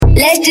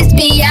Let's just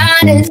be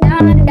honest.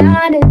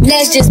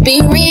 Let's just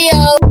be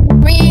real.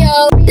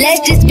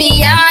 Let's just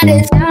be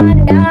honest.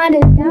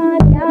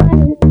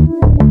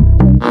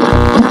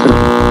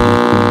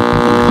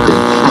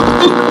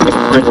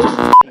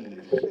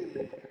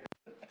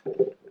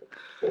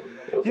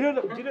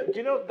 Do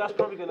you know that's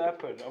probably gonna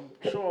happen?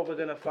 I'm sure we're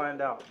gonna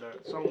find out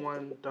that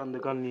someone done the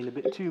gun lean a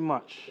bit too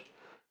much,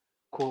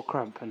 caught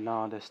cramp, and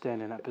now they're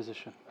staying in that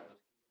position.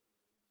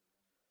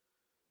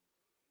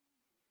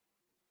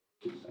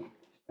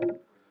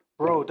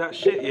 Bro, that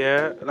shit,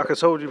 yeah, like I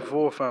told you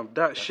before, fam,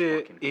 that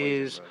shit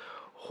is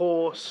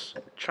horse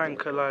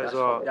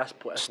tranquilizer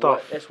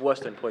stuff. That's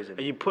worse than poison.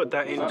 And you put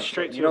that in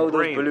straight to You know your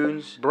brain. those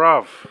balloons?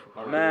 Bruv.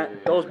 Man,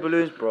 those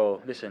balloons,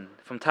 bro. Listen,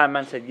 from time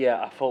man said,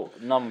 yeah, I felt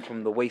numb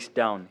from the waist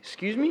down.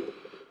 Excuse me?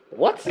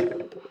 What?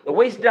 The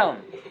waist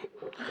down?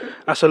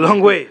 That's a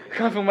long way. I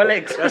can't feel my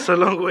legs. That's a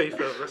long way,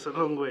 fam. That's a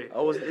long way.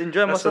 I was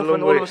enjoying That's a myself long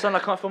and all of way. a sudden I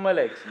can't feel my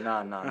legs.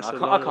 Nah. That's I a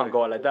can't, long I can't way.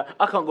 go out like that.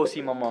 I can't go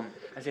see my mum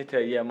and say to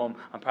her, yeah, mum,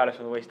 I'm paralyzed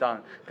from the waist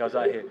down. Girls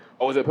out here.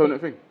 Oh, is it a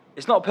permanent thing?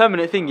 It's not a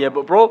permanent thing, yeah,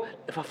 but bro,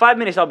 for 5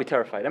 minutes I'll be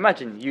terrified.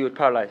 Imagine you were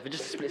paralyzed for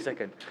just a split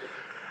second.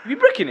 You'd be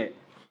bricking it.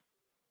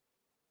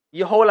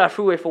 Your whole life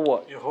threw away for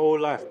what? Your whole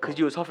life. Because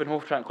you was huffing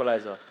horse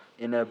tranquilizer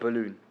in a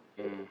balloon.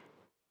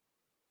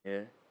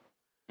 Yeah.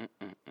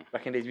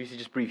 Back in the days we used to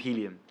just breathe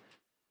helium.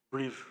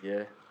 Breathe.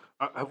 Yeah.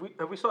 Have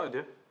we started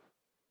there?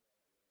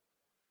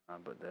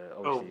 But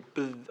obviously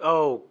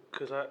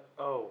because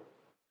So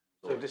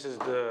this is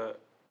the.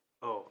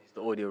 it's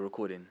the audio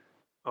recording.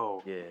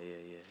 Oh. Yeah.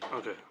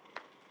 Okay.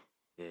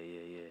 Yeah.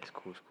 It's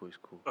cool.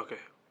 Okay.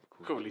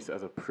 Could release it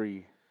as a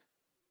pre-clip.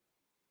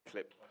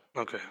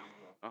 Okay.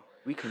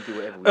 We can do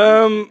whatever we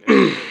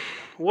want.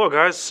 Well,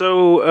 guys.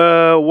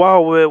 So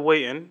while we're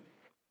waiting,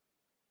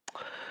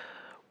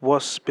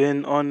 what's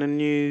been on the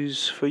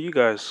news for you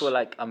guys? So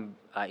like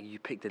you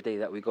picked the day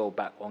that we go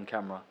back on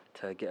camera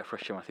to get a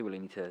fresh show. I think we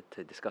need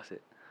to discuss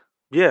it.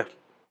 Yeah.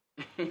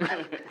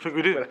 I think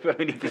we do.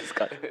 We need to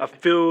discuss it. I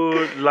feel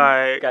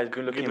like Guys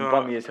been looking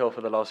bummy as hell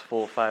for the last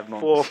 4 or 5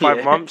 months. 4 or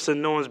 5 months,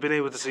 and no one's been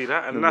able to see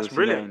that, and that's Nobody's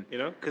brilliant, seen. you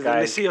know, because when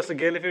they see us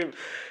again, if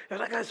you're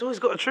like, guys, always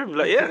got a trim,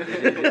 like, yeah.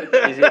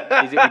 Is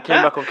it we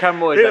came back on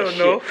camera or is They that don't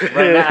know. shit?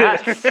 Right now.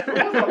 What's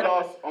the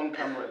last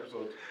on-camera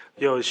episode?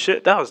 Yo,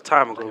 shit, that was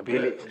time ago, B.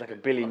 It's like a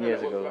billion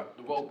years ago.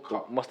 The World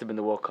Cup. Must have been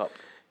the World Cup.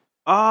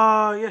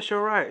 Ah, yes,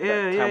 you're right. That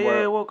time Yeah,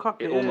 where World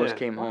Cup. it yeah. almost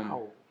came home.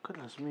 Wow,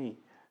 goodness me.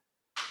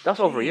 That's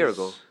over a year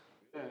ago.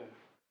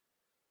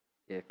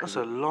 Yeah, That's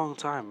a long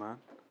time, man.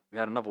 we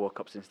had another World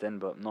Cup since then,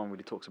 but no one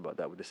really talks about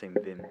that with the same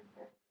vim.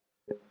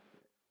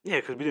 Yeah,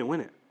 because we didn't win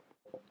it.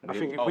 I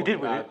think if Oh, we did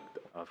win it,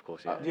 Of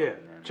course, yeah. yeah, do you know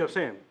what I'm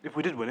saying? If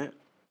we did win it,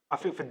 I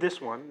think for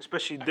this one,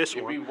 especially this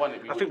If one, we won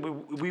it, we I think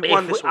would. we If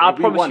won we- this I one.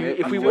 promise you,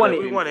 if we won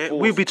it,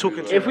 we'd be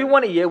talking to If we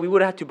won it, yeah, we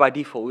would have had to by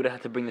default. We would have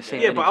had to bring the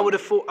same. Yeah, but I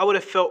energy. would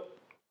have felt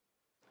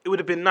it would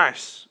have been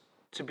nice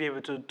to be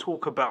able to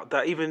talk about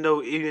that, even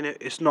though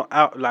it's not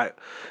out like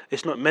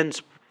it's not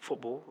men's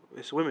football,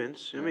 it's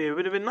women's. I mean, it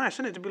would have been nice,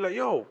 innit, to be like,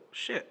 yo,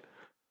 shit,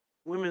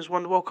 women's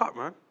won the World Cup,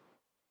 man.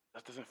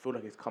 That doesn't feel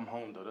like it's come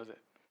home, though, does it?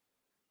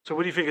 So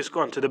where do you think it's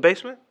gone? To the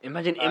basement?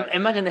 Imagine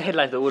the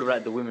headlines that would have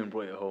read the women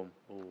brought it home.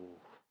 Ooh.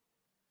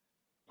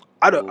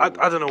 I don't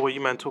know what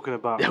you man talking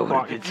about. That would've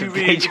But been if you some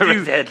really, dangerous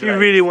if you headlines.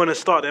 really want to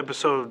start the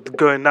episode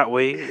going that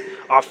way,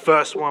 our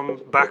first one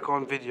back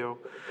on video,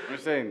 I'm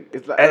saying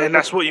it's like, and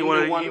that's what you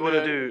England want won to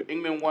the- do.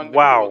 England won.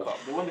 Wow. The World Cup.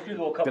 They won the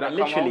World Cup, Did that come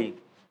literally. home?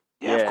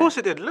 Yeah, of course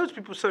it did. Loads of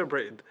people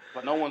celebrated.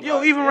 But no one's Yo,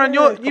 like, even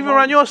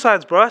around your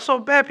sides, bro. I saw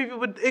bare people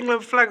with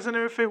England flags and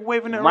everything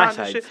waving it My around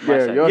sides, and shit. my Yeah,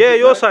 sides. your- Yeah,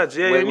 your sides.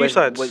 Yeah, your new Wait,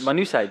 sides. my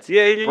new sides.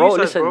 Yeah, your bro, new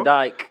sides, listen, bro.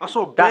 like I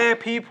saw that- bare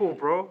people,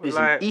 bro. Listen,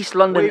 Like, East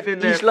London, waving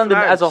their East London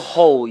as a flags.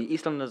 whole,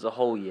 East London as a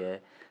whole, yeah.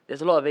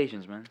 There's a lot of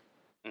Asians, man.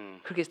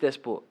 Cricket's their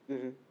sport,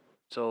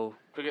 so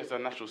Cricket's a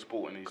national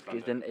sport in East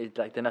it's, London. it's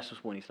like the national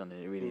sport in East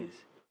London. It really is.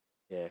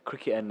 Yeah,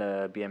 cricket and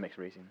BMX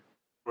racing.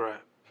 Right.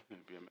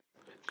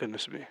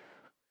 Goodness me.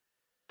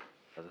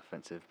 That's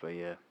offensive, but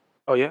yeah.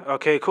 Oh yeah.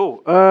 Okay.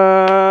 Cool. Okay.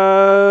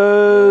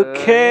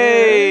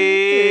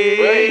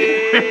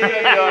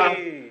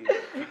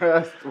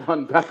 First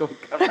one back on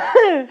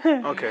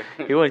camera. Okay.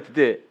 He wanted to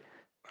do it.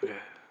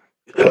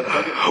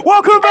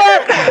 Welcome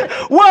back.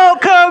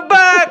 Welcome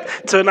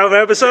back to another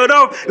episode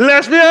of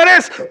Let's Be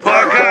Honest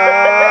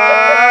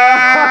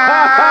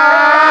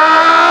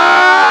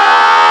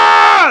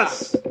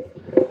Podcast.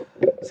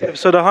 It's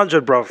episode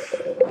 100, bruv.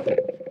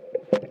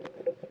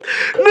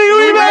 Nigga,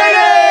 we made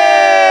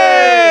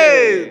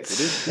it!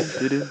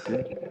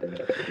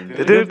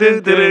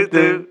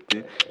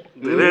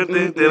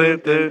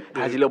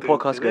 How's your little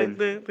podcast going?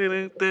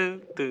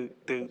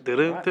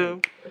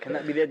 Can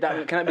that be the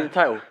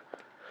title?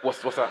 What's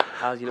that?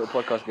 How's your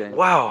little podcast going?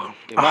 Wow,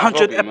 It might as well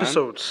 100 be, man.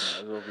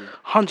 episodes. 100 Well, let's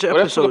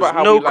talk episodes. about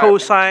how No we, like,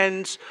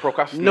 cosigns.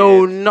 procrastinated.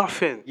 No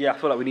nothing. Yeah, I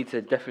feel like we need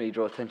to definitely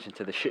draw attention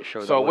to the shit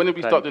show. So that when we're did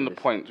we planning start for doing the this.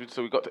 points?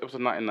 So we got to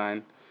episode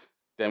 99.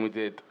 Then we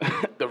did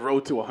the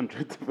road to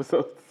 100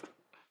 episodes.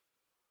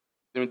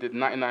 Then we did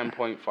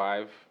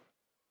 99.5.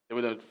 Then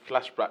we done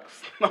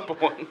flashbacks number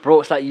 1. Bro,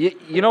 it's like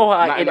you know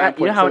how in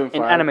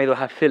 99.75. anime they'll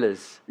have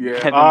fillers. Yeah.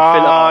 Have them Ah,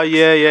 filler arcs.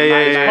 yeah.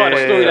 It's part of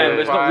the storyline, but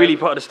it's not 95. really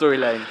part of the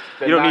storyline.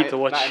 Then You don't need to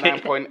watch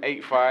it.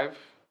 99.85,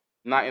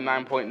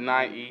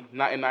 99.90,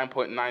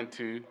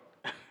 99.92.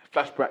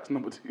 Flashbacks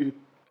number 2.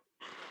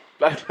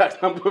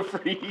 Flashbacks number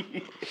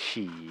 3.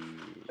 Shit.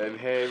 And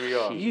here we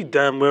are. You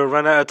damn well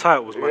ran out of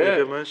titles, my Yeah,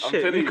 nigga, man. I'm Shit,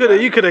 telling you you,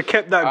 could man. have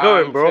kept that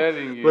going, I'm bro.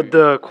 telling you. But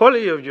the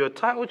quality of your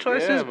title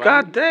choices, Yeah, man.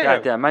 goddamn.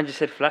 Goddamn, man just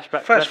said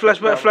flashback.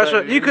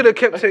 Flashback. You could have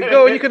kept it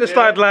going. You could have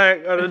started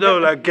like, I don't know,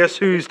 like guess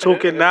who's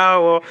talking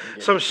now or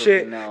some Who's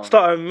shit. Talking Now.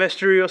 Start a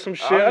mystery or some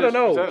shit. I don't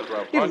know. 100%,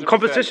 bro, Even 100%.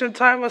 competition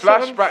time or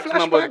something. Flashbacks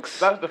number. That's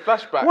the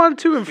flashback. 1,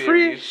 2, and 3.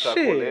 series, I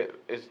call Shit.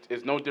 it,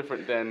 is no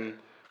different than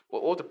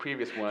all the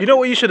previous ones. You know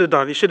what you should have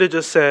done? You should have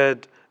just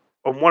said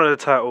on one of the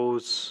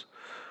titles,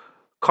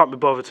 can't be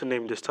bothered to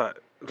name this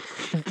title.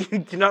 You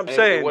know what I'm It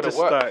saying? would've Just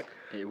worked. like,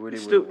 It really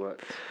Still- would have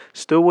worked.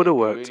 still would have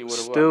worked. really would've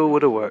Still worked.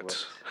 would have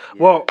worked.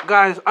 Well,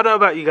 guys, I don't know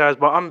about you guys,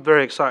 but I'm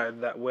very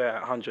excited that we're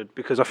at 100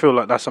 because I feel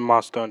like that's a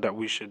milestone that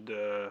we should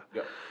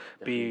Yep.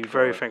 be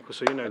very thankful.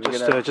 So, We're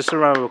just gonna- just a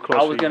round of applause. I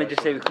for was you gonna guys.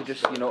 just say we could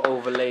just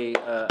overlay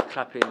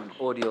clapping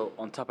audio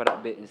on top of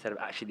that bit instead of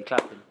actually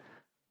clapping,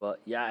 but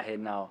you're out here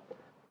now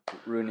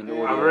ruining the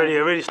audio. I've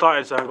already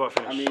started, so I've got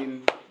to I finish.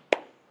 mean,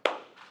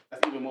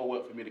 that's even more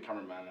work for me, the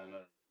cameraman.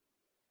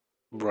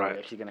 You're Right.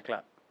 actually gonna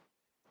clap.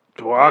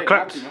 Well, I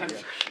clapped. See? I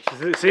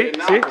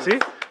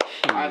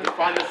had to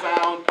find the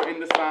sound, put in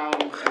the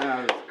sound, and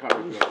I just can't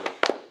really go,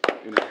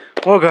 you know.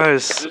 Well,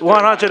 guys,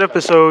 100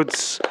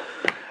 episodes.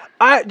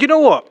 You know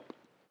what?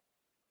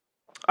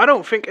 I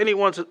don't think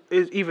anyone's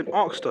is even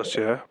asked us,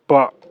 yeah.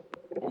 But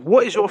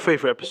what is your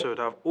favorite episode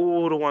out of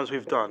all the ones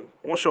we've done?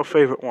 What's your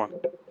favorite one?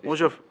 What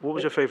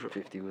was your favorite?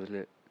 50 was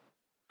lit.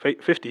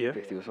 50, yeah.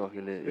 50 was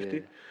fucking lit.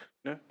 50?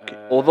 Yeah.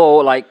 No. Although,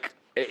 like,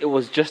 it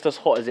was just as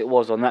hot as it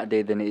was on that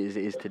day than it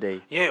is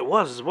today. Yeah, it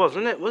was,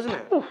 wasn't it?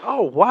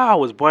 Oh wow,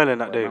 it was boiling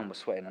that day. Man was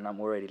sweating, and I'm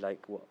already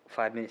like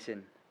 5 minutes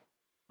in,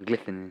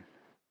 glistening.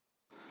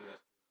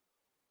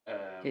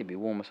 It'd be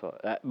warm as fuck.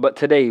 But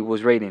today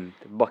was raining.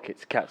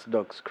 Buckets, cats,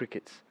 dogs,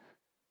 crickets,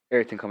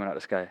 everything coming out of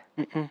the sky.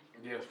 Yeah,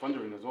 it's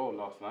thundering as well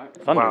last night.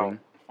 Thundering.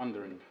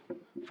 Thundering.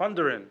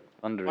 Thundering.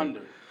 Thundering.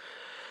 Thundering.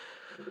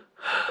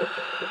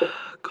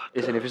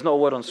 Listen, if it's not a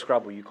word on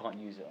Scrabble, you can't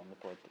use it on the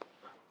pod.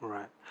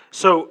 Right.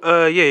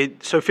 So, yeah.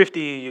 So 50.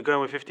 You're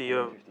going with 50.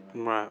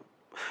 Right.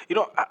 You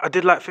know, I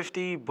did like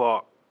 50,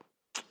 but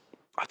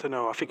I don't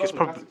know. I think it's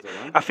probably.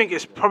 I think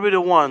it's probably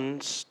the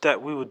ones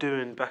that we were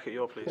doing back at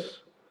your place.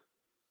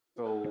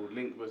 So,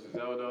 Link versus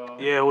Zelda.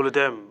 Yeah, all of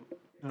them.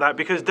 Like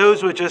because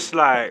those were just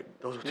like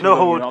Those were too no long,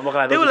 hold. you know, I'm not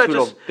gonna lie, They those were were like too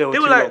just long. They were they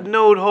were too like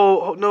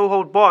long. no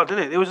hold barred,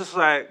 didn't it? It was just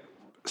like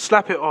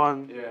slap it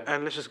on Yeah.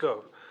 and let's just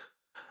go.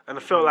 And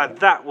I felt like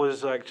that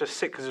was like just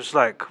sick because it was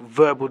like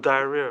verbal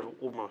diarrhea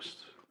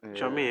almost. Do you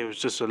know what I mean? It was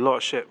just a lot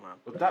of shit, man.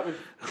 But that was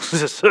It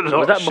was just a lot Was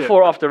of that shit.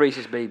 before or after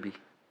Racist Baby?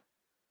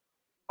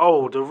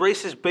 Oh, the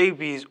racist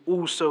baby is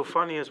also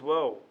funny as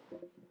well.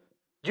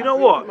 You know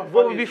think what? my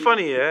What would be funniest-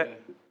 funny, yeah? yeah.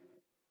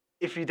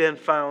 If you then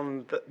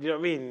found that, you know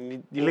what I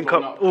mean? You link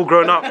grown up, up. all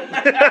grown up.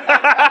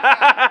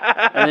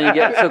 And then you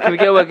get, so can we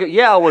get a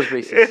yeah, I was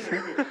racist.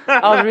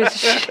 I was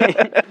racist.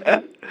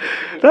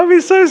 That'd be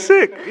so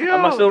sick. Yo,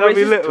 Am I still that'd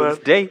be racist lit, to man. this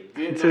day?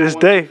 To this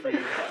day.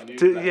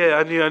 Yeah,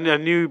 I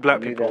knew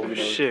black people. You know,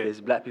 Shit. There's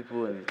black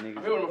people and I think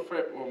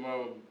niggas. one of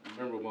my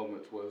memorable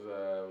moments was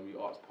we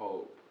asked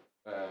Pope.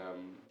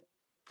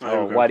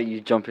 Oh, why did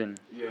you jump in?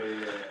 Yeah.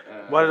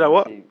 Why did I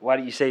what? Why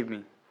did you save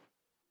me?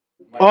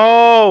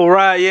 Oh,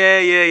 right.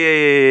 Yeah.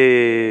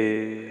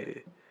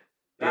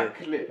 That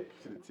clip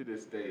to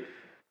this day,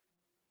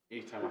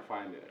 each time I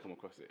find it, I come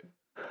across it.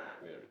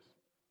 Hilarious.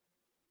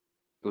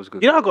 It was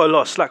good. You know, I got a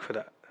lot of slack for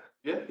that.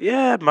 Yeah.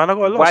 Yeah, man, I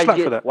got a lot why of slack did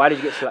you for get, that. why did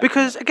you get slapped?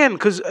 Because again,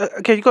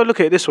 you gotta look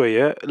at it this way,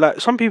 yeah. Like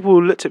some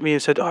people looked at me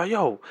and said, "Oh,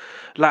 yo,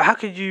 like how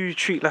could you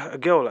treat like a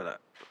girl like that?"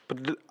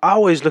 But I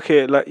always look at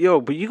it like,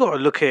 "Yo, but you gotta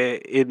look at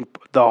it in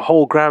the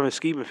whole grand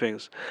scheme of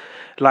things."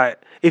 Like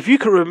if you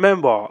can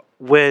remember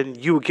when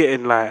you were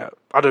getting like,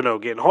 I don't know,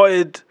 getting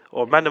hotted,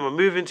 or man them were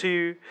moving to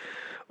you,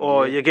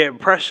 or you're getting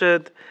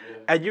pressured,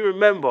 and you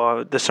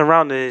remember the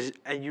surroundings,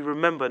 and you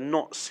remember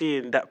not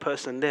seeing that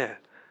person there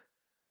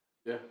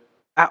Yeah.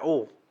 at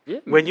all. Yeah,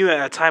 When you're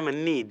at a time of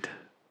need,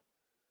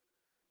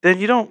 then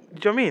you don't,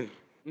 do you know what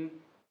I mean?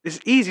 It's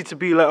easy to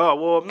be like, oh,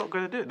 well, I'm not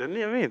going to do it then, you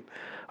know what I mean?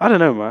 I don't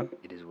know, man.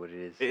 it is what it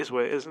is. It is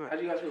what it is, isn't How it?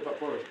 do you guys feel about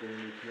Boris being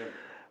new PM?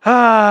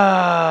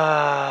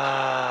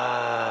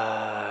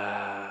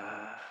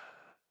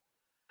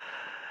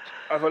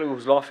 I thought we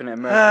was laughing at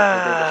America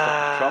because they got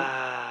stuff with Trump.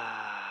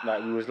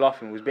 Like we was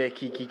laughing, we was bare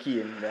key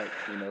and like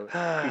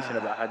creasing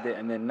about how they,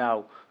 and then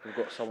now we've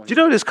got someone. Do you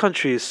know this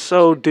country is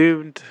so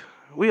doomed?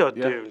 We are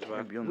Yeah. doomed,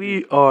 man. Beyond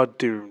We are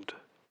doomed.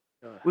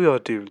 We are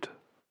doomed.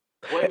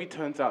 What if he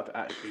turns out to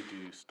actually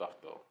do stuff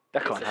though?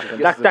 that can't happen?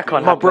 Yes, That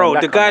can't My happen. bro,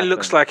 That the can't guy happen.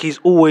 looks like he's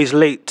always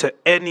late to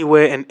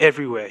anywhere and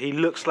everywhere. He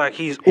looks like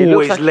he's He looks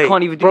always like he late.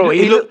 can't even do bro, it.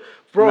 he He look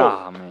Bro,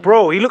 Nah, man.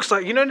 bro, he looks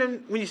like, you know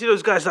them, when you see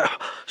those guys like, Man,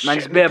 shit,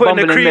 just bare putting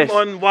the bumbling cream mess.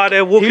 on while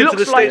they're walking He to the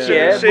looks like, stage.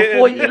 yeah, and shit.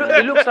 before he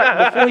looks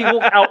like before he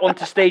walked out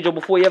onto stage or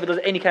before he ever does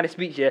any kind of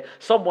speech, yeah,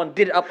 someone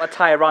did up a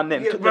tie around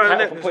them, took the Bro,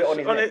 tie off and put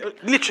it on his neck.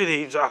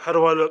 Literally, he's like, how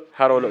do I look?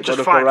 How do I look? Just Do I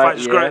look fine, alright?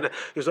 just Yeah. great.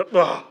 He was like,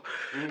 oh.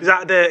 He's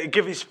out there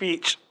giving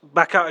speech,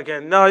 back out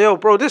again. No, yo,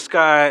 bro, this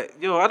guy,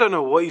 yo, I don't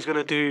know what he's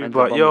gonna do, Man's a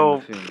but bum yo, in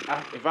the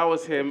film. If I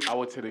was him, I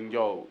would tell him,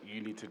 yo,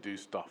 you need to do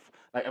stuff.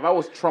 Like, if I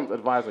was Trump's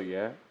advisor,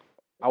 yeah,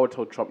 I would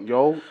tell Trump,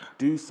 yo,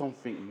 do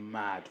something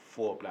mad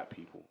for black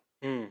people.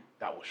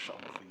 That will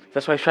shut him.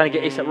 That's why he's trying to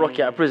get A$AP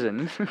Rocky out of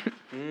prison.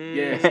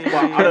 Yes, but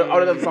I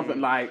would have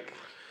done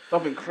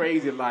something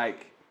crazy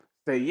like,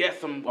 say,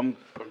 yes, I'm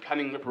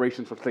planning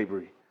reparations for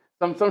slavery.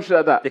 Some shit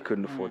like that. They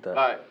couldn't afford that.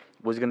 Like,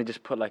 Was he gonna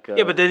just put like a?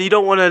 yeah, but then you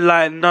don't want to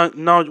like,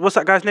 no, what's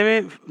that guy's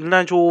name?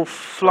 Nigel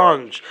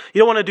Flange. You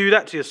don't want to do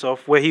that to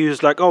yourself, where he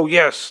was like, oh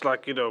yes,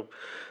 like you know,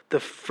 the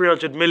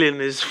 300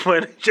 million is for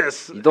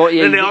NHS. You don't,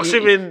 yeah, and they ask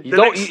him in you the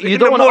don't, next, you in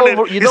don't the want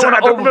morning. to you he's don't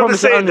like, want I to don't remember overpromise and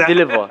saying that.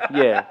 underdeliver.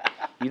 Yeah,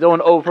 you don't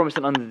want to overpromise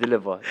and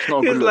underdeliver. It's not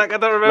a He's good look. like, I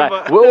don't remember.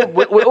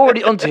 Like, we're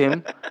already onto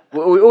him. We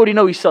already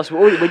know he's sus. We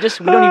don't even need him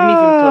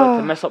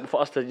to mess up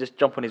for us to just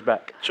jump on his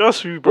back.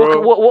 Trust me,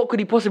 bro. What could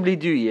he possibly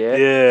do? Yeah,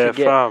 Yeah, to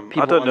get fam.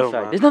 people I don't on know,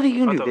 side. man. There's nothing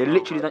you I can do. don't They're know,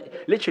 literally, man.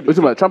 literally. who's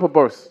talking about Trump or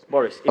Boris?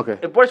 Boris. Okay.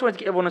 If Boris wanted to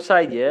get everyone on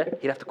side, yeah,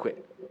 he'd have to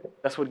quit.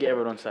 That's what would get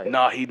everyone on side.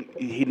 Nah, he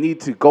need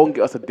to go and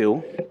get us a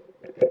deal.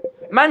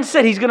 Man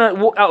said he's gonna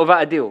walk out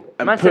without a deal.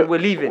 Man said we're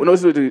leaving. What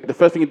else do we do? The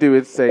first thing you do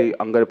is say,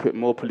 I'm going to put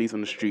more police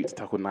on the street to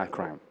tackle knife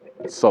crime.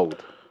 Sold.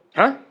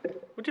 Huh?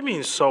 What do you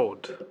mean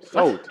sold?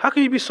 Sold. How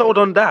can you be sold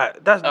on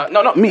that? That's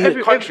No, not me.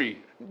 Every-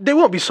 Country. They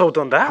won't be sold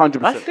on that.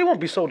 100%. They won't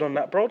be sold on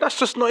that, bro. That's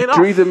just not enough.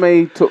 Theresa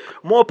May took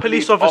More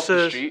police off the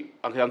officers. street.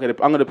 Okay, I'm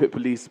gonna put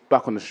police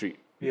back on the street.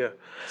 Yeah.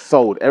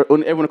 Sold.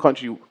 Everyone in the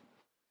country.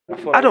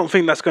 I don't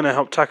think that's going to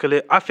help tackle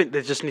it. I think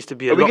there just needs to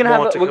be a We're lot gonna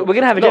more have to we're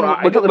gonna have a No, general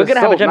I don't we're gonna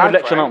have a solve general knife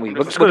election, crime. aren't we?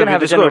 It's We're gonna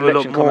have a There's gotta general be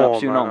election coming up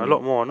soon, man, aren't a we?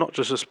 lot more, not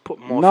just put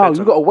more. No, feds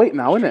you on got to it. wait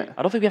now, innit?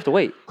 I don't think we have to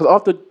wait. Because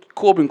after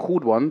Corbyn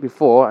called one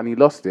before and he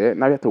lost it,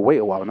 now you have to wait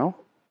a while. No.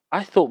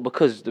 I thought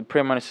because the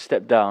Prime Minister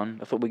stepped down,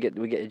 I thought we get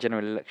a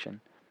general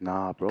election.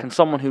 Nah, bro. Can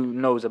someone who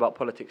knows about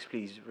politics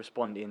please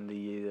respond in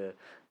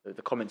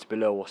the comments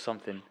below or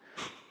something?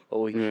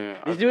 Or Yeah,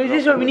 this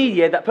is what we need,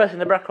 yeah. That person in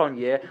the background,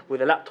 yeah,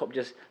 with a laptop,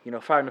 just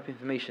firing up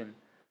information.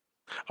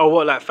 Oh,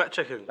 what, like fact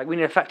checking? Like we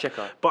need a fact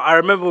checker. But I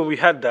remember when we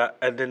had that,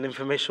 and then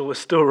information was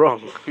still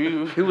wrong.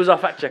 Who was our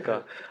fact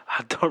checker?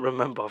 I don't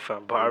remember,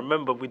 fam. But I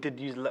remember we did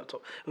use the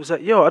laptop. It was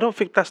like, yo, I don't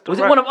think that's the Was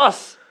right. it one of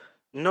us?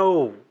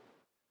 No.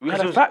 We had Because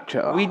it a was- fact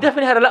checker. We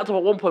definitely had a laptop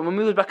at one point when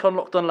we was back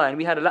unlocked online.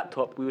 We had a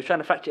laptop. We were trying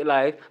to fact check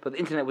live, but the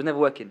internet was never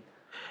working.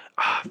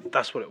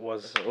 That's what it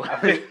was. I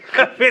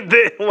think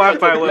the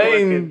Wi-Fi was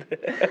working.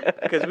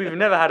 Because we've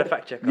never had a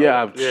fact checker.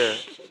 Yeah. Yeah.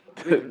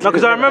 No,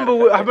 because I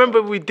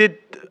remember we did.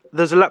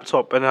 There's a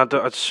laptop, and I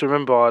just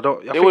remember I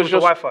think It it was was the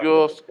just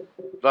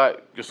Wi-Fi.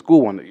 your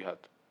school one that you had.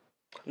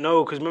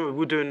 No, because remember we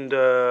were doing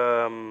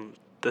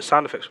the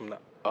sound effects from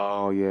that.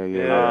 Oh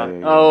yeah.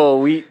 Oh,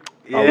 we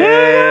Yeah,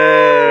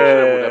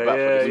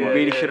 we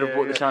really should have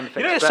brought the sound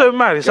effects. You know, it's back. so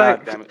mad. It's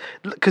God damn like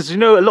because you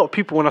know a lot of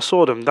people when I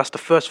saw them, that's the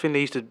first thing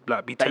they used to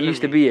like be That telling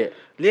used to me. be it.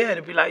 Yeah,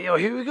 they'd be like, "Yo,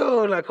 here we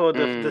go!" Like, or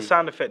the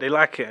sound effect, they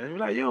like it, and you're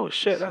like, "Yo,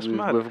 shit, that's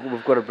mad."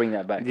 We've got to bring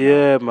that back.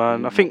 Yeah,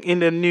 man. I think in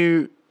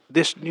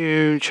this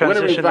new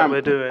transition that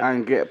we're doing,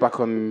 and get back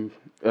on.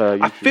 I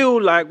YouTube.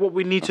 feel like what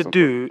we need to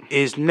do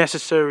is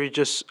necessary.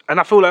 And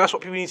I feel like that's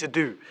what people need to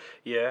do.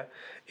 Yeah,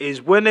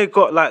 is when they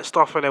got like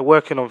stuff and they're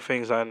working on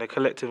things like, and they're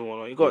collecting and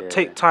whatnot. You got to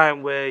take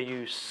time where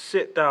you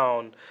sit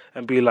down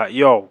and be like,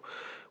 "Yo,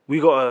 we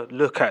got to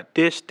look at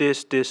this,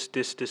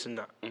 and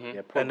that,"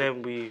 Yeah, and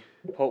then we.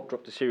 Pope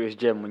dropped a serious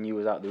gem when you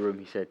was out the room.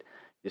 He said,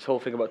 "This whole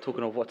thing about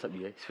talking over WhatsApp,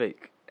 yeah, it's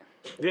fake.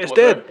 Yeah, it's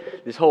dead.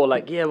 This whole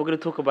like, yeah, we're gonna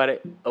talk about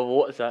it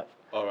over WhatsApp.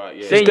 All right.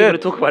 Yeah. Saying you're dead. gonna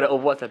talk about it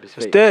over WhatsApp is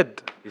fake. It's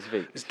dead. It's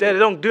fake. It's dead. It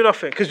don't do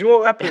nothing. Because you know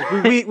what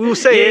happens? We will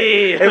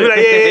say Yeah. it. And be like,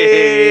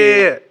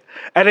 yeah.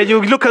 And then you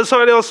look at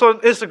somebody else on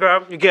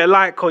Instagram, you get a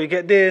like, or you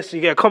get this,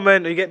 you get a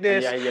comment, or you get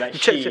this. Yeah, you're like, you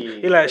check, shit.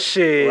 you're like,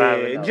 shit. Wow,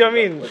 Do you know what I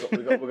mean?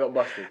 We got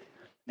busted.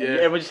 Yeah.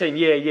 Everyone's just saying,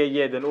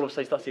 yeah. Then all of a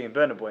sudden you start seeing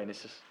Burna Boy, and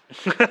it's just,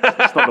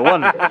 it's not the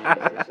one.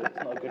 It's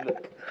not a good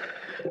look.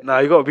 Nah,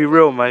 you gotta be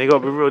real, man. You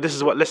gotta be real. This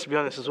is what Let's Be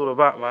Honest is all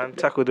about, man.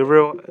 Tackle the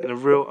real and the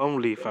real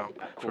only, fam.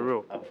 For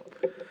real.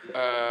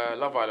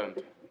 Love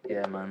Island.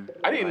 Yeah, man.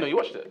 I didn't even know you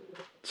watched it.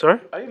 Sorry?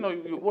 I didn't know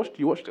you watched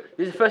it.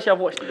 This is the first year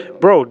I've watched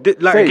it. Bro,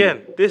 Same.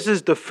 again, this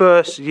is the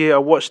first year I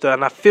watched it,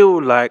 and I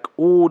feel like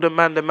all the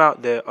man them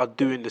out there are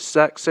doing the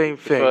exact same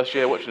thing, First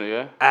year watching it,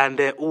 yeah. and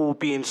they're all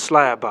being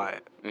sly about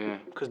it. Yeah.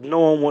 Because no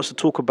one wants to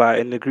talk about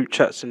it in the group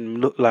chats and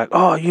look like,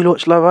 oh, you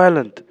watch Love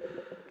Island.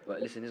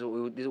 But listen, this is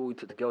what we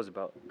talk to girls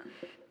about.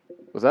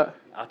 Was that?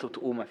 I talk to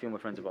all my female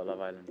friends about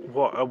Love Island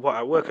What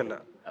at work and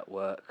that? at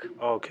work.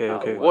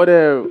 Okay. What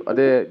are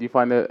there? Do you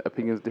find their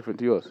opinions different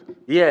to yours?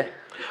 Yeah.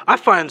 I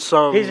find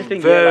some Here's the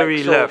thing,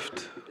 very yeah, like, so-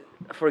 left.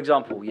 For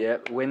example, yeah,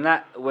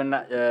 that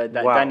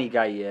Wow. Danny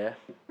guy, yeah,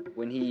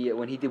 when he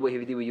did what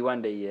he did with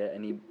Yuande, yeah,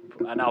 and he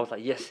and I was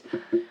like, yes,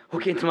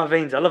 hook it into my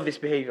veins. I love this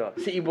behavior.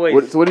 City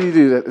boys. So what do you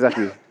do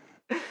exactly?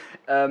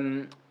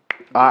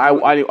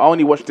 I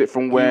only watched it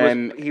from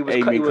when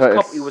Amy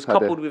Curtis. He was had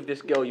coupled the- with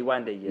this girl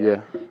Yewande,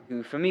 Yeah.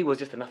 who for me was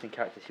just a nothing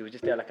character. She was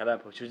just there like a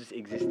lamppost. She was just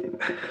existing.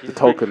 The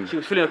token. She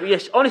was feeling like,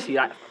 yes, honestly,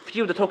 like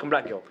she was a token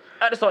black girl.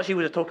 At the start, she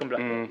was a token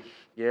black girl.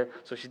 Yeah,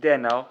 so she's there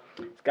now.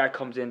 This guy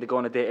comes in, they go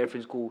on a date,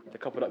 everything's cool, they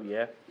coupled up,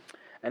 yeah,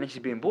 and then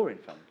she's being boring,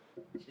 fam.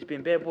 She's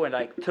being bare boring,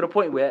 like to the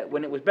point where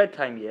when it was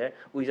bedtime, yeah,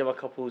 all these other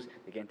couples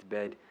they get into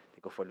bed.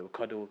 Go for a little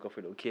cuddle, go for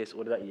a little kiss,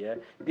 all of that, yeah.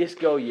 This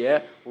girl,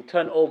 yeah, will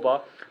turn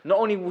over. Not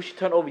only will she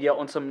turn over, yeah,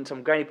 on some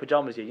granny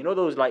pajamas, yeah. You know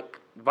those, like,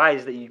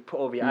 visors that you put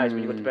over your eyes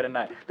when you go to bed at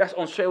night? That's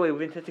on straight away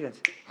within 10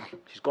 seconds.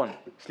 She's gone.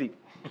 Sleep.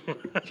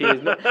 She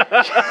is not...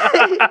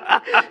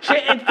 she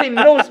ain't entertaining,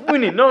 no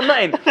spooning, no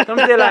nothing. So I'm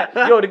there like,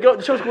 yo,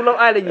 the show's called Love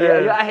Island, yeah.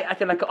 You're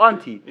acting like an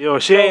auntie. Yo,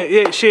 she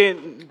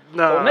ain't.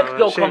 No, So next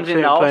girl comes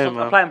in now, playing,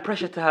 starts applying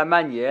pressure to her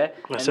man, yeah.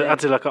 So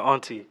acting like an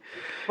auntie.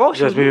 Bro,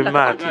 She was moving being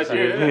like mad. an auntie,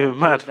 She was fam. being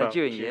mad, She's fam.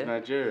 Nigerian, She's yeah.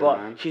 Nigerian, but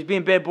man. she's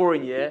being bare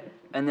boring, yeah.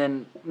 And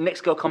then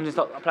next girl comes and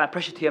starts applying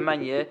pressure to your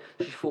man, yeah.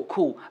 She thought,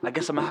 cool, I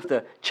guess I'm gonna have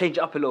to change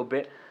it up a little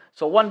bit.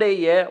 So one day,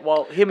 yeah,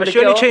 while him But and she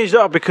the girl, only changed it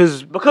up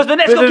because because the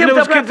next girl came to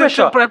apply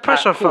pressure.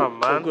 Pressure, Alright, cool.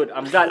 fam, So man. good.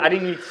 I'm glad I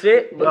didn't need to say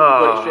it, but we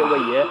got it straight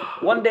away, yeah.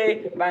 One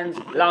day, man's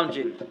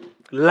lounging.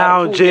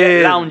 Lounging,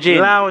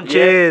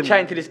 Yeah,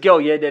 chatting to this girl,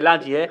 yeah, they're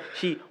lounging, yeah.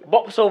 She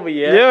bops over,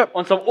 yeah, Yep.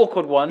 on some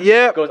awkward one.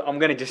 Yep. Goes, I'm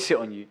gonna just sit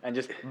on you and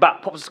just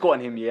pops a squat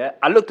on him, yeah.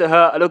 I looked at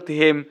her, I looked at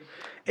him.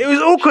 It was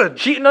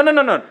awkward.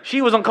 No. She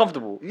was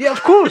uncomfortable. Yeah,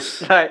 of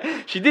course. Like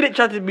she didn't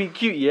try to be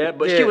cute, yeah,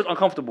 but she Yeah. was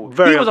uncomfortable.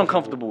 Very he was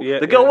uncomfortable. uncomfortable. Yeah,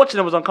 the girl yeah. watching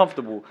them was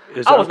uncomfortable.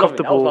 It's I an was laughing.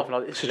 uncomfortable I was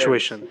laughing. It's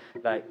situation.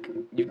 hilarious. Like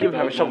you've given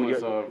her a Those shovel.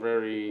 moments are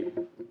very,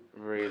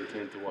 very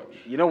entertaining to watch.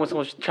 You know when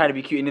someone's trying to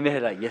be cute and in their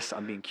head like, yes,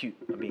 I'm being cute,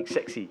 I'm being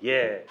sexy,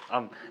 yeah,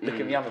 look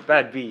at me, I'm a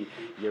bad bee.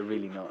 You're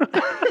really not.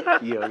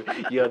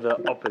 you're the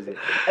opposite.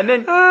 And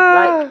then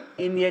like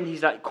in the end,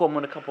 he's like, cool, I'm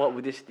gonna couple up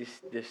with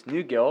this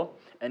new girl.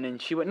 And then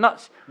she went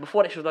nuts.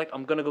 Before that, she was like,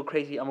 I'm gonna go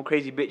crazy. I'm a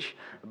crazy bitch.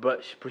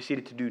 But she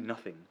proceeded to do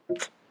nothing.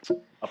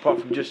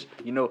 Apart from just,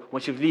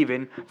 when she was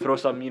leaving, throw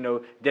some,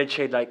 dead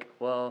shade like,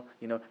 well,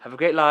 have a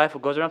great life.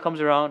 What goes around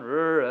comes around.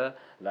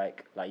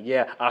 Like,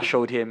 yeah, I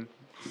showed him.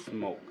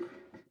 Smoke.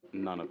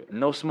 None of it.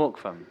 No smoke,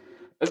 fam.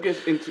 Let's get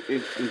into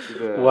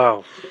the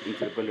Wow.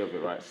 into the belly of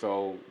it, right?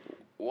 So,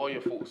 what are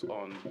your thoughts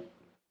on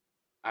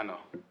Anna?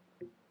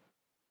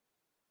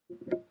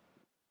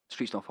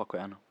 Streets don't fuck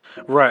with Anna.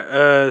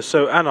 Right.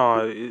 So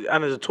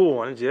Anna's a tall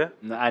one, is yeah.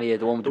 No, Anna, yeah,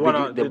 the one with The one the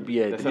on big, the-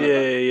 yeah. the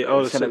Yeah.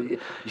 Oh,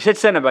 You said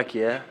centre back,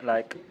 yeah.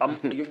 Like,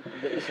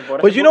 listen, bro,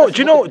 But do you know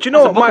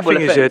what my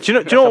thing is? Yeah. Do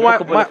you know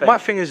what my my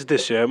thing is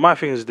this? Yeah. My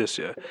thing is this.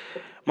 Yeah.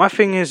 My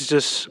thing is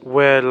just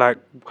where like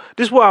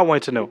this is what I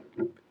wanted to know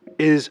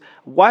is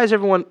why is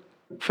everyone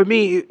for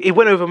me it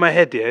went over my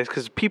head, yeah,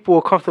 because people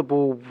were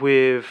comfortable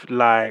with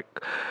like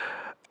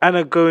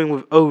Anna going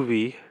with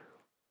Ovi,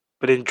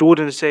 but then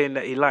Jordan saying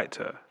that he liked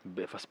her.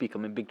 But if I speak,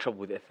 I'm in big trouble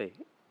with FA.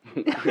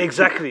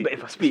 Exactly. But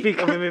if I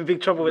speak, I'm in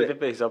big trouble with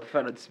with it. FA, so I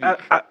prefer not to speak. Do you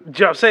know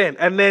what I'm saying?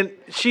 And then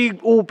she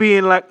all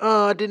being like,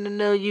 "Oh, I didn't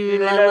know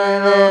you."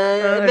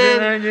 And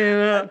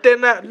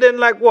then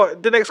like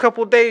what? The next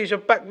couple of days, you're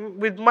back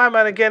with my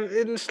man again.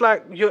 And it's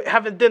like you're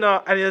having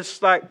dinner, and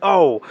it's like,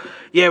 "Oh,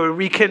 yeah, we're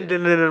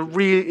rekindling and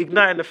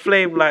reigniting the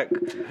flame." Like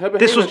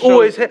this was behaviour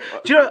always. shows-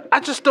 Do you know? I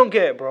just don't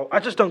get it, bro.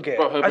 I just don't get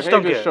But it. her I just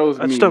don't behaviour get it. shows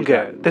I just me don't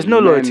get that it. There's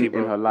no men loyalty, in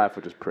her bro. life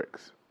are just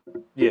pricks.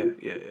 Yeah.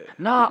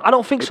 Nah, I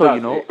don't think so. It You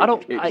does. know, It- I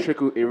don't.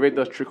 It really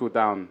does trickle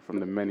down from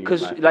the men in your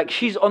Because life. like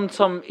she's on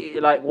some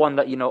like one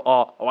that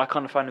I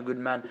can't find a good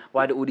man.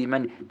 Why do all these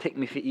men take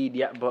me for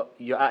idiot? But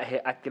you're out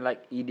here acting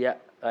like idiot.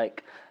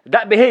 Like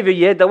that behavior,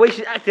 yeah, the way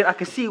she's acting, I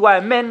can see why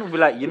men would be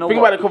like, Think what?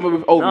 about the comment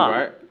with Ovi, Nah.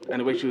 right? And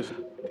the way she was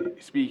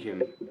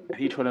speaking, and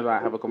he trying to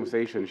like have a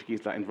conversation. She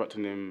keeps like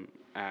interrupting him,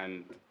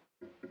 and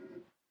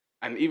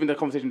even the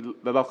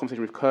last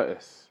conversation with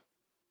Curtis.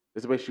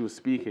 There's the way she was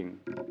speaking.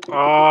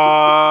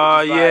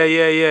 Oh, It's yeah.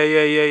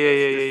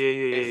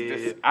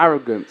 It's this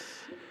arrogance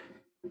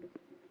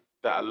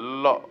that a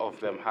lot of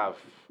them have.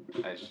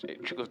 And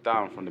it trickles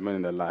down from the men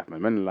in their life,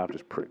 man. Men in their life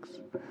just pricks.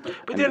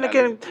 But then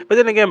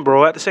again,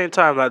 bro. At the same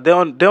time, like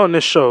they're on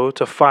this show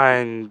to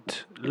find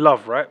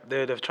love, right?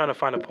 They're trying to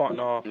find a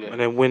partner and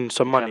then win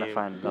some money. Trying to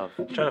find love.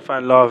 Trying to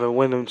find love and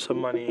win them some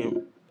money,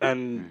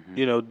 and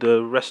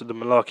the rest of the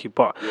malarkey.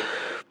 But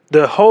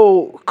the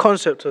whole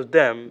concept of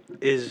them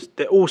is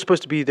they're all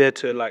supposed to be there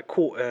to like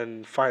court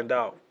and find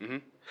out.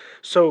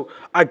 So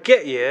I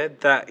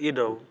get that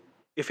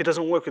if it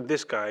doesn't work with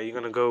this guy, you're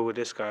gonna go with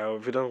this guy, or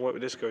if it doesn't work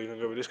with this guy, you're gonna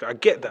go with this guy. I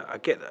get that.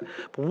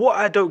 But what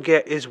I don't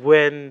get is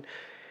when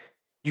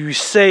you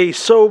say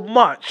so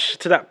much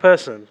to that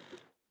person,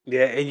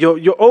 Yeah, and you're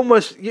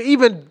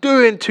even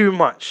doing too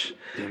much.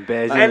 And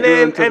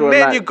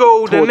then you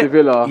go Tour de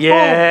Villa.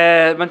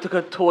 Yeah, man took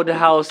a tour of the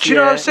house. Do you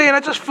know what I'm saying?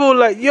 I just feel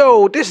like,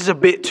 yo, this is a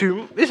bit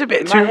too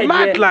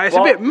mad. Like, it's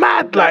a bit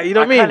mad. Like, you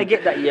know what I mean? I kind of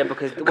get that, yeah,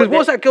 because Because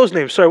what's that girl's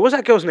name? Sorry, what's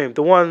that girl's name?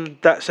 The one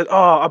that said,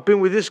 "Oh, I've been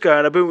with this guy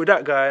and I've been with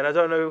that guy and I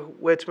don't know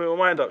where to make my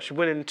mind up." She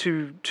went in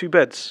two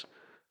beds.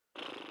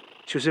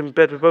 She was in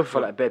bed with both I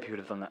feel of them. like bare people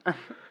have done that.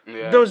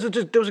 Yeah. There was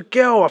a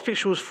girl. I think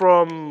she was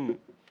from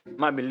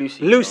Might be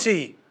Lucy.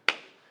 Lucy.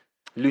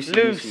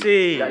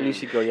 Lucy. That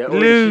Lucy girl, yeah.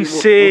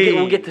 Lucy.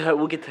 We'll get to her.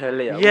 We'll get to her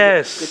later.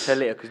 Yes. We'll get to her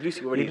later because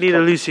Lucy already. You need a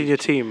Lucy in your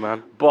team,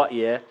 man. But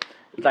yeah,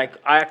 like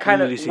I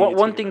kind of Lucy in your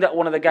one team. thing that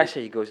one of the guys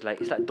said, he goes like,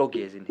 it's like dog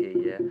years in here,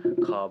 yeah.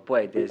 Car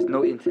boy, there's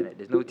no internet,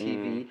 there's no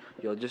TV.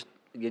 You're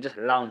just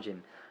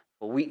lounging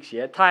for weeks,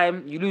 yeah.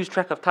 Time, you lose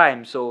track of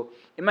time. So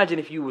imagine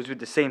if you was with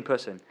the same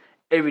person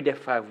every day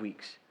for 5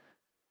 weeks.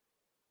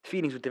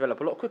 Feelings would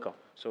develop a lot quicker.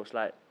 So it's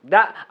like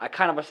that. I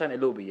kind of understand it a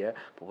little bit, yeah.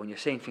 But when you're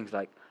saying things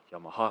like, "You're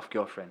my half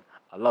girlfriend,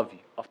 I love you,"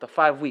 after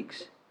 5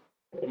 weeks,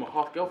 I'm a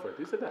half girlfriend.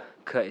 Who said that?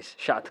 Curtis,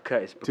 shout out to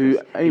Curtis. To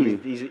because Amy.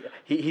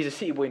 He's a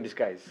city boy in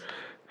disguise.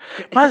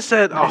 Man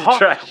said,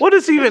 Trash. what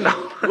does he even know?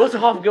 What's a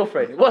half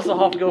girlfriend? What's a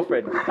half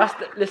girlfriend?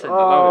 Listen.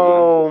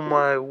 Oh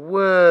my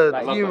word,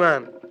 Like, you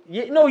man.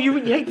 You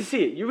really hate to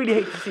see it. You really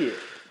hate to see it.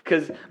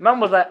 Because man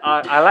was like,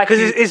 I like Because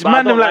you, it's but I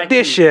man them don't like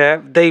this, you.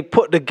 yeah. They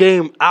put the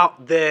game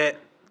out there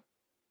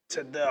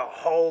to the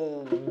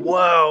whole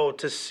world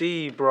to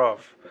see, bruv.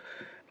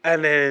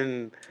 And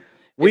then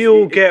we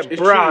all get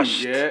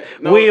brushed. Yeah.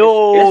 No, We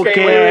all it's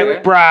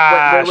get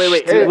brushed.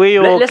 Wait. We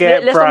all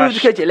get let's not move the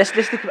brushed. KJ. Let's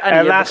stick with Annie.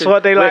 And yeah, that's because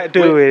what they like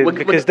doing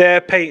because we're-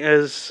 they're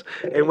painters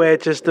and we're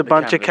just a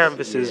bunch of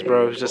canvas, canvases, yeah,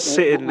 bro. yeah. Just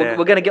sitting there.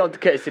 We're gonna get on to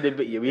Curtis in a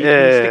bit. Yeah, we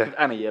stick with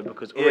Anna, yeah,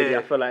 because already Yeah.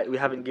 I feel like we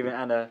haven't given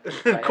Anna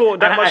like, Corn,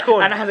 that much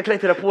corn. Anna hasn't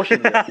collected a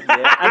portion yet.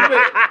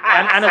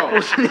 Yeah, Anna's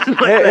portion is not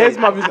Here's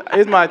there. my views.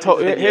 Here's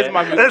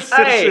my views.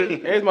 Hey.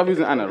 Here's my views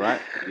on Anna,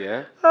 right?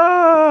 Yeah.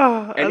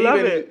 Ah, I And love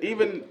it.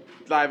 even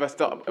like if I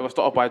start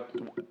off by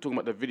talking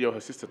about the video her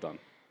sister done.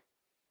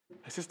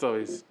 Her sister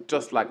is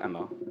just like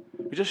Anna.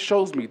 It just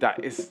shows me that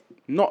it's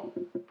not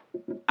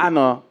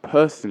Anna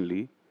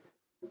personally.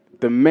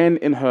 The men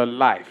in her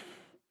life,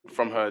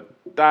 from her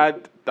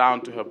dad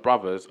down to her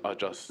brothers, are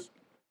just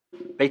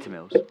Beta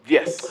males.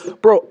 yes.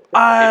 Bro,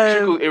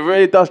 It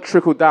really does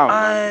trickle down.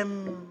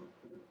 I'm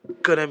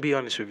gonna be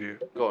honest with you.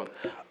 Go on.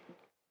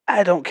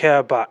 I don't care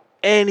about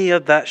any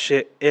of that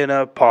shit in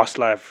her past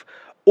life.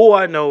 All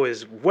I know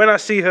is when I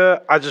see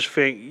her, I just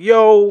think,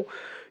 yo,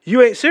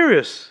 you ain't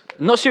serious.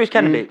 Not serious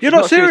candidate. You're She's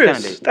not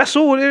serious. candidate. That's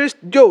all it is.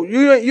 Yo,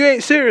 you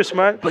ain't serious,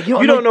 man. But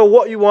you don't know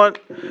what you want.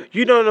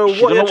 You don't know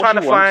She what don't you're know trying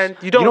what to she wants.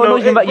 find. You don't You don't know know.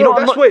 anything about- you Bro, know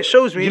that's what- what it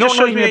shows me. you It don't just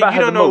know shows me anything about you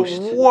her don't the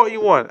know most. what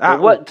you want. But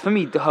what for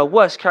me, her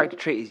worst character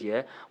trait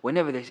is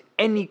whenever there's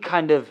any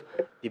kind of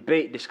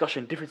debate,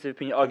 discussion, difference of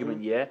opinion,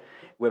 argument,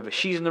 whether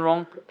she's in the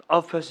wrong, the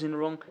other person's in the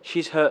wrong,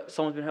 she's hurt,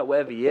 someone's been hurt,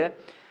 whatever,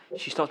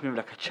 she starts moving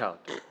like a child.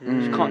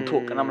 She can't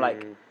talk, and I'm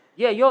like,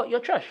 yeah, you're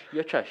trash.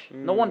 You're trash.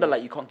 No wonder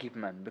like you can't keep a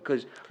man,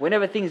 because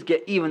whenever things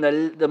get even,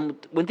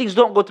 when things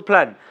don't go to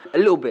plan, a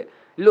little bit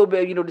discussion, a little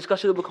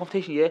bit of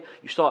confrontation, you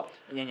start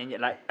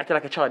like acting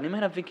like a child. And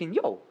man, I'm thinking,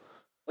 yo,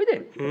 what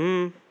you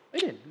doing?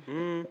 What you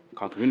doing?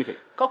 Can't communicate.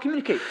 Can't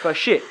communicate for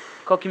shit.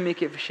 Can't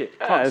communicate for shit.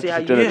 Can't it's see how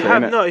just you. delicate.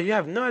 You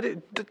have no idea.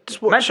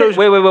 That's what Man shows said,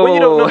 wait, when you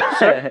don't know.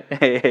 Sorry?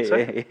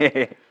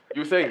 Hey.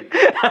 You were saying. You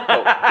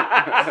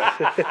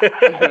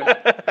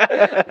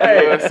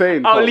were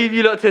saying. I'll Paul. leave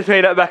you lot to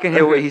say that back and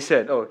hear what he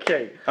said.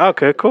 Okay.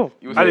 Okay, cool.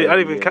 was I saying- didn't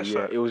even catch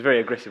Yeah, that. it was very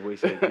aggressive what he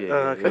said.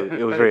 Yeah, okay.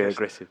 it was very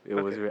aggressive. It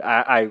was.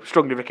 I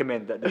strongly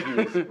recommend that the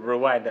viewers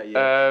rewind that.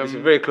 Yeah, this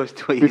is very close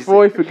to what he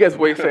Before said. he forgets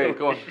what he's saying,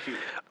 go on.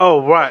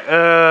 Oh right.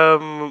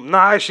 No,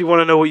 I actually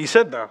want to know what you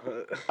said now.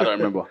 I don't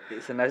remember.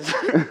 It's a nice.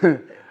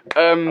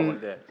 I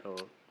went there. So.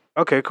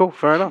 Okay, cool.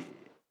 Fair enough.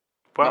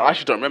 No, Wow. I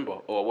actually don't remember,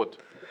 or I would.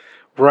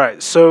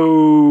 Right.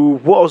 So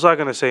what was I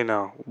gonna say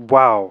now?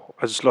 Wow,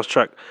 I just lost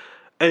track.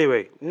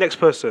 Anyway, next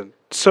person.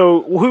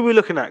 So who are we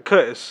looking at?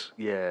 Curtis.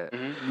 Yeah.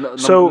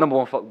 So- number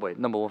one fuckboy.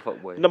 Number one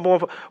fuckboy. Number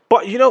one.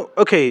 But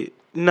okay.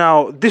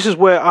 Now this is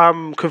where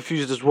I'm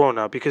confused as well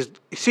now because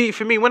see,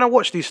 for me, when I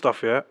watch these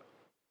stuff, I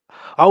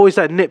always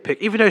like nitpick,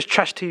 even though it's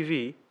trash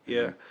TV.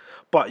 Yeah.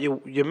 But you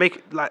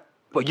make like.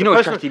 But you know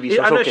it's trash personal- TV,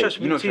 so I it's know okay. it's trash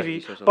You know it's trash TV,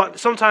 TV, so it's but okay.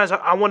 sometimes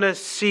I want to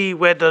see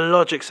where the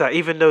logic's at,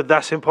 even though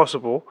that's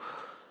impossible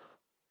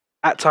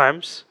at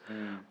times.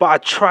 But I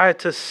try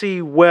to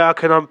see where I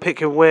can unpick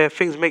and where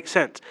things make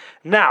sense.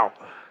 Now,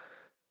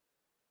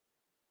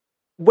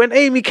 when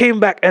Amy came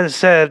back and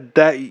said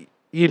that, I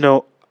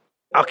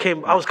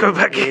was going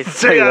back and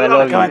saying I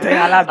love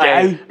you.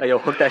 Hey, yo,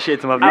 hook that shit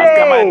into my veins.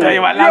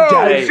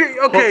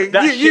 Hook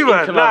that shit You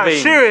man, into my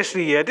veins.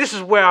 seriously, this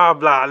is where I'm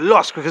like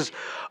lost because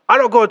I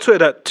don't go on Twitter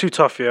that too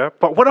tough,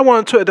 but when I went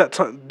on Twitter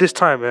this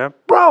time,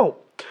 bro,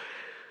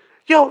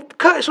 yo,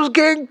 Curtis was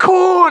getting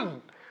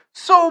corn,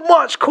 so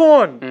much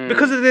corn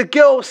because of the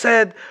girl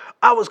said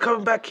I was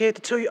coming back here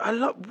to tell you I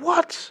love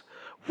what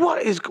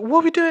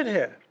are we doing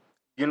here?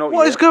 You know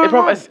What is going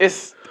on?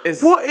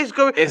 What is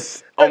going?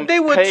 It's on They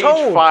were page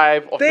told.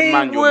 5 of They the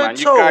manual, were man.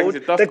 You told guys,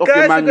 dust the off your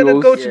guys are gonna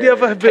manuals. go to the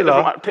other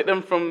villa. Take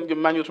them from your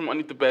manuals from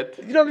underneath the bed.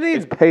 You know what I mean?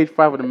 It's page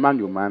 5 of the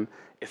manual, man.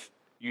 It's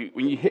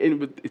when you hit in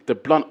with it's the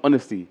blunt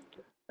honesty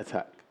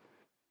attack.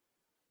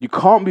 You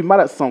can't be mad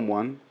at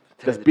someone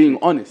that's being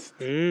honest.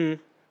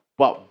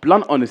 But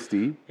blunt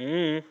honesty,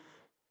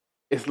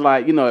 it's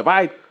like, you know, if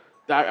I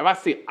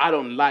say I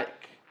don't like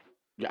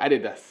your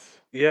Adidas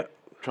Yeah.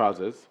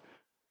 trousers,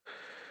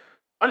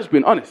 I'm just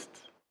being honest.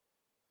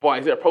 But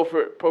is it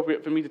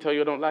appropriate for me to tell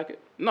you I don't like it?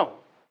 No.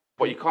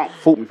 But you can't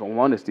fault me for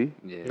my honesty.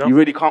 Yeah. No. You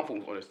really can't fault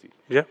me for honesty.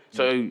 Yeah.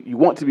 So you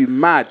want to be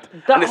mad.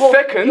 That And whole-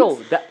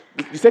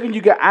 the second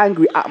you get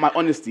angry at my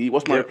honesty,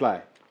 what's my Yeah.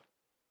 reply?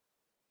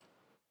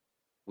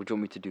 What do you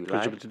want me to do? What Lie?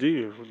 do you want to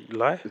do?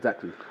 Lie?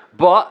 Exactly.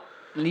 But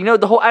you know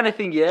the whole Anna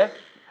thing, yeah.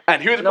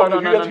 And who had the No,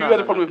 problem? no, Who no, had no,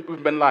 the problem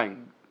with Ben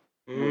lying?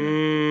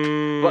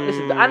 But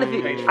listen, the Anna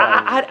thing,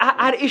 I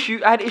had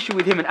an issue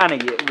with him and Anna,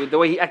 yeah, with the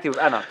way he acted with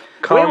Anna.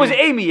 When it was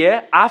Amy,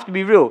 yeah, I have to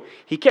be real.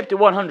 He kept it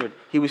 100.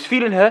 He was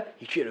feeling her.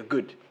 He treated her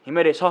good. He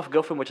made her his half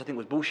girlfriend, which I think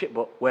was bullshit,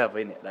 but whatever,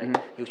 innit? Like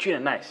he was treating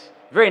her nice,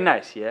 very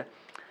nice, yeah.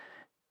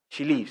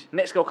 She leaves.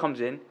 Next girl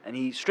comes in, and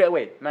he straight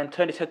away, man,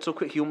 turned his head so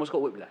quick he almost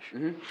got whiplash.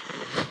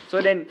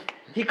 So then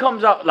he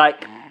comes out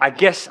like, I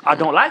guess I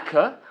don't like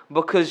her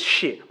because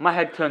shit, my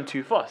head turned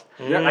too fast.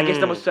 I guess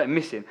there was something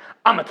missing.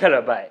 I'ma tell her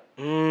about it.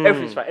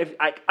 Everything's fine.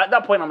 At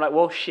that point, I'm like,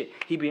 well, shit,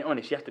 he being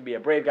honest. You have to be a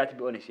brave guy to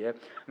be honest, yeah?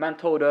 Man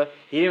told her,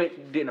 he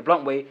didn't do it in a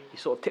blunt way. He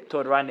sort of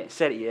tiptoed around it and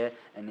said it, yeah?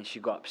 And then she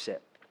got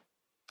upset.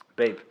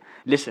 Babe,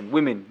 listen,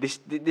 women, this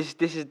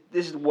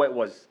is what it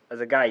was.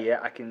 As a guy, yeah,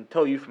 I can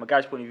tell you from a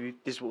guy's point of view,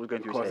 this is what was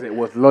going through his Because head. it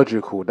was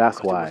logical, that's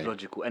It was why.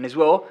 logical. And as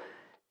well,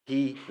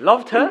 he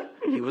loved her,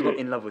 he was not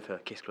in love with her.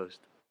 Case closed.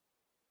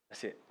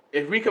 That's it.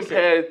 If we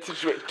compare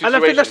situations, And I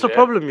think that's the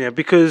problem, yeah,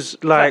 because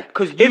like,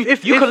 Because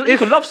you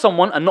can love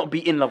someone and not be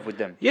in love with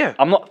them. Yeah.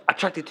 I'm not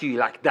attracted to you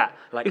like that.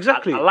 Like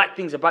Exactly. I like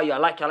things about you. I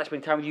like spending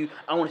time with you.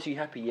 I want to see you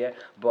happy. Yeah.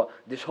 But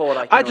this whole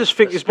like. I just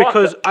think it's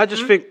because I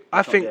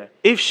think there.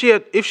 if she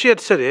had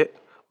said it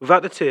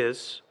without the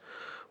tears,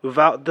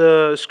 without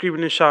the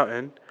screaming and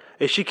shouting,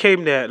 if she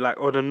came there like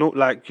on a note,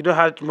 like you know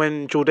how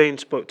when Jourdain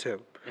spoke to him,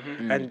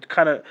 and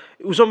kind of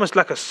it was almost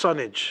like a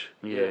sonnage.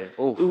 Yeah.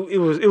 Oh. It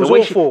was The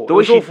way awful. the It way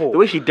was she awful. the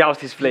way she doused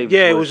his flames.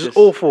 Yeah, it was just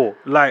awful.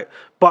 Like,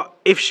 but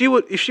if she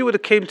would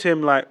have came to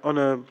him like on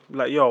a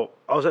like, yo,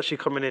 I was actually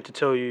coming here to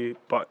tell you,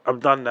 but I'm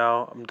done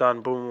now. I'm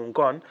done. Boom, I'm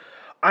gone.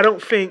 I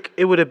don't think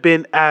it would have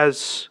been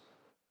as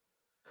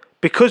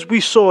because we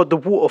saw the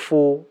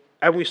waterfall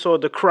and we saw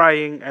the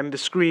crying and the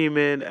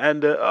screaming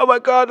and the oh my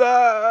god,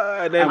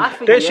 and then I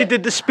think, she yeah.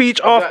 did the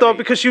speech after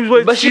because she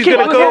was But she she's came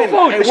gonna on go. her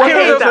phone. She came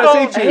on her phone.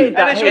 I hate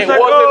that. And then she was It like,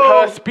 wasn't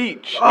oh. her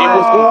speech. It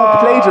was all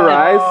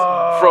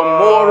plagiarized from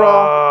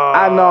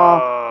Maura,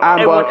 Anna,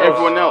 Amber, and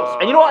everyone else.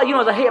 And you know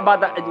what I hate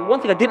about that?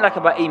 One thing I didn't like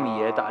about Amy,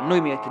 yeah, that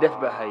annoyed me to death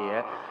about her,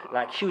 yeah,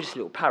 like she was just a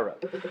little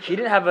parrot. She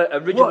didn't have an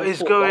original. What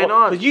is going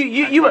on? Because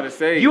you trying to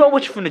say. you weren't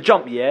watching from the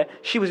jump, yeah.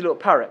 She was a little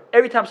parrot.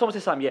 Every time someone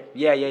says something,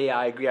 yeah,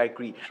 I agree. I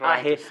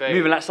Trying hear to say.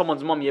 moving like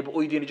someone's mum, yeah, but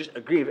all you're doing is just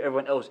agree with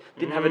everyone else.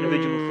 Didn't have an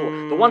original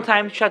thought. The one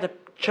time she tried to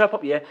chirp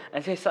up, yeah,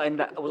 and say something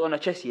that was on her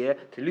chest, yeah,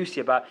 to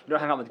Lucy about you don't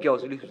hang out with the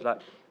girls. And Lucy was like,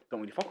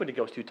 don't really fuck with the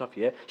girls, too tough,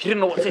 yeah. She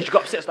didn't know what to say. She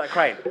got upset, started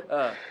crying.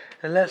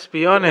 And let's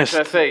be honest.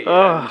 Should I say?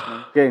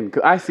 Oh. Again,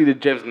 because I see the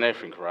gems and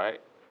everything, right?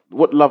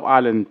 What Love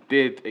Island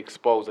did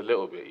expose a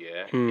little bit,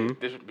 yeah, is the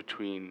difference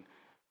between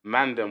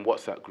man-them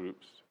WhatsApp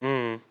groups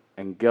and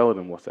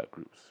girl-them WhatsApp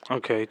groups.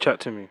 Okay, chat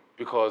to me.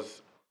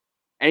 Because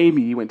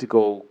Amy went to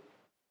go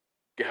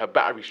get her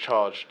batteries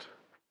charged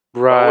by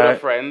all her Right,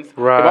 friends. If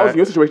I right. was in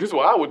your situation, this is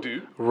what I would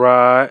do.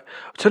 right.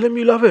 Tell him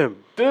you love him.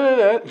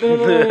 Tell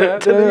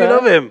Tell him you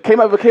love him.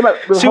 Came out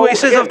with See what he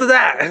says again, after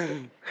that.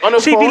 on the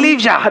See if he phone,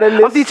 leaves ya. had a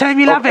list After you tell him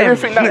you love of him.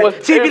 Everything that was See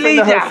if he everything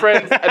leaves that ya. her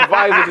friends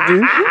advised her to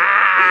do.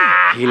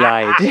 He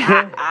lied.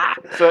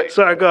 So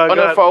Sorry, go on, on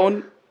go her on.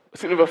 phone,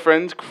 sitting with her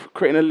friends,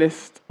 creating a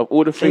list of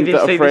all the things this,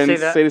 that say her this,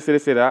 friends say that.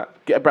 say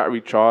that, get a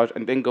battery charge,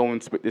 and then go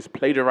and spit this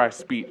plagiarized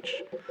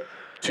speech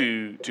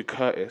to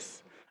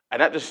Curtis,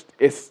 and that just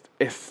it's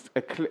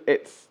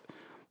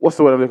what's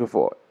the word I'm looking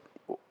for?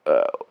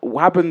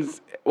 What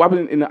happens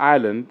in the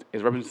island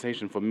is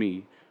representation for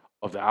me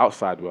of the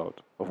outside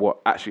world of what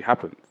actually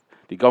happens.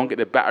 They go and get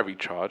their battery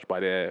charged by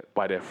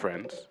their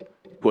friends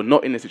who are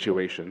not in the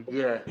situation.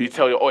 Yeah. Who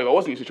tell you, oh, if I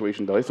wasn't in your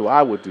situation though, this is what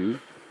I would do,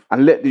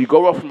 and let you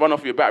go off and run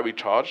off your battery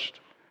charged,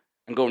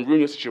 and go and ruin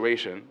your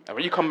situation. And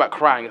when you come back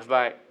crying, it's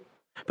like.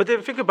 But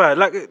then think about it,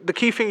 like the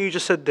key thing you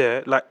just said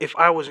there, like if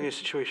I was in your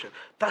situation,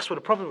 that's what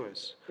the problem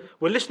is.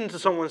 We're listening to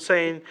someone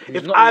saying,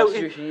 if not in I, your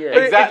situation, yeah. but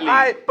if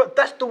Exactly. but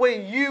that's the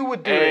way you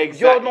would do it. Exactly.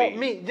 You're not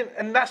me,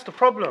 and that's the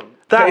problem.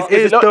 That It's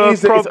is a lot the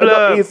easier-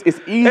 problem. It's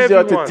easier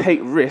Everyone. to take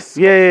risks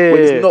Yeah,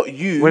 when it's not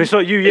you. When it's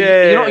not you, You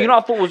yeah. know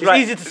what I thought was it's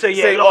right? easy to say,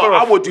 yeah. Say, lock her oh, I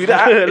off. would do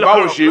that if Lock I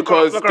her was off, you, lock her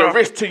off, because lock her the off.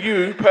 risk to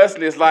you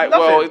personally is like,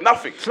 Nothing. well, it's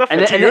nothing. It's nothing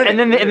And to you, then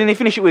innit? they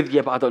finish it with,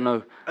 yeah, but I don't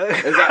know.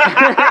 Exactly.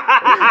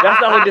 That's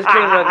the whole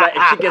disclaimer of like,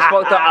 if shit gets fucked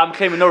fucked up. I'm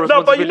claiming no No,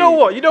 responsibility.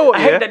 but you know what?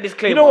 I hate that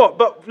disclaimer. You know what?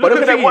 But look look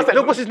at at that, what's that-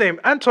 look what's his name?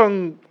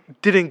 Anton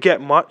didn't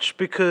get much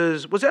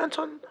because was it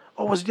Anton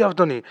or was it the other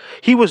Donny?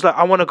 He was like,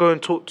 I want to go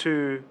and talk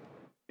to.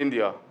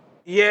 India.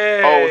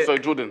 Yeah. Oh, so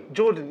Jordan.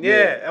 Jordan.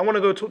 Yeah. I want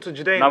to go talk to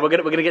Jadane. No, we're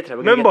gonna get to that.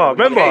 Remember,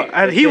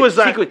 and he was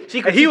like,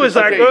 secret, he was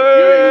like, Okay, we'll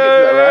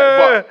get to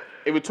that,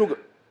 right? But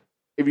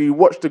if you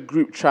watch the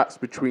group chats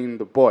between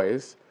the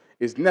boys,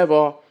 it's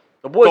never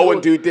The boys go always-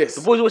 and do this,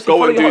 the boys always say, go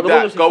follow and your do heart, the boys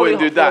always that, say, go follow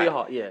and your do heart, follow that. your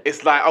heart, yeah.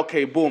 It's like,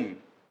 okay, boom.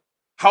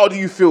 How do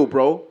you feel,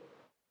 bro?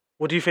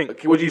 what do you think?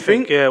 Okay, what do you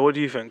think? Yeah. What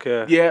do you think?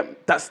 Yeah. Yeah,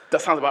 that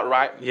sounds about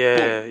right. Yeah.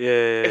 Boom.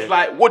 Yeah. It's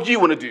like, what do you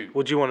want to do?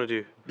 What do you want to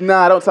do?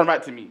 Nah, don't sound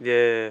right to me.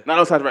 Yeah. Nah,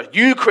 don't sound right.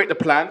 You create the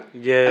plan,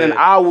 Yeah. and then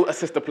I will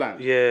assist the plan.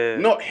 Yeah.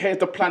 Not here's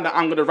the plan that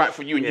I'm gonna write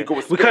for you, and you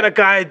go. We kind of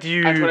guide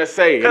you. I'm trying to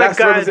say Kind of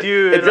guide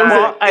you. It's, and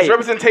like- it's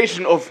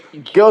representation of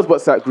girls'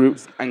 WhatsApp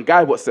groups and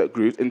guy WhatsApp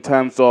groups in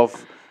terms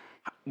of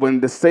when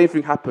the same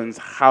thing happens,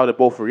 how they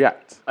both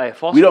react. Hey,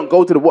 fast- We don't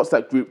go to the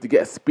WhatsApp group to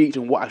get a speech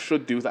and what I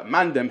should do. It's like,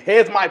 man,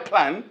 here's my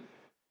plan.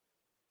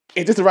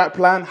 Is this the right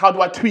plan? How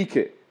do I tweak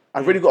it?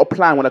 I've really got a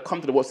plan when I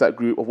come to the WhatsApp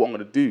group of what I'm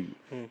going to do.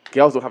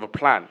 Girls don't have a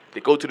plan. They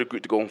go to the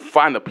group to go and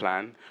find a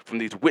plan from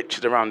these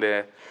witches around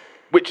there,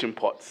 witching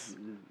pots,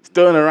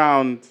 stirring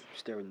around.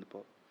 Staring the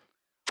pot.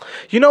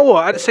 You know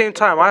what? At the same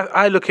time,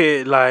 I look at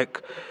it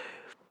like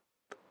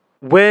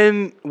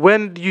when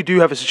you do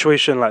have a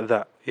situation like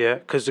that, yeah.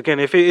 Because again,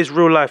 if it is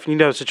real life and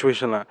you have a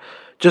situation like,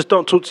 just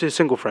don't talk to your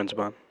single friends,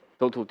 man.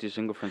 Don't talk to your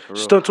single friends for real.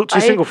 Just don't talk to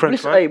your single friends,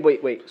 listen, man. Hey,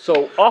 wait.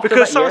 So after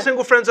Because that, some yeah,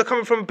 single friends are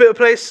coming from a bitter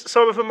place,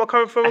 some of them are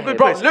coming from a good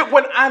Bro, place. look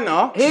when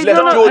Anna Hey, left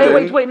no, no, Jordan,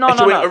 hey, wait, no, and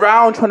she no, went no.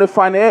 around trying to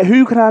find out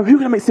who can I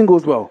make single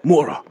as well?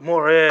 Mora.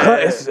 More, yeah.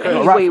 Curtis, yeah.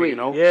 not right for you, wait. you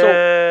know. Yeah.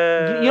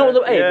 So you know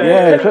what? Hey,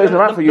 Yeah. Curtis,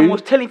 right for the you.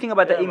 most telling thing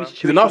about that Amy He's a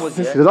situation was, narcissist.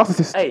 He's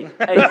a narcissist. Hey,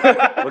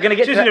 we're gonna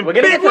get to She's that. in We're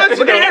gonna big get to that. words,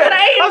 We're gonna you get to know.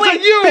 that. I was Wait,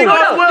 like, you, slow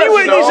down, you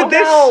weren't slow using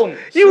this. down,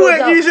 You slow weren't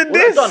down. using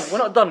this. We're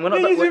not done. We're not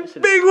You're done.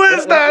 using big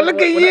words now.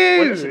 Look at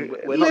you.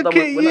 We're not Look done.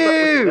 at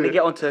We're you. gonna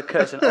get onto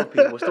Curtis and other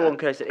people. We're still on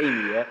Curtis and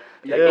Amy, yeah.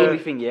 That Amy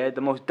thing, yeah. The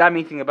most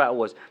damning thing about it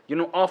was, you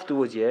know,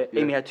 afterwards, yeah.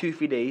 Amy had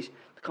 2-3 days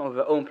to come up with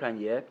her own plan,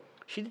 yeah.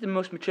 She did the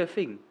most mature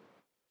thing.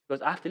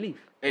 Because I have to leave.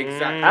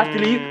 Exactly. I have to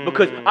leave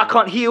because I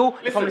can't heal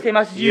if I'm in the same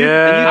house as you.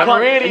 Yeah. And you I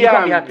can't, really and you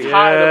can't be am happy.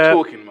 tired Yeah. of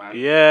talking, man. I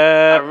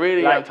Yeah.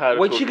 really am Like, tired of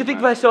when talking. she could think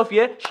man. for herself,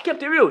 yeah, she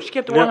kept it real. She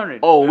kept it 100.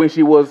 Oh, when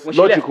she was When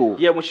she left. logical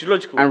Yeah, when she's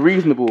logical. and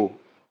reasonable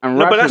and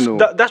No, but rational.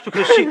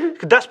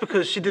 that's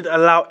because she didn't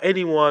allow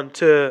anyone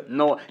to.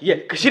 No, yeah,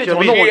 because she didn't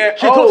You tell know no what I one. mean?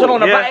 She told no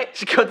one yeah. about it.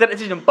 She got that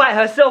decision by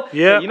herself.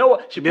 Yeah. So you know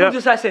what? She pulled Yeah. this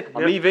aside, said,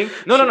 I'm Yeah. leaving.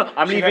 No,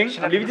 I'm leaving. she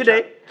I'm left leaving the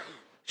today.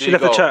 She There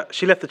left you the go. chat.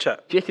 She left the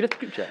chat. Yes, she left the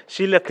group chat.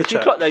 She left the She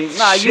chat. clocked that.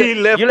 Nah, She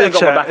left you the ain't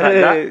got my chat. back like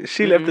that.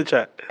 She left the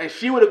chat. And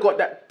she would have got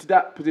that to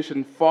that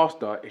position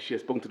faster if she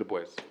had spoken to the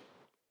boys.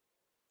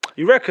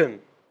 You reckon?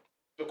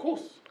 Of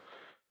course.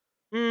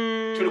 She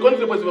would have gone to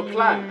the boys with a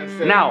plan and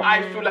said, Now.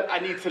 I feel like I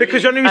need to Because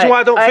leave. the only reason Hey,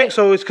 why I don't hey. think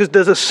so is because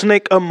there's a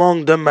snake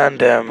among the man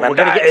them, we're and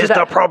gonna that get to is that. the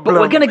But problem.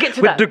 we're gonna get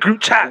to with that. the group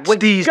chats We're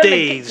these gonna get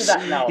days. to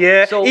that now.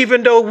 Yeah, So-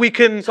 even though we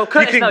can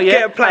Curtis now, yeah?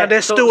 get plan, Hey,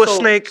 there's so- still a so-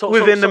 snake so-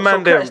 within so- the so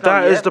man them. Curtis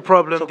now, That is yeah? the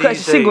problem. So these Curtis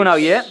is single now,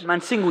 days. yeah?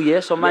 Man single, yeah?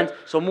 So man,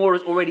 so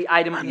Mora's already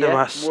eyed him, Man, yeah? them are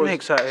Mora's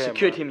snakes out here,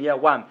 secured man. him, yeah?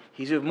 Wham.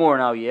 He's with Mora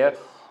now, yeah?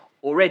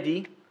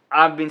 Already,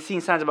 I've been seeing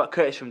signs about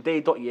Curtis from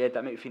day dot, yeah,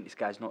 that make me think this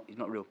guy's not, he's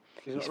not real.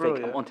 He's not fake. real,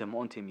 I'm yeah?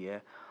 on him, yeah?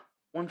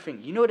 One thing,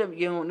 you know that,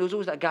 you know, there's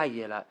always that guy,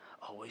 yeah, like,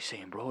 oh, what are you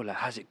saying, bro? Like,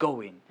 how's it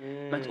going?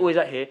 Man's always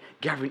out here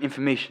gathering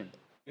information.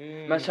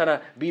 Man's trying to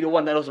be the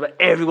one that knows about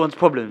everyone's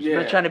problems. Yeah.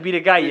 Man's trying to be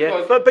the guy, yeah?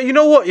 Because- But you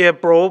know what, yeah,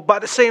 bro. But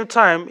at the same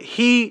time,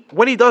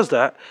 when he does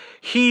that,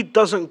 he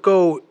doesn't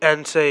go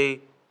and say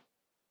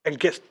and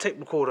gets the tape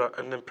recorder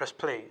and then press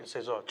play and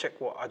says, "Oh, check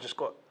what I just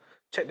got.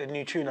 Check the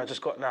new tune I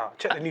just got now.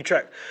 Check the new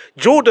track."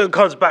 Jordan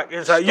comes back and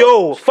it's like,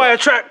 "Yo, fire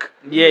track."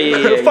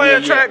 Yeah. Fire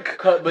yeah. track.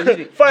 But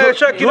listen, Fire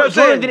track, you know what I'm Jordan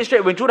saying? did it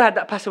straight. When Jordan had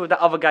that pass with that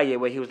other guy, yeah,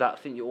 where he was like, I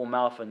think you're all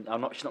mouth and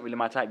she's not really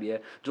my type, yeah.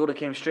 Jordan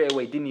came straight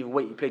away, didn't even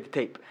wait, he played the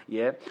tape,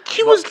 yeah.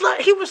 He was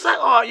like,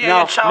 "Oh yeah,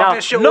 Now,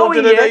 childish, you're knowing,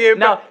 older than yeah, you."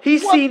 now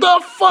he's what seen the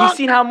fuck? he's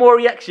seen how Moore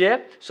reacts, yeah.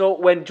 So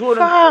when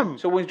Jordan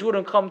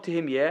Fam. come to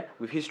him, yeah,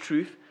 with his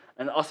truth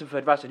and asked him for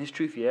advice on his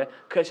truth, yeah,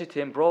 Kurt said to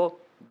him, bro,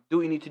 do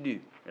what you need to do.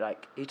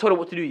 Like, he told him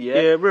what to do, yeah?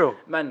 Yeah, real.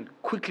 Man,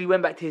 quickly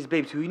went back to his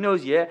babes, who he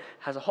knows, yeah,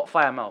 has a hot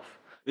fire mouth.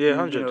 Yeah, Who,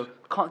 100.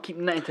 Can't keep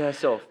nothing to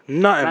herself.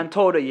 Nothing. Man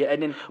told her, yeah,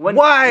 and then when...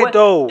 Why,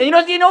 though?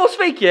 And you know what's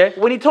fake, yeah?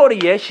 When he told her,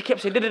 yeah, she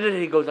kept saying,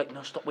 he goes like,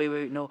 no, stop, wait,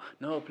 no,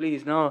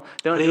 please, no,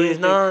 don't do Please,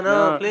 anything. no,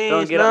 don't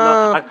please, get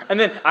up, no. And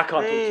then, I can't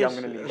talk to you, I'm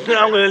going to leave.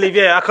 I'm gonna leave.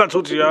 Yeah, I can't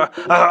talk to you.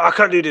 I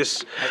can't do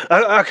this.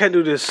 I can't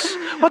do this.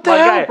 What the My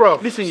hell, guy, bro?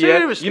 listen,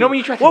 Seriously. yeah. You know when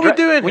you try to what we dry-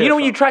 doing? when you know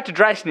when you here, try to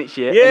dry snitch,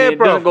 yeah, Yeah, and it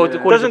bro. doesn't go to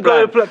Doesn't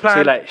go to plan. So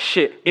you're like,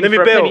 shit, in Let me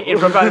for a bail. penny, in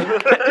for a pound.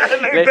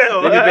 Let me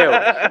bail. bail.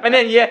 And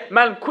then yeah,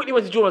 man, quickly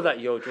went to Jordan. Was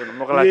like, yo, Jordan, I'm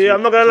not gonna lie to you. Yeah,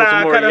 I'm not gonna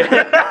lie. I Tomorrow,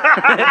 kinda-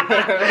 yeah.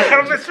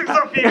 I'm gonna fix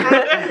up for you, bro.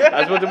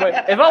 I just want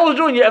to- If I was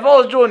Jordan,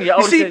 I You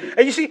would see, say,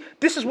 and you see,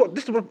 this is what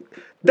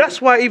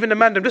that's why even the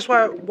man them. This is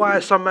why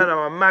some men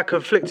are mad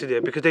conflicted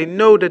here because they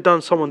know they've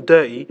done someone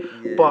dirty,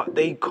 but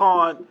they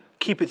can't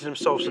keep it to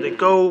themselves. So they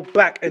go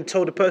back and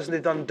tell the person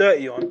they've done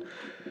dirty on,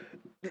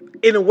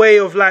 in a way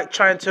of like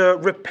trying to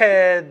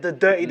repair the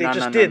dirty they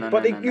just did.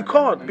 But you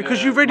can't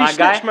because you've already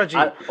snitched, my G.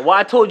 What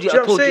I told you, Do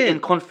you I know what I'm told you in saying?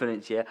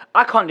 confidence. Yeah,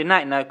 I can't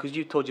deny it now because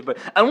you told you. But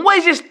and what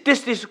is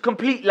this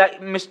complete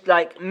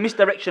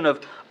misdirection of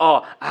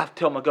I have to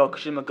tell my girl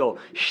because she's my girl.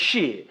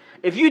 Shit.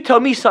 If you tell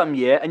me something,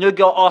 yeah, and your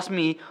girl asks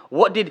me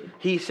what did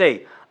he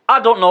say, I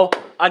don't know.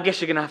 I guess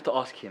you're gonna have to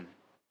ask him.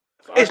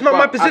 It's not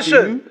my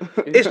position.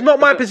 It's not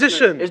my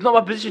position. It's not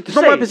my position to It's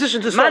say. not my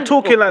position to start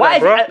talking like that,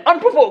 bro. Why is it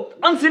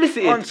unprovoked,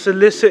 unsolicited?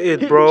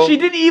 Unsolicited, bro. She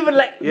didn't even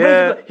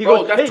Yeah. He Bro,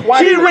 goes, that's hey, twice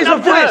She didn't raise her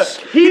went up to voice.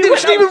 her. He didn't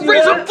went even up to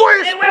raise her. her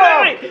voice, Hey,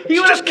 bro. wait. He She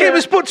went just up to came her.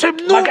 and spoke to him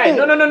My normal. guy,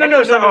 no. And he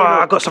was like,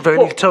 I got something I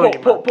need to tell you,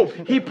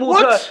 man. He pulled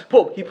What?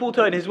 her. He pulled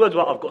her in his words.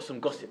 Well, I've got some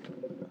gossip.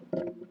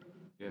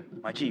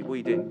 My G, what are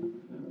you doing,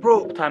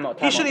 Bro, Time out,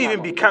 he time shouldn't out, even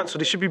time be out.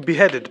 cancelled. He should be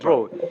beheaded,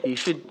 bro. bro? He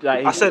should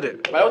like. I said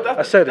it. But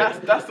I said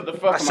it. That's not the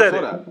first I time said I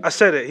it. saw that. I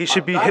said it. He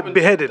should be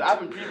beheaded. That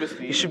happened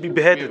previously. He should be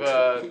beheaded.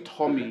 With,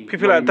 Tommy.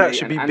 People like that Molly-Mae,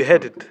 should and be Anton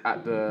beheaded.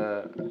 At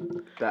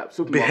that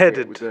supermarket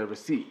Beheaded. with the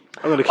receipt.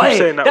 I'm gonna keep Hey,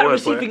 saying that word,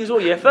 receipt boy. thing as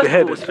well, yeah. First of all, it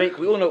Beheaded. was fake.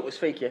 We all know it was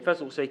fake, yeah. First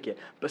of all, it was fake, yeah.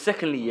 But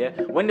secondly, yeah,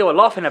 when they were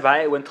laughing about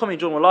it, when Tommy and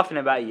John were laughing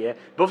about it, yeah,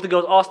 both the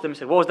girls asked them and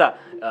said, "What was that?"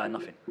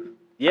 Nothing.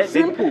 Yeah,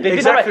 Simple. They did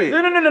Exactly. the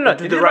right. No.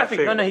 They They did the right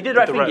thing. No, he did the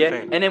right thing, yeah.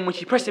 thing. And then when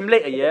she pressed him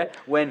later, yeah,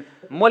 when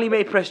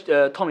Molly-Mae pressed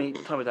Tommy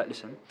was like,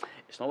 "Listen,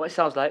 it's not what it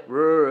sounds like." Yeah,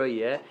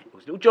 it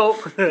was a little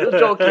joke,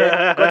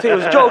 yeah. Gotta tell you, it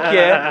was a joke,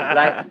 yeah.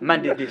 Like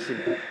man did this,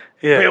 innit?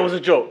 Yeah. But it was a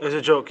joke. It's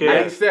a joke, And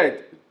yeah. he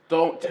said,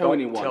 "Don't tell Don't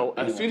anyone." tell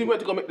As soon as he anyone. went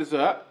to go make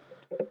dessert,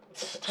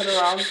 turn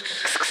around.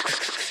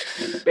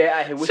 Bear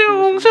out here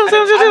whispering.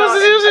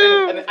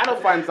 And then Anna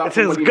finds out. It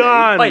is from Molly-Mae,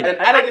 gone. And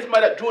Anna gets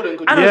mad at Jordan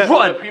because Anna's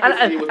rotten.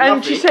 previously it was And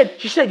nothing.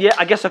 she said, yeah,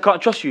 I guess I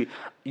can't trust you.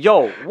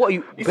 Yo, what are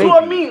you? You baby? see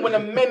what I mean? When the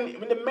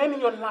men in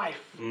your life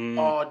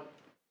are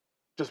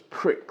just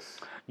pricks.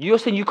 You're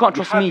saying you can't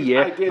trust have me, these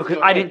yeah, ideas in because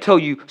your I head. didn't tell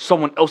you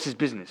someone else's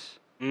business.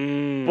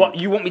 But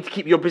you want me to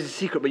keep your business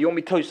secret, but you want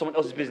me to tell you someone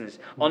else's business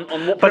on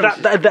what But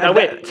that- premises? that- Now,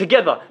 wait, that-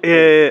 together.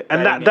 Yeah,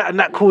 and That ain't that,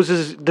 that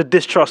causes the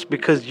distrust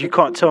because you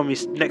can't tell me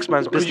next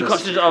man's Because you business.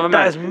 can't snitch on other That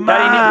man. is That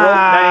ain't it, bro.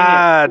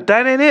 That mad.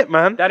 That ain't it,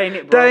 man. That ain't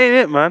it, bro. That ain't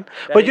it, man.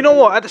 But ain't you know it.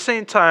 what? At the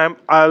same time,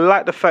 I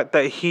like the fact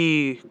that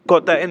he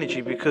got that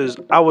energy because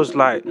I was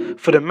like,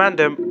 for the man,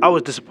 them, I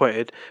was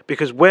disappointed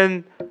because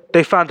when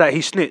they found out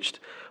he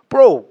snitched,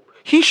 bro,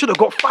 he should have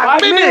got 5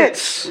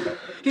 minutes.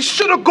 He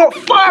should have got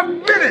 5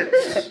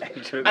 minutes.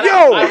 You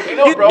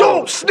bro,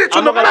 don't snitch on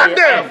I'm the not gonna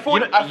man,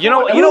 lie, them. You know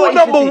what? Rule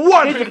number Here's the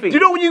one. thing. You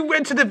know when you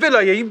went to the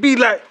villa, yeah, you'd be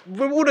like,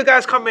 when all the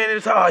guys come in and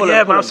it's like, oh Hold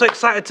yeah, on, man, I'm hold so on.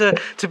 excited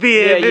to be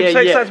here. Yeah, I'm so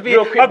yeah, excited to be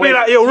real here. quick, I'd be boys.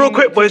 like, yo, real Team-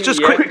 quick, boys, team, just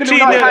yeah. quick, Quickly, team,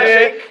 no yeah,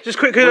 handshake. just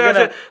quickly. We're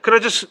gonna- Can I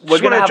just We're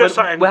want gonna to have address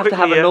something we have to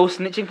quickly, have a yeah? no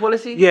snitching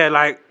policy. Yeah,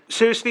 like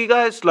seriously,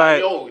 guys, like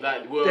Yo,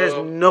 like, there's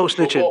no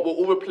snitching. We're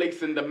all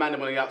replacing the man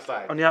on the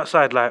outside. on the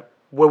outside, like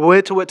we're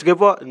here to work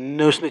together,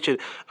 no snitching.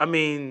 I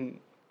mean,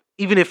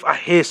 even if I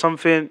hear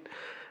something,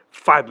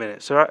 5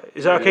 minutes, all right?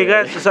 Is that okay,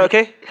 guys? Is that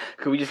okay?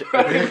 Can we just? Do you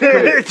know what I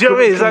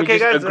mean? Is that Can we okay,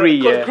 just guys? agree,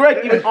 yeah.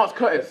 Greg even asked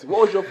Curtis,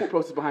 what was your thought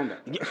process behind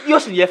that?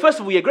 Listen, yeah, first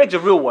of all, yeah, Greg's a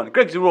real one.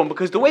 Greg's a real one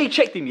because the way he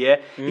checked him, yeah,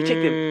 he checked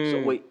him.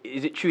 So wait,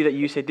 is it true that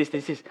you said this?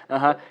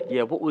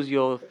 Yeah, what was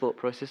your thought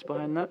process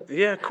behind that?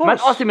 Yeah, of course. Man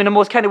asked him in the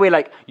most kind of way,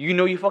 like, you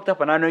know you fucked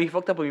up and I know you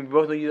fucked up and we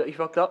both know that you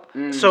fucked up.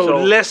 So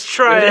let's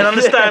try and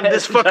understand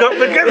this fuck up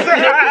because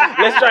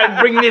Let's try and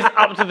bring this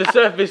up to the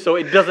surface so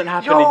it doesn't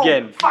happen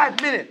again.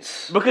 5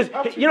 minutes. Because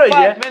you know,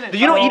 yeah, 5 minutes.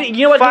 you know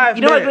why 5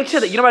 Greg minutes.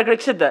 said that. You know why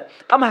Greg said that.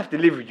 I'm gonna have to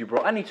live with you,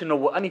 bro. I need to know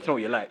what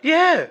you're like.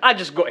 Yeah. I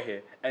just got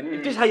here, and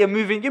if this is how you're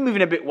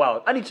moving a bit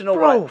wild. I need to know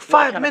Bro, what I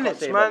 5 can and can't minutes,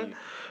 say about man. you.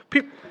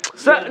 Peop-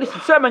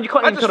 Sir, man, you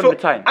can't I even just tell them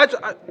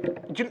feel,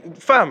 the time.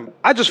 fam,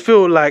 I just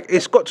feel like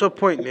it's got to a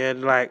point, yeah,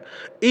 like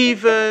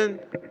even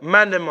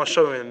Mandem are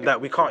showing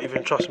that we can't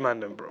even trust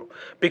Mandem, bro.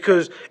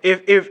 Because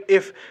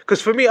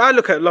because for me, I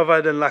look at Love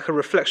Island like a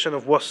reflection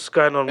of what's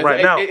going on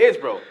right now. It is,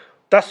 bro.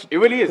 That's It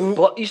really is.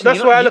 But you see, That's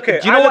you know- why I look at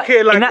it. do you know I look what? at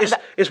it like In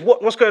that- it's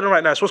what's going on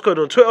right now. It's what's going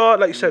on Twitter,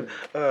 like you said,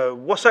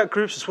 WhatsApp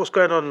groups. It's what's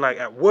going on like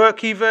at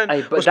work even.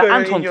 Hey, but what's the going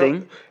on Anton in your-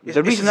 thing, It's, the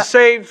it's reason the that-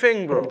 same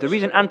thing, bro. The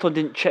reason Anton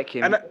didn't check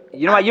him, And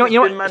you know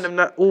what? man them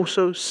that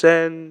also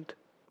send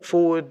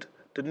forward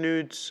the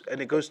nudes and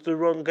it goes to the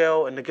wrong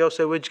girl and the girl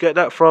say, "Where'd you get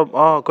that from?"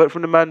 Oh, got it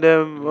from the man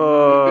them.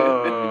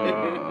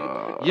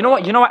 You know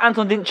what? You know what?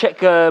 Anton didn't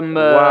check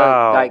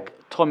Wow. like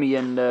Tommy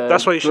and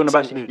That's why you Jordan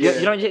shouldn't send Banks. nudes.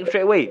 You know, check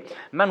straight away.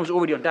 Man was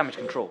already on damage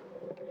control.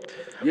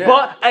 Yeah.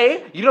 But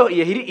hey, you know,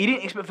 yeah, he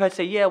didn't expect her to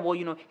say, yeah, well,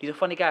 you know, he's a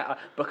funny guy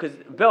because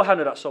Belle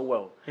handled that so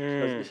well. She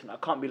goes, listen, I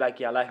can't be like,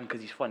 yeah, I like him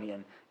because he's funny,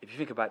 and if you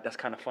think about it, that's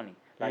kind of funny.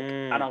 Like,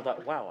 and I was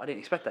like, wow, I didn't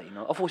expect that. You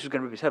know, I thought she was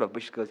gonna rip his head off,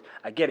 but she goes,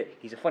 I get it.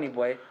 He's a funny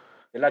boy.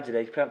 The lads are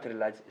there. He's playing up to the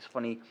lads. It's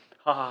funny.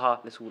 Ha ha ha.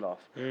 Let's all laugh.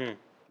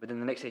 But then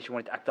the next day she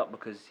wanted to act up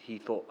because he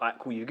thought, alright,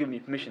 cool, you've given me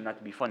permission not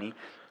to be funny,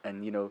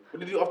 and you know.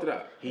 What did he do after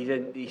that? He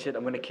said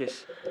I'm gonna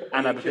kiss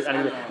Anna because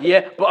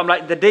yeah, but I'm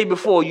like the day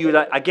before you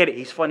like I get it,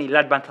 he's funny,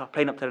 lad banter,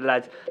 playing up to the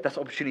lads. That's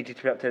an opportunity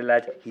to play up to the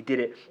lads. He did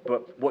it,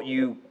 but what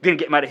you didn't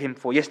get mad at him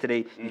for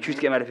yesterday, you choose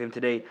to get mad at him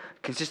today.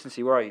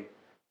 Consistency, where are you?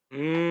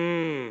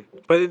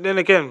 But then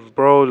again,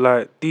 bro,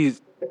 like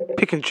these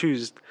pick and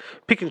choose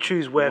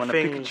where Wanna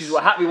things. pick and choose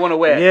what hat we want to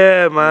wear.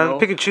 Yeah, man. you know?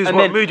 Pick and choose And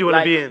what then, mood you want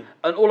like, to be in.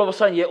 And all of a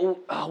sudden, what's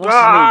his name?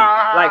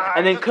 Like,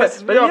 and then pisses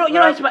me but you off,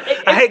 know, man.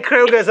 I hate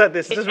Kroger's like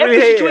this. I just really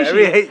every hate it. I situation,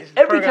 really hate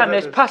every Kroger's time like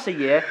there's this. pass a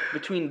year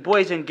between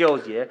boys and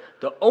girls, the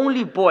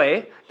only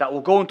boy that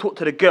will go and talk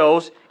to the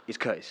girls is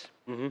Curtis.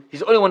 He's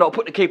the only one that will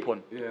put the cape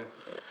on. Yeah.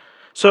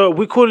 So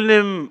we're calling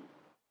him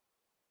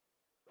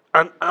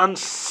an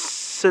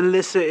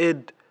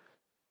unsolicited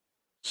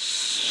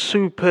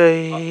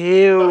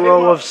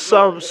superhero of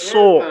some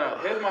sort.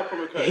 Here's my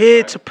problem with Curtis, Here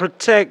right? to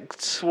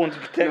protect. Sworn to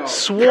protect.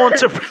 Sworn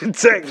to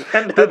protect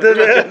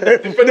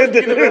the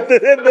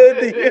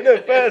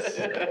universe.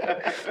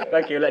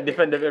 Thank you, like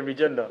defender of every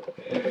gender.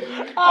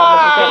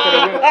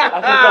 I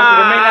could come to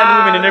the main and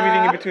women and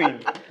everything in between.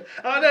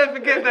 I'll never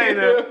forget that, you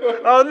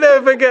know. I'll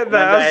never forget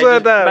that. I swear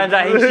that. Man's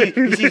like,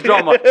 he sees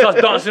drama,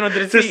 starts dancing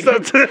under the seat.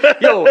 Just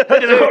Yo,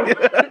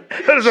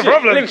 There's a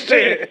problem.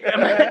 Shit.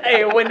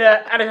 Hey, when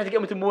Anna had to get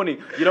up in the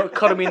morning, you don't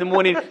cuddle me in the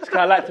morning. It's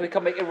kind of like to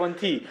come make everyone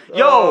tea.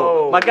 Yo,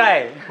 Oh. my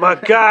guy. My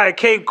guy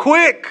came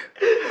quick.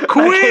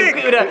 Quick.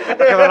 Because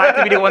I like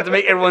to be the one to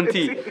make everyone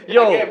tea.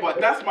 Yo, Yeah, but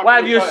that's my why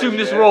have you problem assumed with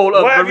this Curtis, role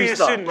of Why have you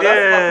barista? assumed- But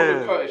that's my problem Yeah.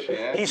 with Curtis,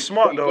 yeah. He's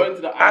smart He's going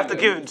to though. the I have to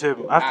island give it to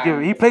him. I have to give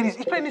it.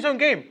 He's playing his own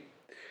game.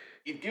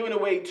 He's giving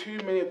away too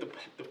many of the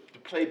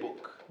playbook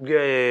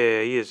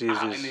Yeah, he is.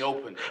 out in the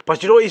open.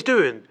 But you know what he's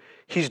doing?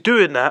 He's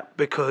doing that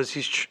because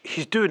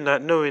he's doing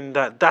that knowing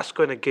that that's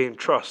going to gain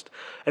trust.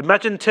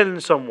 Imagine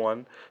telling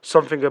someone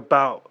something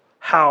about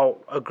how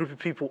a group of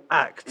people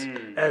act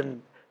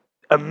and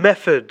a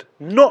method,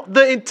 not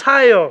the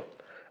entire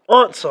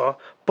answer,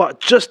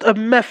 but just a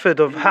method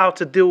of how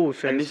to deal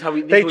with And things. this is how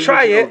we- this They is what we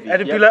try it mentioned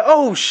and it'd be Ovi, like,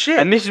 oh shit.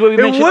 And this is where we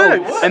it mentioned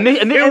works. Ovi. And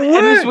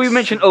this is where we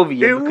mentioned Ovi,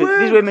 yeah, It because this is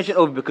where we works. mentioned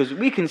Ovi because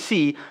we can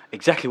see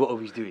exactly what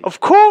Ovi's doing. Of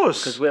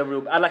course. Because we're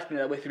real. I like to think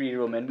that we're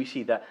 3-year-old men. We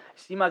see that.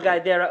 See my guy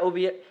there at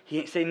Ovi, he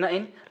ain't saying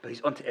nothing, but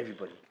he's onto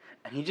everybody.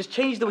 And he just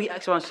changed the way he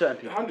acts around certain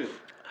people. 100.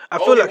 I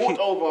feel like walked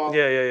over.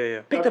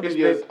 Yeah. Picked up his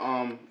years,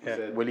 babe.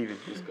 said, We're leaving.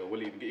 Let's go. We're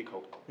leaving. Get your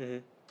coat.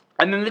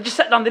 And then they just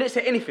sat down. They didn't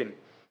say anything.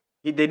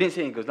 They didn't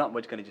say anything. He goes, "No,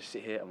 we're just gonna just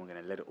sit here and we're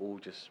gonna let it all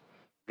just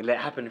let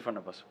it happen in front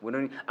of us. We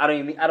don't.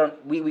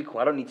 We cool.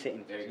 I don't need to say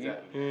anything to you.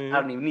 Exactly.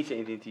 I don't even need to say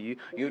anything to you.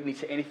 You don't need to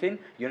say anything.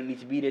 You don't need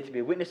to be there to be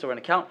a witness or an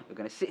account. We're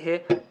gonna sit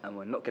here and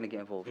we're not gonna get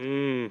involved."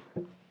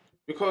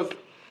 Because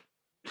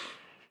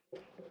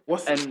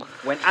And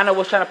when Anna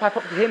was trying to pipe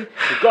up to him,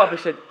 he got up and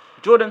said,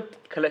 "Jordan,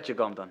 collect your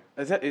gum done."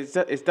 Is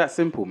that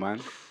simple, man?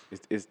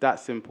 It's that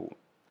simple.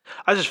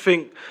 I just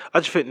think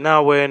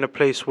now we're in a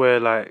place where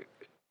like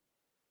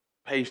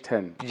Page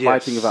 10. yes,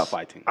 Fighting without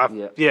fighting.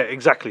 Yeah,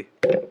 exactly.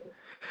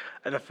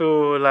 And I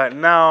feel like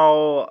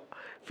now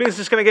things are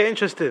just gonna get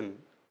interesting.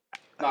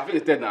 No, I think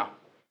it's dead now.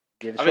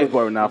 Yeah, I think it's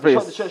boring now. I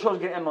think The show's going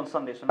to end on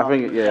Sunday. So I now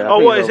think, yeah. Oh,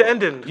 think what it's is it over.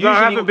 ending? No,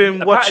 I haven't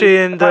been watching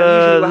usually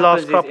the what last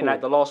happens is couple. in like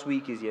the last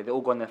week is they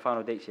all go on their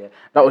final dates.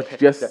 That was No,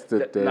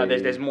 yesterday.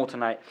 there's more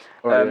tonight.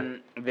 Oh,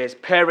 There's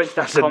parents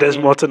that I said come there's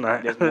in. more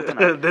tonight. There's more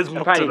tonight. There's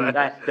more Apparently, tonight.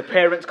 like, the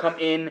parents come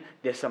in.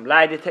 There's some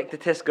lie detector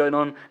tests going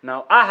on.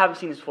 Now, I haven't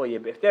seen this for you,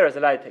 but if there is a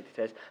lie detector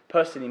test,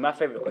 personally, my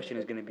favorite question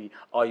is going to be: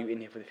 are you in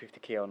here for the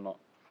 50k or not?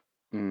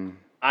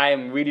 I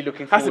am really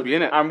looking Has forward. to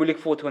be, innit? I'm really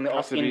looking forward to when they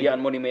ask to be. India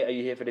and Money Mate, are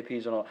you here for the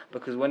peas or not?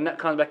 Because when that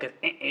comes back as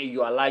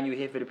you are lying, you're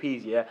here for the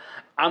peas, yeah.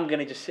 I'm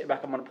gonna just sit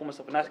back. I'm gonna pour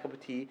myself a nice cup of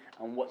tea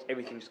and watch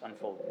everything just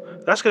unfold.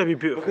 That's gonna be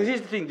beautiful. Because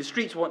here's the thing: the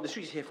streets are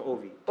here for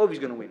Ovi. Ovi's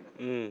gonna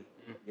win.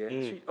 Yeah,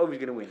 Ovi's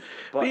gonna win.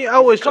 But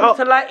yeah,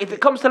 if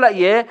it comes to like,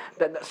 yeah,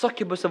 that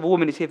succubus of a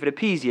woman is here for the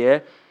peas, yeah.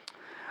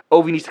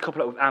 Ovi needs to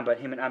couple up with Amber,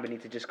 and him and Amber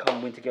need to just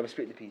come win together,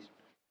 split the peas.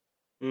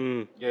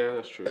 Yeah,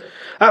 that's true.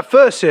 At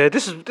first, yeah,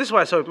 this is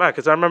why it's so mad,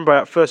 because I remember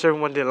at first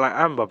everyone didn't like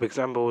Amber because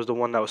Amber was the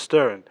one that was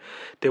stirring.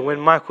 Then when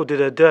Michael did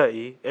her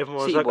dirty, everyone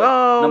was City like, boy.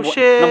 oh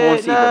shit, number one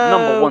city boy. no,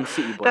 Number one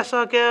city boy. That's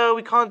our girl,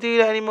 we can't do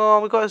that anymore,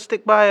 we got to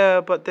stick by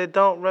her. But they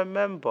don't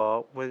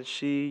remember when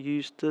she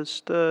used to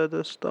stir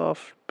the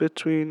stuff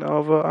between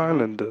other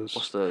islanders.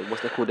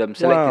 What's they called them?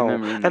 Selective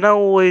memory. And I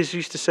always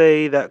used to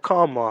say that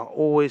karma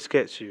always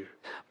gets you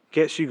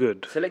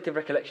good. Selective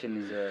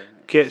recollection is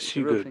Gets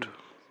you a real good. thing.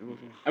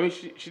 I mean,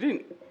 she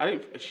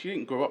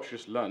didn't grow up. She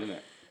just learned, innit?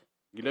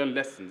 You learn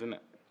lessons, innit?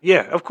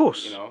 Yeah, of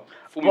course. You know,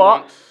 fool me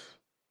But- once,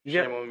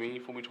 Yeah. shame on me.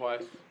 Fool me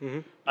twice.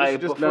 Aye,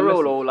 just but for learn real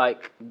lessons. though,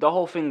 like the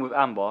whole thing with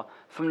Amber,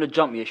 from the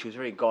jump, yeah, she was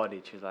very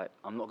guarded. She was like,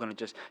 I'm not gonna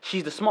just.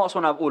 She's the smartest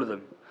one out of all of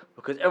them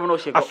because everyone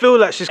else she I got. feel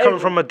like she's coming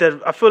from a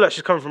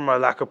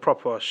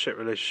proper shit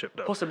relationship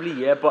though. Possibly,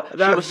 yeah, but she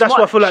That's was why I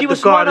smart. feel like She the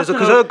was guard smart is enough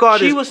because to know- her guard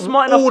she is was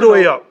smart enough all to the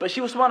way know- up. But she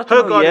was smart enough to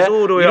Her know, guard yeah, is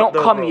all the way you up.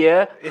 don't come though,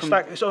 here. It's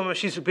like it's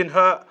almost she's been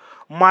hurt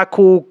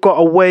Michael got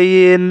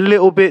away in a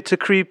little bit to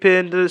creep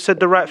in, said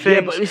the right things.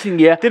 Yeah, but listen,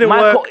 yeah, Didn't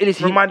Michael, work.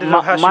 listen, Reminded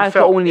of how she Michael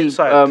felt only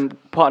inside.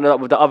 partnered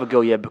up with the other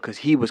girl, yeah, because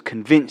he was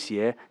convinced,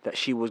 yeah, that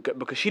she was good,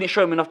 because she didn't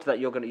show him enough that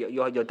you're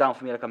down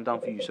for me like I'm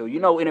down for you. So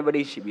you know, in a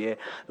relationship, yeah,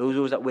 there was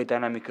always that weird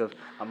dynamic of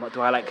do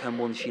I like her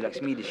more than she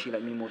likes me? Does she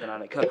like me more than I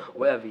like her?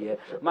 Whatever, yeah.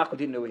 Michael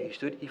didn't know where he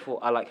stood. He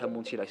thought I like her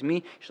more than she likes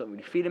me. She's not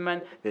really feeling,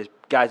 man. There's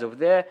guys over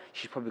there.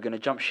 She's probably gonna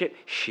jump ship.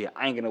 Shit,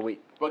 I ain't gonna wait.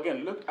 But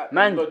again, look at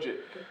Man. the logic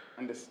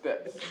and the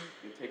steps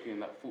you're taking in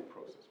that thought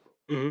process,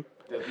 bro.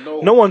 There's No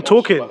one emotion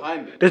talking.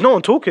 behind it. There's no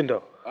one talking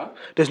though. Huh?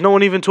 There's no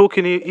one even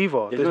talking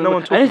either. There's no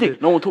one talking. anything.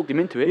 No one talked him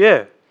into it.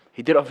 Yeah,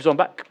 He did it off his own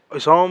back.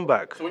 it's on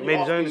back. So when, Made you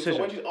his own asking, so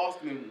decision. when she's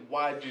asking him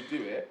why did you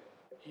do it,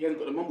 he hasn't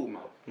got the mumble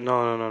mouth. No.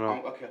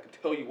 Okay, I can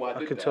tell you why I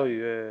did I can that, tell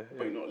you. Yeah.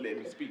 but you're not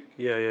letting me speak.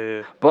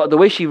 Yeah. But the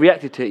way she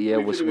reacted to it, yeah,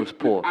 With was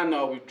poor.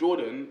 Anna, with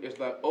Jordan, it's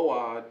like, oh,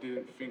 I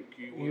didn't think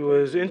you You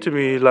was into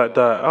me like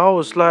that. I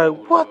was like,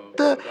 what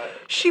the?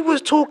 She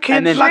was talking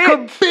And then- like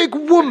a big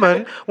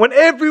woman. When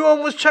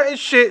everyone was chatting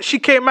shit, she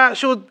came out.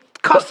 She was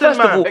But cussing, first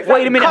man. of all,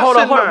 wait a minute, hold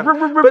on.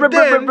 Cussing,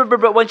 man.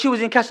 But then, When she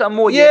was in Casa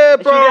Amor, Yeah,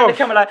 and she was there at the bruv.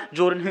 camera like,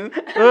 Jordan who?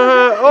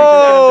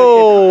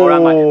 oh.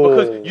 Alright, man,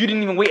 because you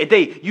didn't even wait a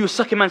day. You was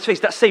sucking man's face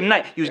that same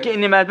night. You was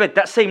getting him out of bed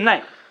that same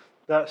night.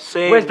 that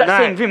same Where's that night,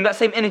 same vim, that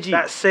same energy?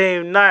 that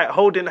same night,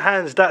 holding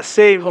hands, that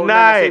same Holding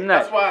hands night. that same night.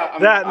 That's why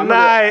That I'm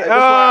night, That's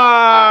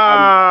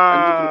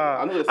why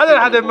I'm I don't know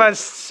how the man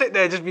sit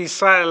there and just be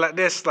silent like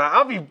this. Like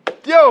I'll be,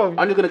 yo,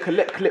 I'm just gonna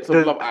collect clips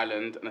of Love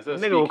Island, and instead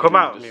of nigga will speaking, come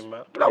out just at me,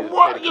 man. play Like, the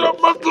what? You know,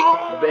 clips.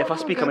 But if I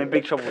speak, I'm in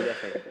big trouble with the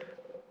FA.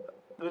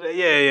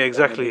 Yeah, I'm in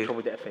exactly. big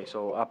trouble with the FA,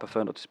 so I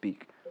prefer not to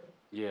speak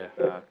Yeah.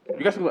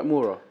 You guys think about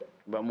Mora?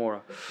 about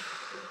Mora.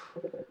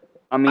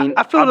 I mean,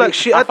 I feel like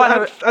she I at, find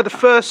her, at the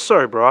first.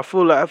 Sorry, bro. I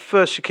feel like at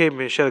first she came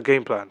in. She had a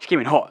game plan. she came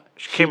in hot.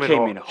 She came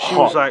in hot. She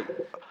hot. was like,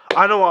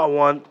 I know what I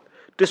want.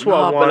 This is what I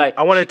Nah, but want. like,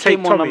 I want to she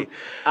take came on, Tommy. Hey,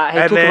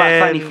 And talking about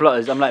then fanny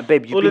flutters. I'm like,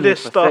 babe, you've all been of here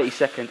this for stuff. 30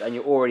 seconds and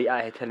you're already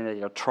out here telling her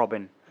you're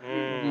throbbing.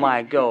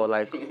 My girl,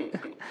 like,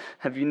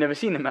 have you never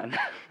seen a man?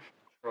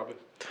 Robin.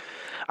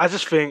 I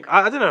just think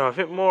I don't know. I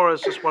think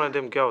Mora's just one of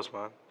them girls,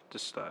 man.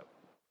 Just like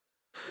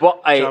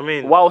What you know what I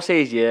mean? what I'll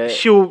say is, yeah,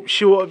 she'll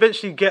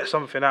eventually get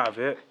something out of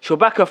it, she'll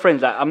back her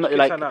friends. Like, I'm not Get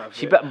like something out of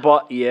she it.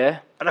 but yeah,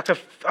 and I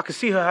can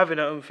see her having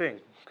her own thing.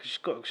 'Cause she's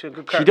got a good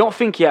character. she don't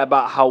think yet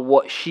about how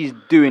what she's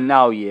doing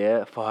now,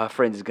 yeah, for her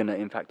friends is gonna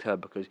impact her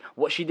because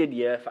what she did,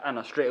 yeah, for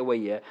Anna straight away,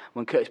 yeah,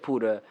 when Curtis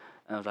pulled her,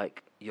 and I was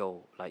like,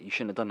 yo, like you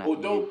shouldn't have done that. Well,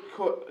 yeah. don't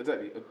cut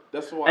exactly.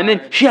 That's why. And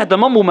then she had the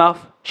mumble mouth.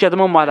 She had the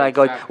mumble mouth. Like,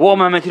 goes, Exactly. what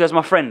am I meant to do as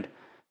my friend?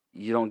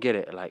 You don't get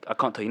it. Like, I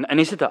can't tell you. And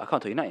he said that I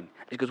can't tell you nothing.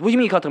 He goes, what do you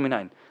mean you can't tell me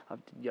nothing?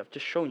 I've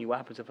just shown you what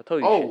happens if I tell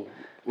you. Oh,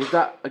 was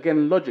that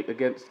again logic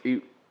against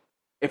you?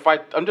 If I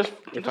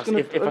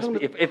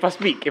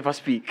speak. If I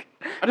speak.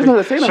 I just know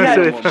the same. She had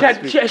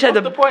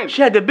What's the point?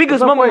 She had the biggest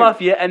What's the mumble point?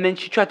 mouth, yeah, and then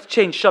she tried to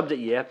change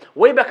subject, yeah.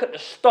 Way back at the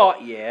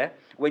start, yeah,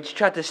 when she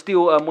tried to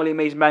steal Molly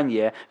May's man,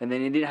 yeah, and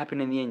then it didn't happen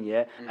in the end,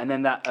 yeah. And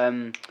then that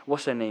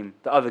what's her name?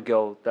 The other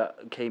girl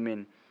that came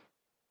in.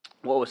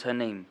 What was her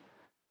name?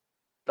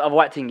 The other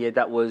white thing, yeah,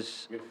 that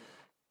was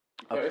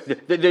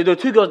the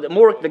two girls.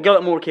 The girl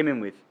that Maura came in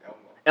with,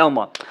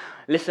 Elma.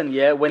 Listen,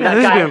 yeah, when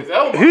that guy.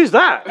 Who's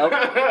that?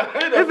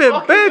 There's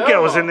been bad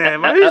girls in there,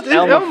 man. Who's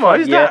Elma?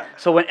 Who's yeah.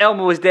 that? So when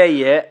Elma was there,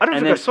 yeah, I don't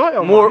and think I then saw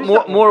Elma. Who's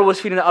that Maura was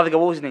feeling the other guy.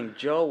 What was his name?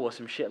 Joe or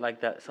some shit like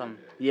that. When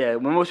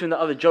Maura was feeling the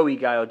other Joey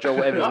guy or Joe,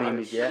 whatever his name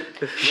is, yeah.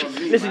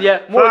 Listen,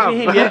 yeah, Maura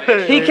was feeling him,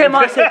 yeah. He came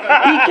out,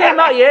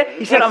 yeah.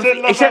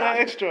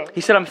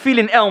 He said, I'm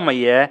feeling Elma,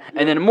 yeah.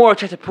 And then Maura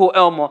tried to pull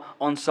Elma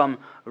on some,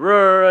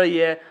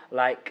 yeah,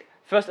 like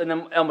first, and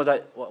then Elma was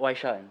like, why are you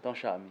shouting? Don't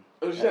shout at me.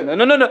 Oh, she said-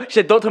 No. She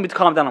said, don't tell me to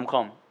calm down. I'm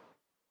calm.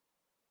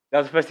 That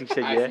was the first thing she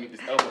said, I yeah. see this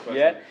Elma person.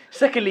 Yeah.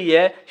 Secondly,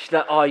 yeah, she's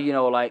like, oh, you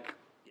know, like,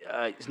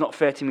 it's not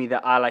fair to me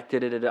that I like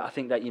da-da-da-da. I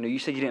think that, you know, you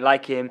said you didn't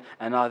like him,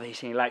 and now that he's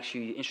saying he likes you,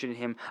 you're interested in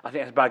him. I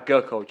think that's bad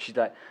girl code. She's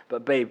like,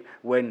 but babe,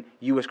 when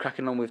you was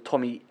cracking on with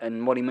Tommy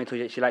and Molly mentored you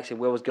that she likes him,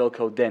 where was girl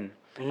code then?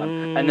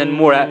 And then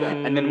Maura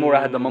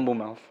had the mumble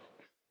mouth.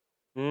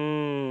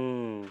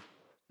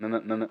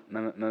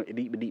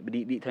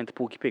 Deep turn to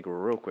Porky Pig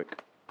real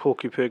quick.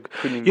 Porky Pig.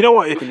 Couldn't You know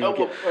what? couldn't even Elma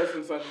get-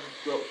 person, so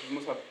she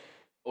must have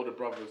older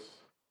brothers.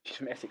 She's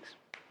from Essex.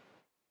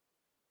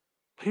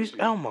 Who's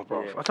Elma,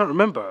 bro? Yeah. I don't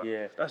remember.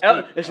 Yeah. That's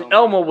deep. Listen,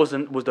 Elma was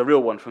the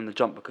real one from the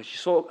jump because she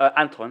saw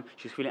Anton.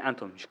 She was feeling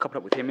Anton. She coupled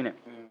up with him, innit?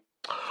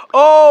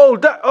 Oh,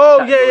 That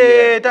girl,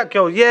 yeah. that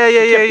girl. Yeah.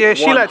 kept it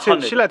She liked him.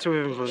 100. She liked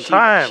him from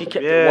time. She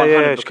kept yeah, it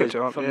 100 yeah, she because kept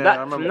it on. from Yeah, I that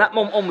remember from that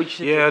moment onwards. She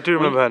said Yeah, I do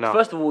remember her now.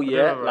 First of all, I do yeah,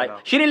 remember her like now.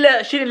 she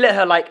didn't let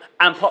her like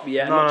amp up,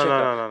 yeah, and No, not no, check no,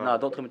 her. no, no. Nah,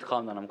 don't tell me to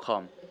calm down. I'm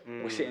calm.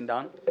 We're sitting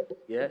down,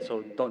 yeah.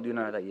 So don't do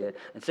none of that, yeah.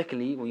 And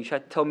secondly, when you try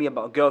to tell me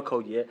about a girl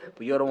code, yeah,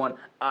 but you're the one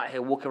out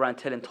here walking around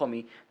telling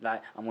Tommy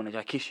like I'm gonna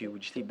try kiss you.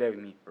 Would you sleep there with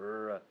me?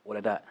 All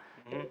of that.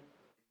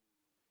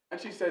 And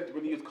she said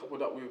when he was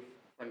coupled up with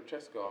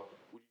Francesca,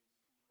 would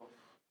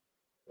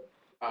you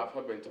out of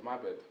her bed to my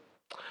bed?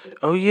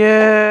 Oh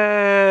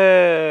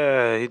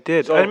yeah, he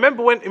did. So- I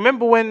remember when. she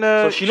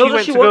She knows what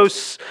went she to go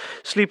wants.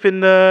 sleep in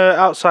the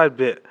outside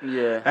bit.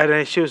 Yeah. And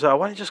then she was like,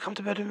 "Why don't you just come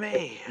to bed with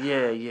me?" Yeah.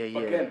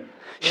 Again.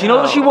 She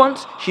knows what she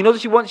wants. She knows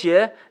what she wants.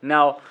 Yeah.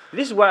 Now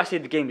this is why I say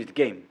the game is the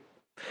game.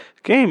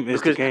 Game is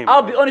Because the game.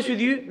 I'll man. be honest with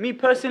you, me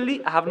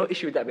personally, I have no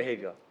issue with that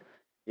behavior.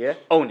 Yeah,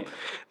 own it.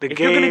 The If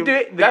you're gonna game do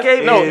it, the That's,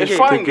 game no, is it's the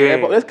fine, game. yeah,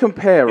 game. but let's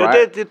compare, You're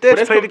right? there to But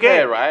let's play the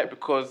compare, game. right?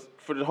 Because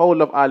for the whole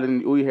Love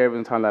Island, all you hear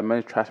in time like men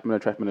are trash, men are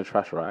trash, men are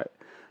trash, right?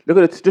 Look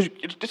at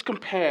it. Just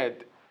compare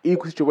the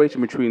equal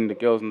situation between the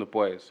girls and the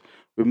boys.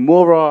 With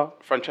Maura,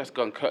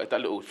 Francesca, and Curtis,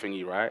 that little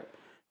thingy, right?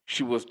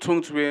 She was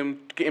talking to him,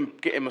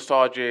 getting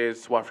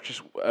massages while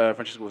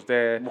Francesca was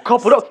there.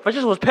 Coupled up.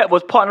 Francesca was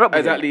partnered up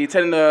with him. Exactly,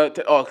 telling her,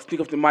 sneak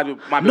off the might be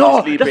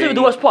No, sleeping. that's not even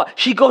the worst part.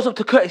 She goes up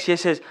to Curtis and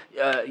says,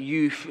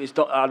 it's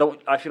not,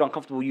 I feel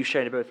uncomfortable you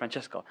sharing a bed with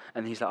Francesca.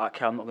 And he's like,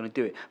 okay, I'm not going to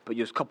do it. But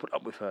you're coupled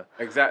up with her.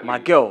 Exactly. My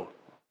girl.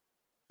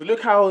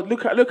 Look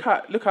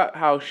at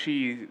how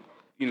she,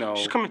 you know.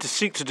 She's coming to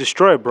seek to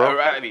destroy, bro.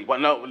 Alrighty, but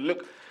no,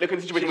 look at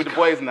the situation with the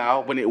boys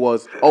now. When it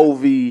was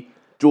Ovi,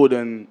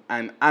 Jordan,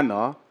 and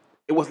Anna,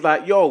 it was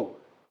like, yo,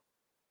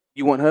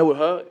 you want her with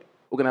her?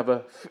 We're gonna have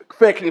a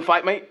fair, clean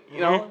fight, mate. You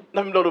know,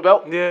 nothing below the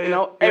belt. Yeah, you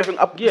know, yeah. everything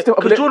up. Yeah, step up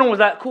a because bit. Jordan was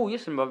like, cool,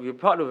 listen, bro, you're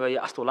partnered with her.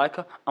 Yeah, I still like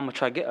her. I'm going to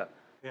try to get her.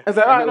 I was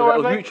like, alright, And no, it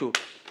was mate. mutual.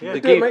 Yeah. The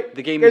Do it, game, mate.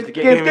 the game Game- is the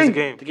game. game- Game is the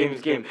game. The game is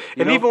the game.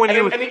 And You even know? when he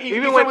And was, then,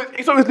 even when,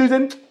 he's always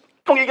losing. Come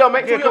on, you go,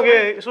 mate. yeah, Come on, yeah,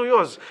 it's all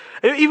yours.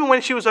 And even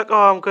when she was like,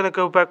 "Oh, I'm gonna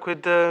go back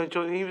with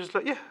Jordan," he was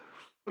like, "Yeah,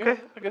 okay."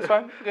 Okay, it's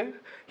fine. Okay.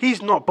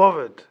 He's not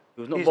bothered.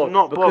 He was not He's bothered.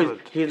 not because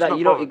bothered. He's He's like, not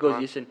you know, he bothered, goes,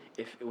 man. listen,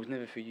 if it was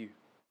never for you,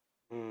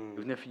 it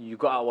was never for you. You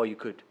got out while you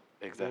could.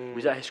 Exactly. He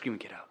was out here screaming,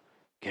 get out.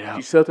 Get out.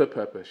 She served her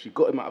purpose. She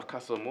got him out of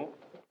Castle Moore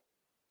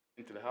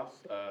into the house,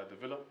 the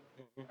villa.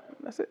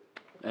 That's it.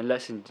 And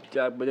listen,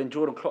 but then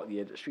Jordan clocked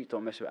the streets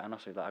don't mess with Anna,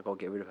 so he's like, I gotta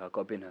get rid of her, I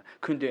gotta bin her.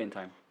 Couldn't do it in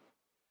time.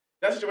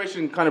 That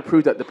situation kind of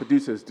proved that the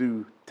producers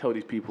do tell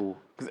these people,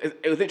 because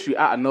it was literally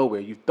out of nowhere.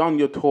 You've done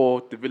your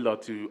tour, the villa,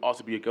 to ask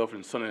to be your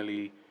girlfriend.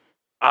 Suddenly,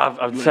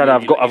 I've decided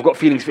I've got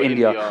feelings for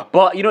India.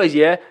 But you know,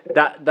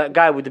 that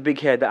guy with the big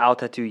hair, the owl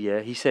tattoo,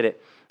 he said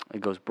it. He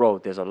goes, bro,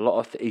 there's a lot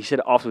of... he said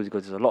it afterwards, he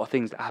goes, there's a lot of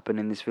things that happen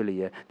in this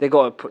villa, They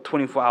got to put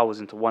 24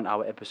 hours into 1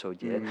 hour episode,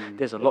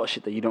 There's a lot of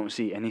shit that you don't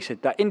see. And he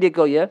said, that India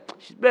girl,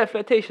 she's very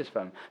flirtatious,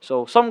 fam.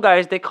 So some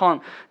guys, they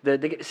can't... They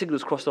get the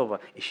signals crossed over.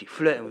 Is she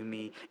flirting with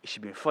me? Is she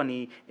being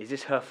funny? Is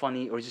this her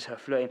funny? Or is this her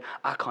flirting?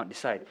 I can't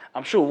decide.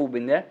 I'm sure we've all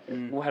been there.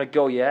 We've all had a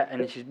girl, and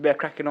then she's bare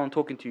cracking on,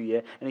 talking to you,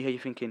 And you hear you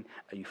thinking,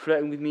 are you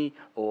flirting with me?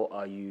 Or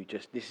are you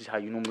just... This is how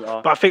you normally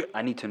are? But I think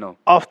I need to know.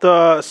 after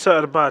a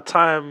certain amount of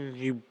time,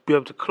 you be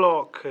able to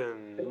clock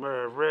and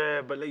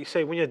rare. But like you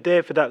say, when you're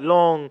there for that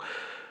long,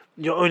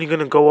 you're only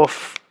gonna go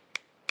off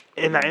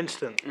in that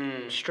instant,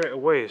 straight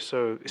away.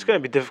 So it's gonna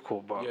be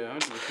difficult. But yeah,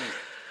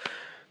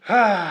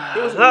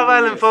 100%. Love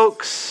Island,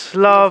 folks.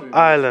 Love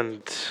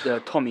Island.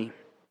 Tommy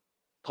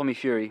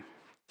Fury.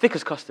 Thick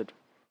as custard.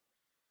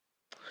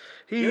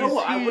 You know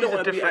what? I he's wouldn't a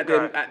want to be at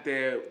different them guy.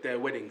 at their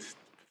weddings.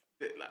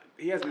 Like,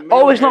 he has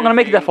Oh, it's not going to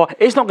make it that far.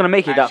 It's not going to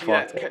make it And that she far.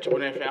 likes ketchup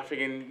and everything. I'm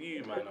thinking,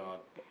 you man,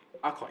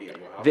 I can't eat at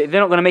your house. They're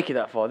not going to make it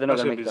that far. They're not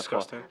That's going to gonna make be it that far.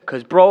 disgusting.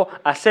 Because, bro,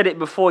 I said it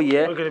before,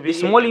 We're gonna be This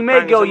eating Molly May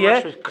bangs girl, and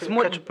mash with This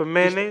Molly- ketchup and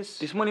mayonnaise.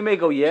 This Molly May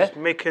girl, Just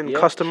making she's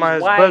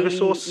customized Wiley burger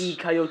sauce. E.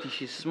 Coyote.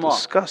 She's smart.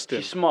 Disgusting.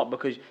 She's smart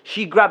because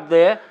she grabbed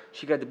the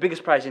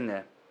biggest prize in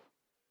there.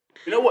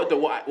 You know what?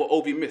 What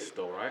Ovi missed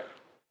though, right?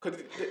 Because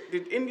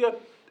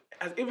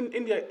has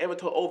India ever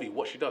told Ovi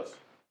what she does?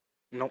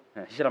 Nope.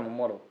 Yeah, she said I'm a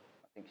model.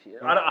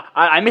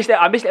 I missed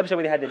that. I missed the episode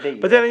where they had the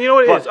date. But then you know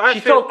what it But is? I she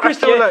feel- told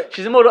Chris, I feel like-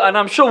 she's a model, and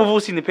I'm sure we've all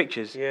seen the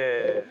pictures.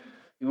 Yeah.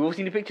 You've all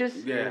seen the pictures?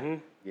 Yeah.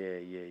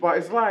 Yeah. But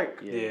it's like,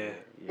 Yeah.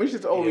 when she's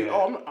Ovi, Yeah.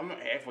 oh, I'm not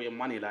here for your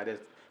money. Like,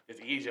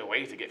 there's easier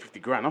ways to get 50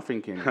 grand. I'm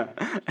thinking,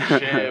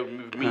 share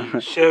with me.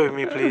 Share with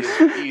me, please.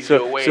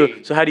 Easier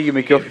way. So how do you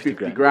make your 50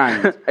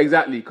 grand?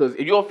 Exactly, because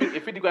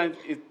if 50 grand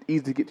is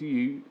easy to get to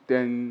you,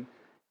 then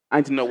I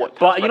need to know what.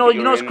 But tax you know,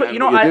 bracket it's you're cra- in you and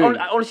know, what you're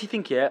doing. I honestly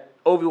think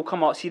Ovi will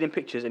come out, see them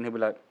pictures, and he'll be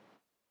like,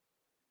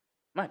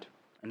 mad,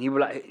 and he will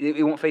like,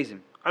 it won't phase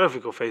him. I don't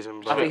think he'll phase him.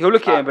 I But think he'll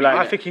look at it and be like,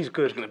 I think he's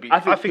good. I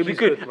think he'll be he's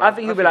good. man. I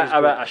think he'll be like,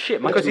 he's good.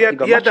 shit, man. Because he had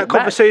that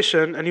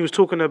conversation and he was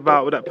talking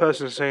about with that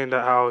person saying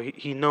that how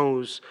he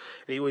knows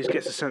and he always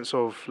gets a sense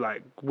of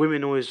like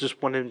women always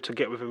just want him to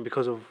get with him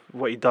because of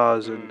what he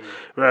does and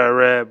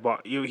rare,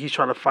 but he's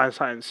trying to find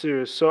something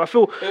serious. So I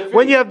feel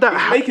when you have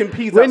that, He's making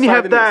peace when you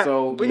outside, have that, innit?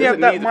 So when he you have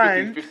doesn't that need the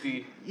mind,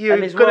 50. you're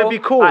And as gonna well, be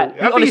cool. alright,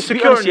 I think he's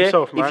secure in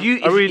himself, man.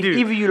 If I really do.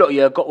 either you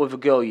lot got with a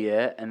girl,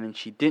 and then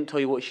she didn't tell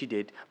you what she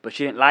did, but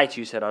she didn't lie to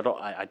you, said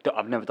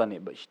I've never done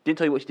it, but she didn't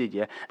tell you what she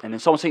did, and then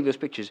someone sent you those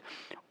pictures,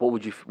 what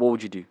would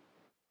you do?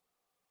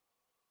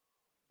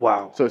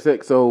 Wow. So it's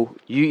like, so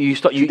You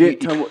start you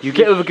didn't tell what you she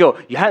get did. with a girl,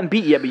 you haven't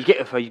beat her yet, but you get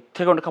with her, you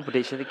take her on a couple of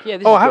dates, she's like, yeah,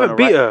 this Oh, is I haven't going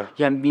beat alright. her.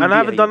 You haven't been And I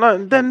haven't done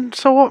nothing. Then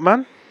so what,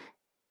 man?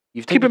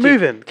 You've Keep taken it to-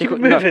 moving. take Keep her- it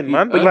no, moving,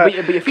 man. But, Like,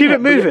 you're keep feeling it her,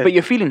 moving. But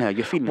you're feeling her.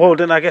 You're feeling her. Well,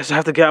 then I guess I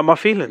have to get out my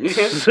feelings.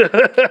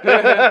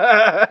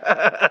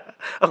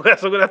 I'm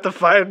gonna have to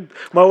find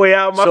my way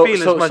out of my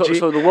feelings, my G.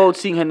 So the world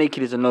seeing her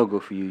naked is a no-go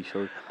for you.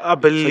 So I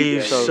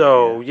believe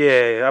so.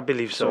 Yeah, I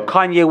believe so.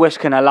 Kanye West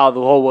can allow the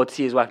whole world to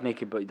see his wife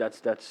naked, but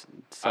that's.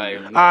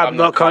 I'm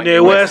not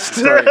Kanye West.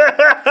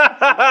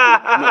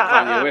 I'm not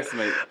Kanye West,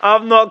 mate.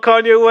 I'm not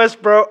Kanye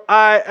West, bro.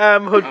 I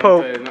am Hood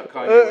Pope. I'm not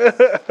Kanye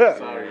West.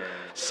 Sorry.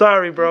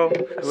 Sorry, bro.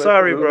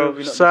 Sorry, bro.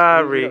 we've not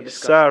Sorry.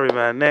 discussed. Sorry,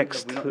 man.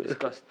 Next. We've not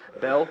discussed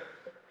Belle.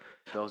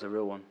 Belle's a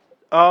real one.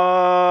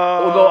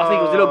 Although Although I think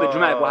it was a little bit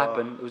dramatic what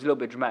happened. It was a little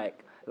bit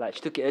dramatic. Like,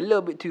 she took it a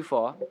little bit too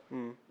far.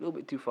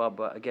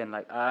 But again,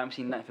 like, I haven't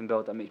seen nothing from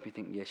Belle that makes me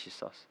think, yeah, she's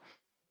sus.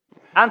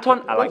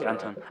 Anton, I like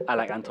Anton. I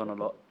like Anton a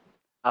lot.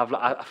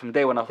 From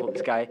day one, I thought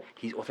this guy,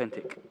 he's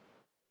authentic.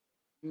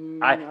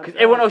 Because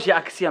everyone else, I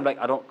can see, I'm like,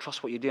 I don't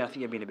trust what you're doing. I think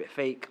you're being a bit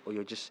fake, or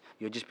you're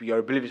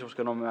oblivious to what's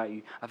going on around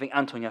you. I think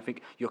Anton, I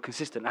think you're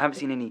consistent. I haven't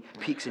seen any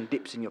peaks and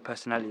dips in your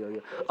personality or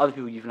your other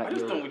people you've like. I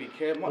just don't really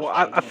care much. Well,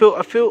 I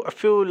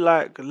feel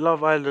like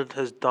Love Island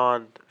has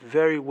done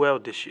very well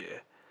this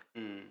year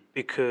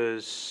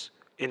because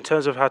in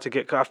terms of how to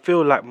get, I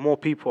feel like more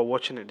people are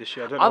watching it this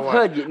year. I don't know I've why.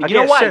 heard you. I You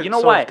know get why? sense You know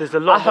of why? There's a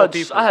lot more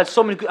people. I had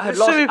so many. I had There's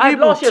so many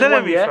people last year's telling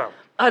one, me, yeah. fam.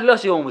 I had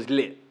last year one was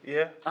lit.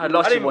 Yeah. I had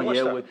last year didn't one even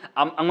year. watch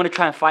that. I'm gonna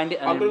try and find it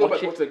and I'm then gonna go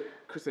watch back it. to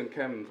Chris and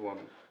Kem's one.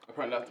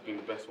 Apparently that's been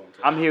the best one.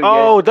 I'm hearing.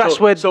 Oh, yeah. that's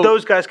where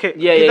those guys came.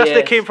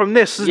 They came from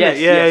this, isn't it?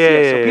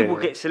 Yeah. So people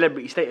get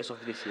celebrity status off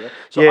this year.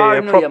 So Yeah, I yeah,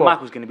 know proper. that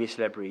Michael's going to be a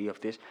celebrity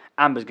of this.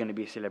 Amber's going to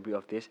be a celebrity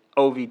of this.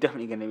 Ovi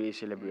definitely going to be a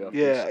celebrity of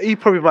Yeah, this. he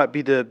probably might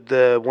be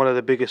the one of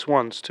the biggest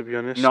ones, to be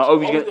honest. No,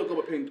 Ovi's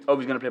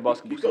Ovi's going to play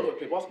basketball. He's got to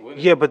play basketball, innit?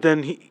 Yeah, but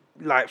then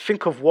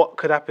think of what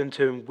could happen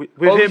to him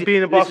with him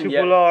being a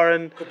basketballer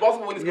and. Because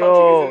basketball in this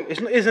Yo,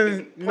 country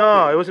isn't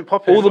no, it wasn't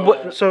popular. All the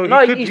boys. So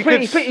No, he he's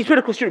could played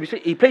across Europe.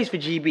 He plays for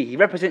GB. He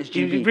represents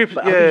GB.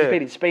 But I think he's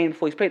played in Spain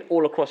before. He's played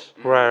all across.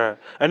 Right.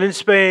 And in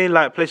Spain,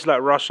 like places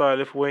like Russia,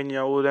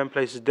 Lithuania, all them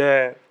places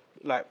there,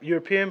 like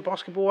European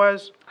basketball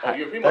wise.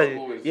 European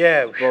basketball is...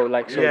 Yeah, Bro,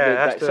 like, so Yeah,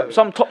 like, that's the-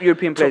 some top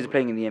European players are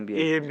playing in the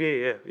NBA.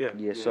 NBA, yeah.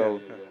 Yeah, so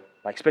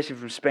like especially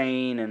from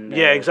Spain and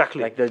Yeah,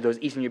 exactly. like those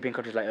Eastern European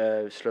countries like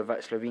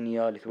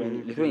Slovenia,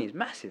 Lithuania. Lithuania is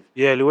massive.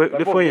 Yeah,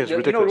 Lithuania's you know,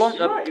 ridiculous.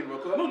 You're right, bro,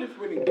 because I know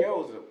Lithuanian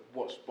girls that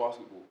watch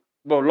basketball.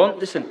 Bro,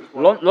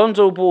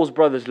 Lonzo Ball's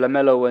brothers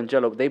Lamelo and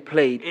Jello, they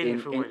played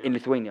In in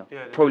Lithuania.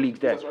 Yeah, Pro leagues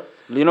there. That's right.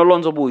 You know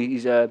Lonzo Ball,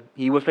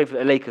 he was playing for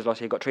the Lakers last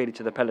year. He got traded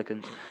to the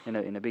Pelicans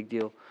in a big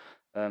deal.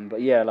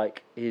 But yeah,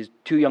 like his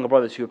two younger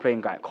brothers who were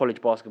playing like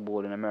college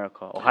basketball in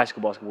America or high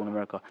school basketball in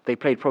America, they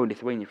played pro in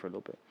Lithuania for a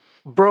little bit.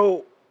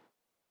 Bro,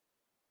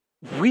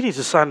 we need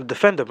to sign a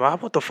defender, man.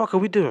 What the fuck are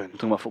we doing? I'm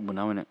talking about football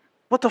now, innit?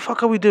 What the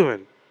fuck are we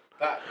doing?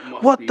 That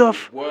must What be the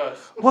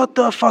worst What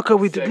the fuck are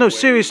we doing? No, segue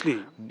seriously.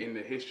 in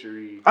the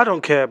history. I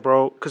don't care,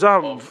 bro, because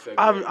I'm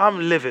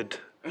livid.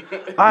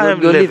 I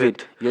am You're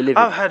livid. You're livid.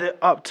 I've had it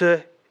up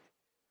to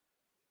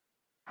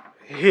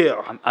here.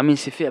 I'm in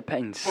severe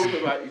pains.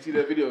 Talking about, you see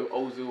the video of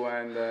Ozil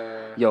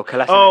and... Yo,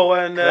 Kolasinac. Oh,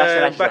 and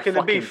Kolasinac is back a in the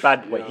fucking beef.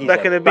 Bad boy. He's Back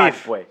a in the bad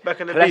beef. boy.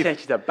 Back in the Kolasinac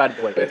beef. is a bad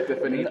boy. Best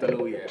defender in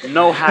Italy, yeah.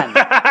 No hand.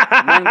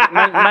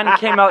 man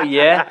came out,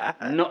 yeah,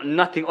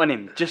 nothing on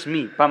him. Just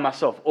me, by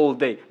myself, all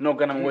day. No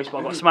gun on my waist, but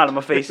I got a smile on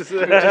my face.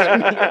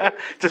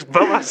 Just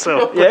by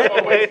myself.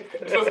 Yeah.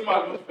 Just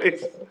my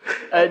face.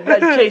 Man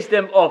chased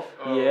them off,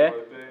 Oh, yeah.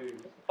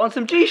 On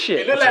some G It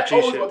shit. looked like G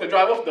Ozil shit. about to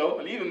drive off though.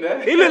 Leave him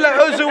there. He looked like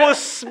Ozil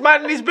was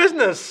minding his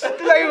business. He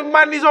looked like he was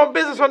minding his own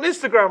business on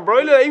Instagram, bro.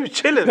 He looked like he was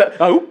chilling.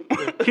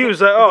 He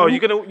was like, "Oh, you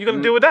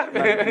gonna deal with that?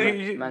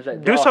 Man's like,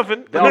 Do they're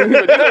something.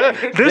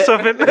 they're Do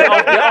something." They're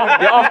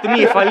after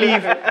me. If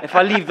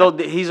I leave, though,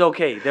 he's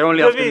okay. They're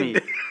only You know after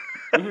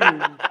what I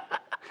me.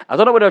 I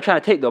don't know what they're trying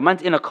to take though.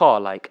 Man's in a car.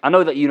 Like I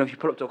know that if you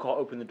pull up to a car,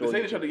 open the door.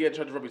 They say they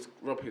tried to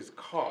rob his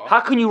car. How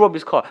can you rob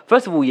his car?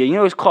 First of all, yeah, you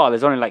know his car.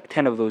 There's only like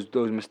 10 of those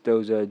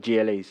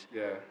GLAs.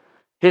 Yeah.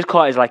 His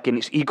car is like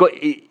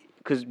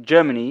because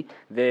Germany,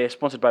 they're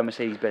sponsored by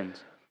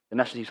Mercedes-Benz. The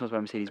national team sponsored by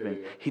Mercedes-Benz.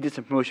 Yeah. He did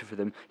some promotion for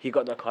them. He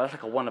got that car. That's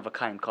like a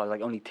one-of-a-kind car.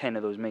 Like only 10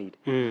 of those made.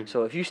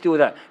 So if you steal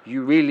that,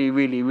 you really,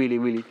 really, really,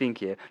 really think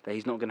here that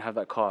he's not going to have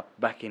that car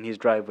back in his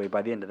driveway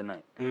by the end of the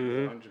night.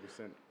 100%.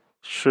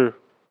 Sure.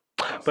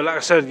 But like I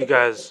said, you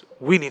guys,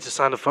 we need to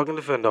sign a fucking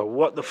defender.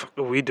 What the fuck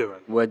are we doing?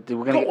 We're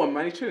going Got to one,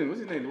 man. He's chilling.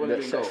 What's his name? The one who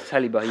didn't go.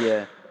 Saliba,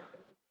 yeah.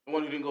 The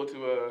one who didn't go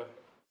to...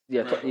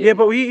 Yeah, Yeah,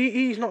 but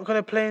he's not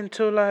gonna play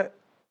until like.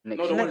 next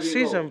No, the one Next who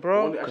didn't season, go. bro.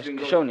 The one that actually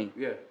didn't go. Koscielny.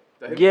 Yeah.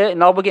 That him? Yeah,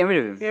 now we're getting rid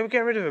of him. Yeah, we're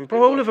getting rid of him,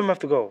 bro. All of them have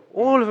to go.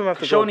 All of them have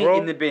to go, Koscielny bro.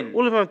 in the bin.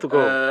 All of them have to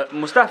go.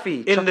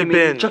 Mustafi, In chuck the him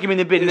bin. Chuck him in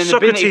the bin. And then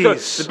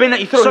Socrates. the bin that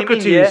you throw him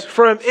in, yeah.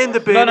 Throw him in the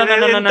bin.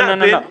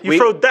 No. You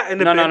throw that in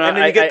the bin, and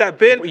then you get that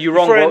bin. You're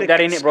wrong, throw bro. in the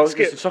That ain't it, bro. skip.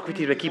 Listen,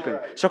 Socrates we're keeping, yeah.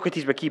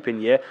 Socrates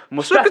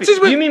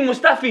Mustafi. You mean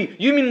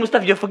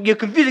Mustafi? You're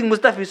confusing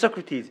Mustafi with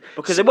Socrates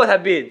because they both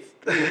have beards.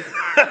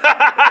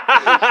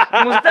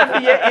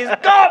 Mustafi, yeah, is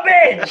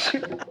garbage. garbage.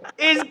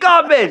 It's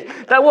garbage.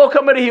 That World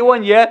Cup medal he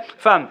won, yeah,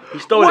 fam, he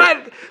stole What?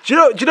 it.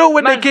 Do you know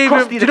when Man they gave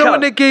cost him? Do you you the know when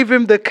cow. they gave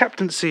him the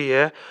captaincy?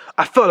 Yeah,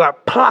 I felt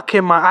like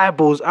plucking my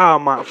eyeballs out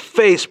of my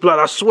face, blood.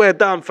 I swear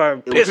down,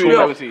 fam. Pissed me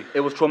off. It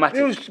was traumatic.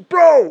 It was,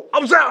 bro. I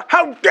was like,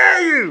 how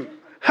dare you?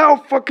 How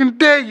fucking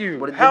dare you?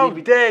 What did How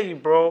they- dare you,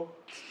 bro?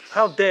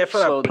 How dare you? I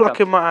felt So like the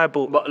plucking cap- my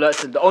eyeball. But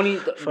listen, the only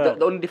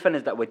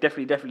defenders that we're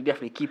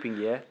definitely keeping,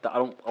 yeah, that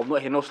I'm not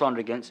hearing no slander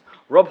against.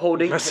 Rob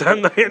Holding.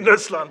 I'm not hitting no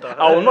slander.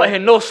 I will not hear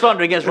no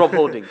slander against Rob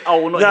Holding. I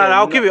will not. Nah, hear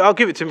nah, I'll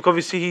give it to him. 'Cause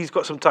obviously, he's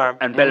got some time.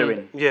 And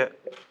Bellerin. Yeah.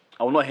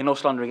 I will not hear no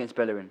slander against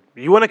Bellerin.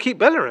 You want to keep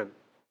Bellerin?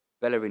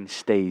 Bellerin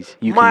stays.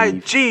 You My can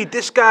leave. G,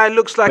 this guy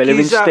looks like Bellerin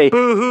he's stay. at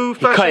Boohoo, He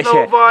cut Fashion his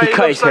hair. Nova. He He cut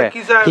looks his hair. like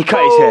he's at He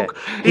cut his hair. Vogue.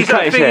 He He's cut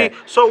at his hair. thingy.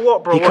 So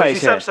what, bro? He What, cut is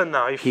his he hair. Samson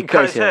now? He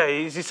cut his hair.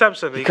 Is he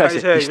Samson? He cut cut his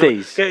his hair. hair.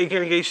 He stays. He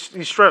can get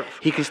his strength.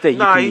 He can stay. You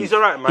Nah, can he's leave.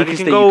 alright, man. He He can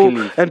can stay, go you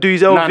can leave. and do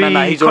his Nah, LV nah,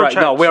 nah, he's alright.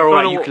 contract. No, we're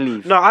alright. You can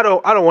leave. No, I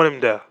don't want him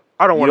there.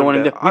 I don't You want don't want him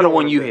him there. there? We don't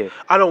want you here.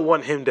 I don't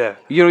want him there.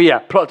 Yeah,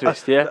 plot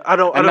twist, yeah. I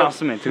don't-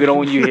 Announcement. We don't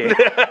want you here.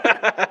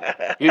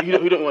 You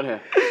don't want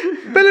her.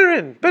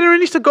 Bellerin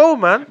needs to go,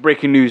 man.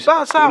 Breaking news.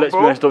 Bounce out, Let's be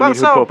bro. honest, don't need Bounce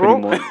hoop out, up bro.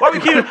 anymore.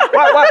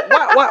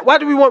 Why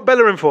do we want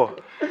Bellerin for?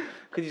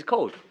 Because he's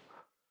cold.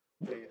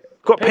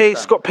 Got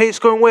pace. Got pace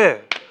going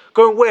where?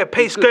 Going where?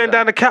 Pace good, going fam.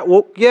 down the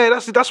catwalk. Yeah,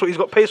 that's what he's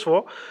got pace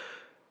for.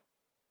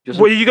 Just-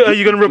 What are you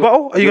gonna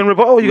rebuttal? Are you gonna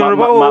rebuttal? Are you gonna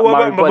My rebuttal?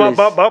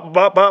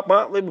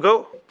 rebuttal There we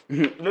go.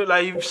 Look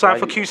like you've signed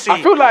for QC.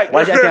 I feel like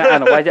Why is it acting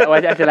like Anna? Why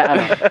is it acting like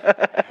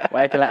Anna?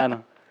 Why acting like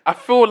Anna? I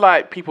feel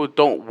like people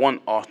don't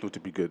want Arsenal to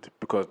be good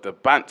because the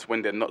bant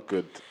when they're not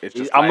good, it's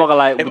just. I'm not gonna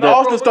lie, If the-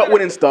 Arsenal start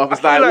winning stuff,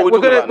 it's I like feel what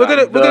like we're talking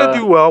about. we're gonna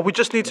do well. We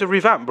just need to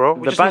revamp, bro.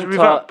 We The just need to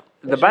revamp.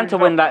 banter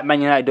when like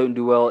Man United don't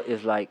do well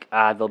is like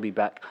they'll be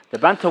back. The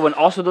banter when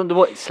Arsenal don't do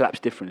well, it slaps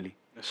differently.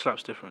 It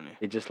slaps differently.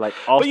 It's just like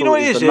Arsenal you know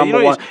what it is is, the yeah? You number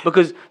know what one it is?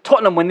 because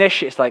Tottenham when they're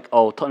shit, it's like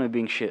Tottenham are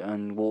being shit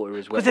and water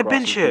is wet. Because they've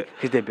been shit.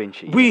 Because they've been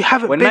shit. We yeah.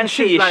 haven't when been Man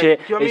City shit, is like, shit,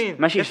 you know what I it's- mean?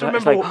 Man City Just is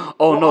like, remember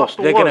oh what no,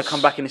 Arsenal they're gonna was.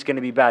 come back and it's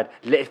gonna be bad.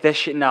 If they're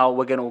shit now,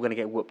 we're gonna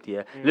get whooped.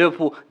 Yeah.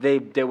 Liverpool, they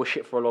were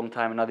shit for a long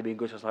time and now they're being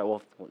good. So it's like,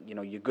 well, you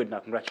know, you're good now.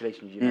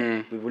 Congratulations. You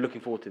know, we were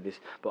looking forward to this.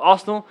 But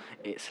Arsenal,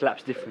 it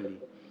slaps differently.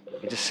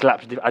 It just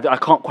slaps. I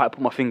can't quite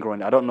put my finger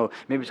on it. I don't know.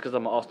 Maybe it's because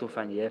I'm an Arsenal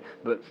fan, yeah.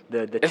 But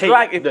the taste,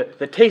 like if-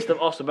 the taste of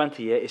Arsenal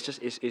banter, yeah, it's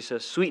just it's a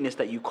sweetness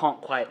that you can't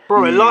quite.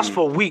 Bro, it lasts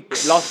for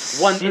weeks.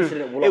 One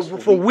incident will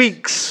last for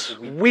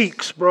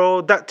weeks,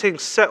 bro. That thing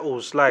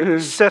settles,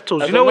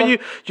 settles. As You know a when man-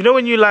 you know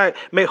when you like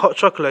make hot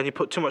chocolate and you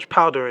put too much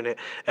powder in it,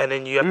 and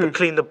then you have to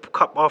clean the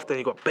cup after, and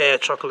you got bare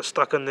chocolate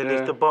stuck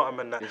underneath the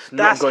bottom, and that. It's not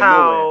That's going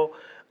how nowhere.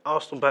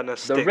 Arsenal banter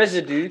sticks.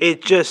 residue-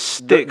 it just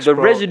sticks. the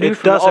bro. residue it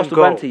from the doesn't Arsenal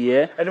go. banter,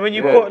 yeah. And when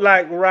you put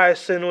like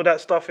rice and all that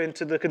stuff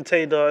into the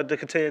container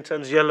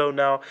turns yellow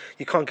now.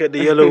 You can't get the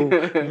yellow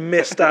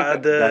mist out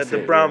of That's the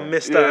it, brown yeah.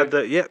 mist out of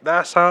the. Yeah,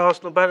 that's how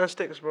Arsenal banter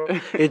sticks, bro.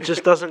 It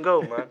just doesn't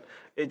go, man.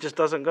 It just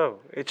doesn't go.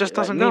 It just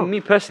doesn't go.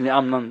 Me personally,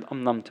 I'm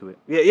numb to it.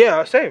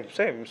 Yeah, same.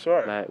 It's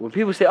alright. Like when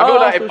people say, I feel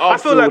like if Arsenal-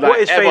 Arsenal like what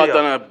is ever failure?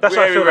 done a That's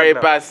what I very feel very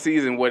like now. bad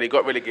season where they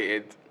got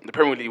relegated, the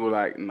Premier League were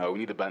like, no, we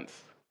need the bants.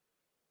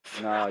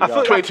 nah, I feel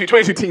like-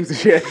 22 teams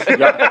this year.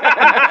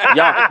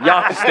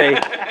 y'all can stay.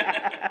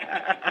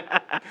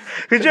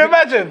 Could you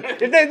imagine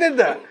if they did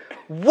that?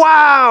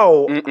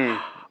 Wow.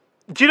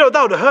 Do you know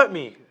that would have hurt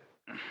me?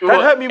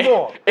 That hurt me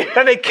more.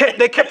 Then they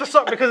kept us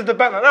up because of the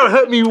banter. That would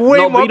hurt me way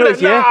No, but more. you know I'd it's-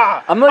 be like, yeah,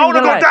 nah, I'm not I want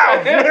to even go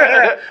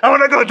down. I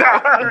want to go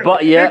down.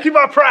 But yeah, keep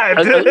our pride.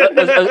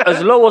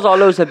 as low as our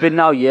lows have been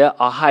now, yeah,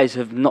 our highs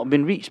have not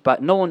been reached.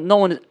 But no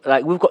one,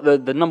 like we've got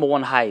the number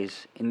one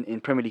highs in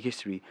Premier League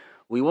history.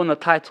 We won the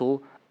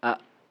title at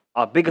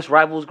our biggest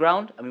rivals'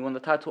 ground, and we won the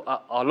title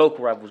at our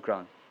local rivals'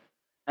 ground.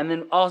 And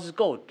then ours is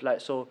gold. Like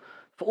so,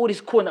 for all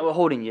this coin that we're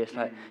holding, yeah, it's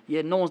like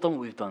no one's done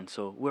what we've done,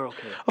 so we're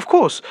okay. Of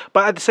course,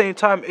 but at the same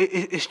time,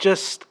 it's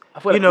just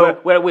I feel like you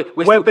know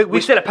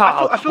we're still a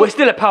powerhouse. I feel- We're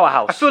still a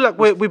powerhouse. I feel like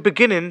we're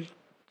beginning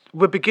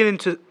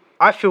to.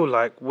 I feel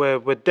like we're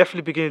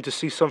definitely beginning to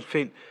see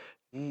something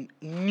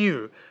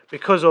new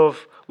because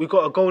of we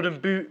got a golden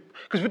boot.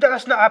 Because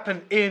that's not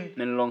happened in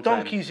a long time.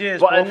 donkey's years,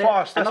 But- bro. and For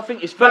us, I that's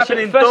think it's not first year-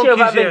 happened in first year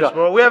donkey's without years, Wenger.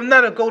 bro. We haven't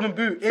had a golden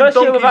boot in First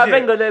year donkey's without years.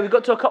 Wenger, there we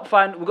got to a cup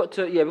final. We got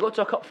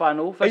to a cup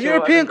final. A First year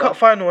without European Wenger. Cup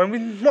final, and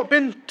we've not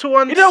been to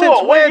one. You know since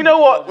what? When? You know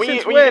what? When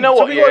Since you when? know So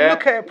what, we gotta yeah?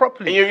 look at it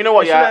properly. And you know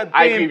what, yeah, Instead of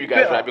I being agree with you guys,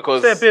 bitter. right,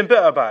 because- Instead of being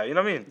bitter about it, you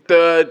know what I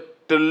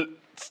mean?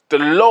 The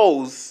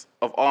lows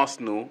of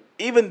Arsenal,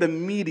 even the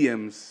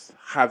mediums,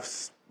 have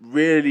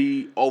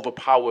really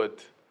overpowered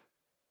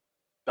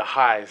the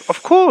highs.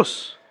 Of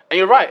course. And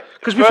you're right.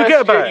 'Cause we First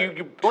forget about year, it.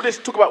 You all this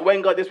talk about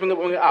Wenger,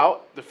 Wenger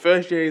out. The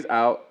first year is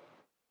out.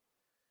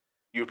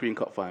 European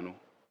Cup final,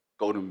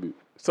 Golden Boot.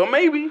 So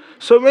maybe.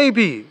 So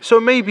maybe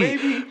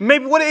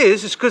what it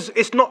is because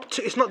it's not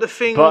the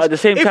thing. But at the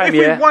same time, if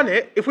yeah.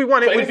 we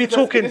won it, we'd be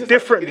talking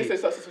differently.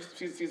 This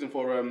is season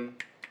for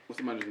what's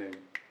the manager's name?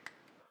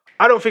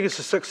 I don't think it's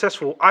a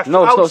successful.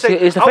 No, I would it's not. say-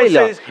 It's a I would say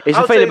failure. It's I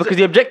a would failure say because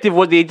the objective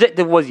was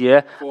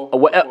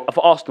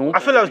for Arsenal. I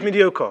feel that was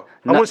mediocre. I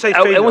No, wouldn't say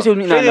I failure. won't say-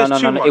 no, Failure is no,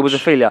 too no. It was a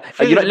much. failure.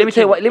 Failure Let me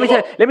tell you why. Let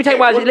me tell you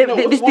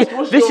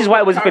why. This is why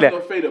it was a failure.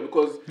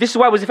 Because This is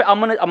why it was a failure. I'm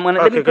gonna. Let me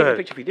Okay, paint go a ahead.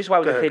 picture for you. This is why it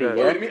was a Go ahead, failure.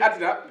 go Yeah. let me add to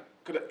that.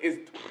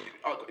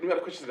 Let me add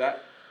a question to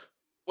that.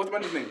 What's the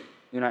manager's name?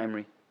 Unai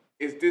Emery.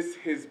 Is this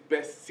his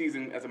best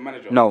season as a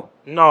manager? No.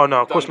 No,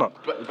 of course not.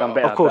 Done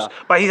better. Of course,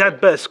 better. but he's had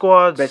better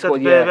squads. Best had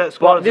squad, better yeah.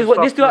 squads But this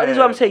and is stuff,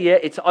 what I'm saying. Yeah,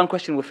 it's an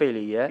unquestionable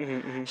failure.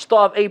 Yeah.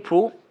 Start of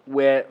April,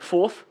 we're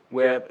fourth.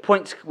 We're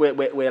points. We're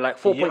like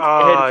 4 points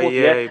ahead of fourth.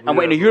 yeah, Yeah. we And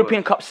we're in the were,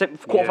 European Cup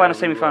quarterfinal, we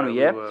semi-final. were,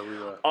 Yeah.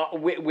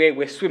 we were.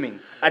 We're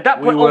swimming. At that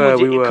We point were,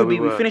 onwards, we it were, could we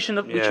be we were. finish in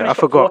the Yeah, finish I top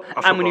forgot,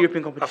 four I and win the forgot.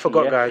 European competition. I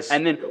forgot, yeah? guys.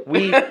 And then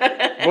we.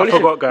 I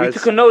forgot, guys. We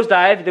took a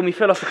nosedive, then we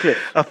fell off the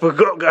cliff. I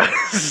forgot,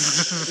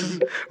 guys.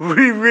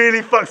 We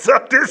really fucked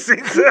up this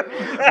season.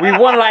 We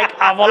won like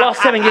out of our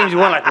last 7 games, we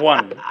won like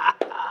 1.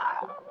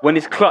 When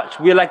it's clutch,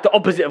 we're like the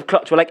opposite of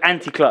clutch. We're like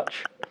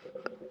anti-clutch.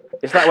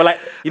 It's like we're like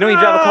when you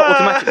drive a car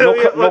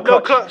automatic, no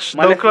clutch.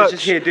 My left is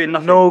just here doing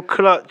nothing. No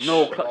clutch.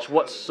 No clutch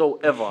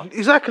whatsoever.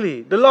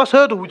 Exactly. The last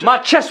hurdle we just My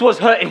chest was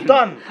hurting.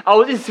 Done. I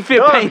was in severe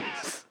Done.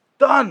 pains.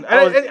 done.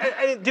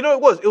 And do you know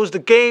what it was? It was the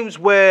games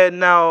where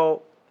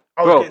now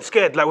I was getting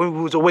scared. Like when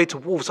we was away to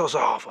Wolves, I was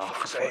like, oh, for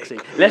fuck's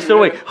sake. Leicester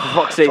away. For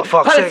fuck's sake. For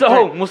fuck's Palace sake, at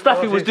home. mate.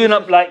 Mustafi was doing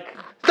up like.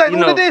 Like you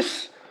all know. of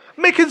this,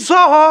 making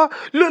Zaha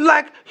look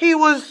like he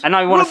was. And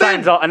now you want to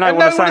sign Robin. Zaha. And now you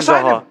want to wanna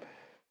sign Zaha. him.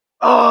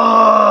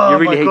 Oh, You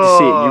really my hate to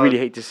see it. You God. really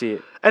hate to see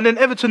it. And then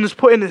Everton has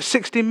put in a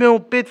 60 mil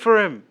bid for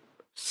him.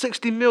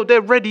 60 mil. They're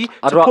ready to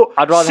put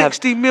I'd rather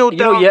 60 have, mil you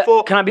know, down yeah,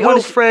 for can I be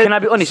Wilfred honest? Can I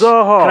be honest?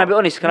 Zaha. Can I be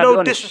honest? Can I no be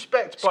honest?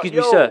 Disrespect, but Excuse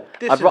yo, me, sir.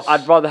 this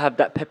I'd rather have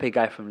that Pepe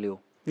guy from Lille.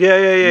 Yeah.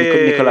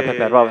 Nicola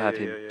Pepe, I'd rather have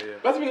him.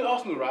 That's the thing with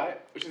Arsenal, right?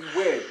 Which is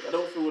weird. I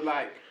don't feel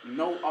like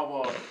no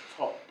other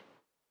top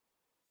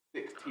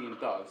 16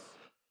 does.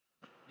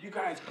 You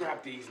guys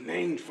grab these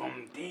names from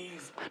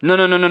these. No.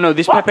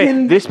 This Pepe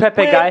guy. This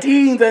Pepe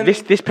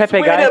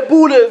guy.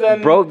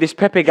 Bro, this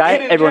Pepe guy.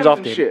 hidden Everyone's gems after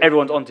and him. shit.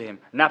 Everyone's onto him.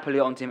 Napoli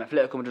are onto him.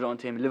 Atletico Madrid are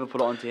onto him.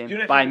 Liverpool are onto him.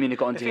 Bayern Munich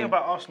are onto The thing him.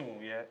 about Arsenal,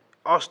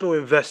 Arsenal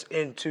invest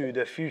into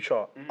their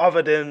future,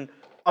 other than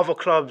other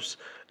clubs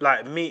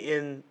like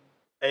meeting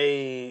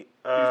a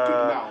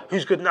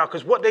who's good now.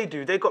 Because what they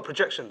do, they got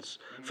projections.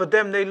 For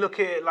them, they look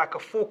at it like a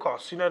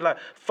forecast. You know, like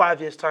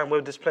 5 years time, where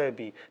would this player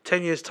be?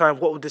 10 years time,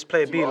 what would this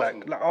player be like?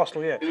 Arsenal. Like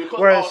Arsenal, yeah. Is it because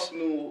Whereas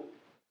Arsenal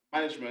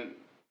management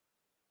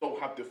don't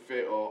have the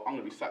fit, or I'm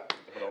gonna be sacked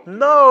if I don't.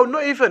 no,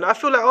 not even. I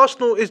feel like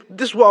Arsenal is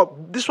this. Is what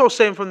I was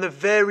saying from the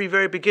very,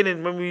 very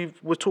beginning when we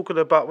were talking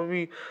about when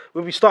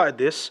we started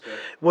this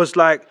was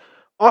like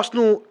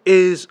Arsenal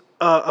is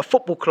a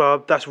football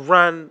club that's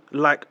ran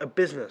like a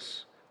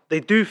business. They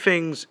do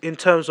things in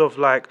terms of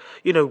like,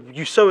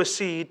 you sow a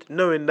seed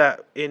knowing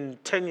that in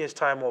 10 years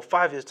time or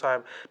 5 years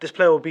time, this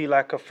player will be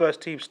like a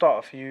first team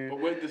starter for you. But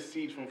where's the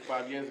seed from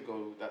 5 years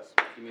ago that's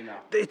me now?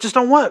 It just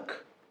don't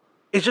work.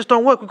 It just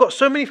don't work. We've got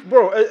so many,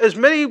 bro. As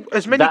many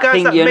That guys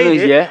thing, that yeah, made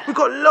knows, it. yeah. We've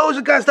got loads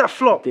of guys that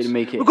flopped. Didn't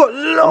make it. We've got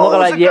I'm not gonna loads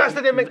lie, of yeah, guys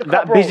that didn't make the that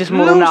cut, bro. business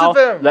model Loads now, of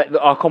them. like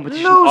our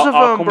competition, Loads of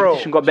our them, bro.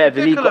 competition got better. It's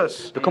The league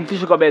ridiculous. the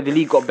competition got better. The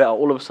league got better.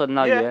 All of a sudden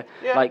now, Yeah.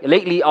 like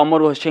lately, our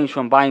model has changed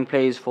from buying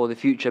players for the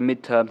future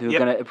midterm who are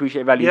gonna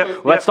appreciate value.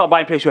 Let's start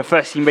buying players who are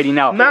first team ready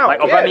now. Now, like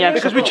Aubameyang,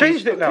 because we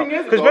changed it now. 10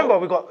 years Because ago- remember,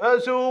 we got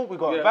Özil, we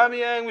got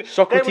Aubameyang,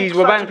 Socrates,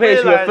 we're buying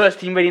players who are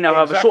first team ready now,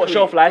 have a short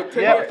shelf life,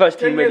 but first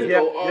team 10 years ready.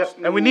 ago, Yeah.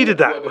 Arsenal And we needed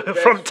that were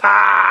the from best-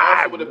 time.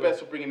 Arsenal were the best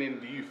for bringing in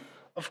the youth,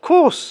 Of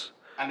course,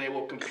 and they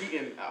were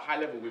competing at a high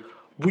level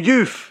with.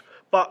 youth.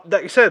 But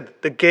like you said,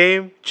 the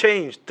game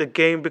changed. The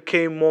game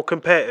became more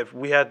competitive.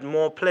 We had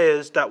more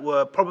players that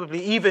were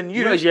probably even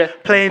youth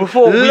playing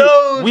before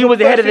loads we of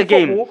was ahead of the first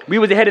team game. football. We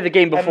was ahead of the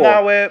game before.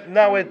 And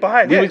now we're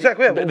behind. Yeah, was-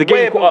 exactly. the We're game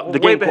way caught ahead. up, the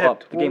We're way game caught ahead.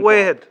 up, the We're game way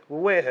caught ahead. We're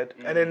way ahead.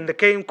 And then the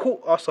game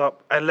caught us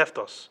up and left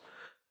us.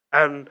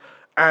 And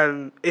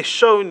it's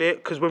shown it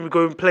because when we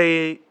go and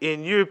play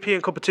in European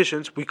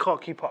competitions, we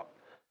can't keep up.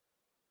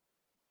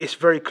 It's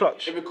very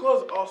clutch. And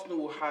because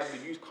Arsenal had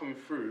the youth coming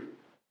through,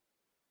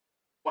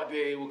 but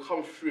they will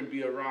come through and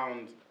be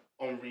around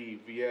Henry,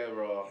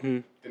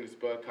 Vieira, Dennis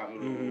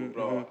Bergkamp,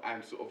 blah, blah, blah,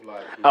 and sort of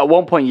like. At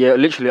one point,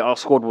 literally our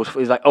squad was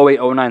like 08,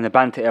 09, the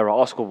Banter era.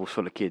 Our squad was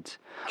full of kids.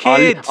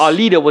 Kids. Our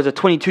leader was a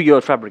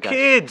 22-year-old Fabregas.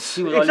 Kids,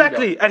 He was our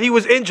exactly, leader. and he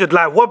was injured,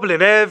 like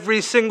wobbling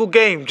every single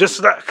game,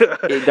 just like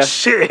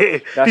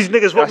shit. These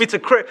niggas want me to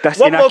crit. that's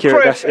One more inaccurate,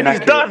 crit, that's and he's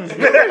done.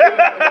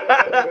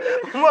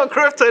 One more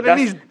crit, and then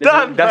he's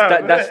done.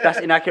 fam. That's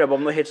inaccurate, but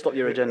I'm not here to stop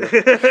your agenda.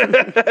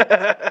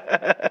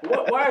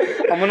 Why?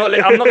 I'm not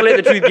gonna let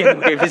the truth get in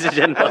the way of this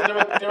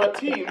agenda. There are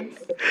teams.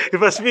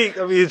 If I speak,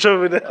 I'll be in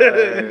trouble. There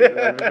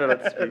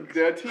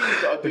are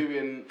teams that are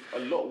doing a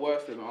lot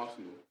worse than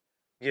Arsenal.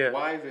 Yeah.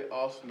 Why is it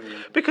Arsenal?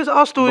 Because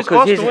Arsenal is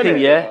Because here's Arsenal, the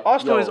thing, innit? yeah.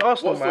 Arsenal Yo, is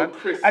Arsenal, what's so man.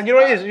 crisp? And you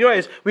know what it is? You know what it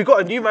is? We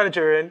got a new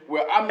manager in.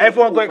 Well, I'm not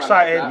Everyone a got football fan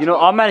like excited. that. You know,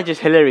 our manager's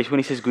hilarious when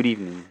he says good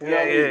evening.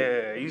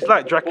 Yeah. He's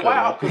like Dracula. Why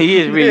man. are- He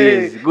is really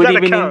is. He's Good like the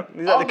evening. Count. He's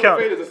like the Arsenal Count.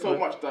 failures are so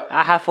much that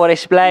I have for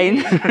explain.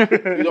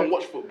 you don't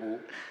watch football.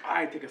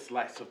 I take a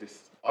slice of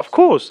this. Of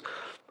course.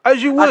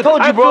 As you would. I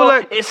told you, bro. feel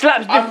like, it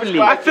slaps I'm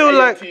differently. I feel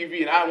like-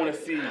 TV and I want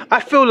to see. I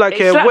feel like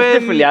It slaps when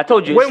differently, I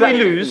told you, it when we slaps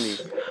lose,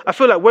 differently. I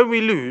feel like when we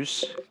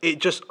lose, it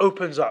just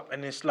opens up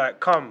and it's like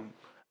come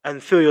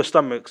and fill your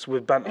stomachs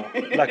with banter.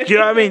 Like you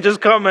know what I mean? Just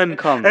come and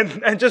Come.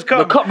 and just come.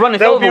 The cup runneth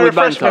There'll be over with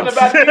banter.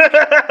 refreshments.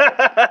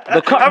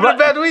 The cup, Have a run,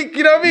 bad week.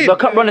 You know what I mean? the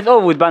cup runneth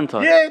over with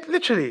banter. Yeah,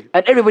 literally.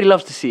 And everybody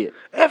loves to see it.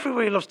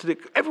 Everybody loves to.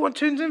 Everyone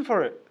tunes in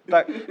for it.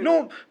 Like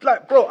no,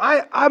 like bro,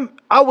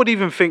 I would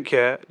even think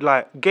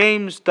like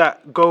games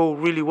that go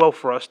really well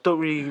for us don't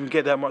really even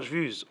get that much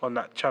views on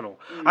that channel.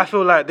 I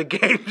feel like the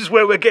games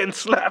where we're getting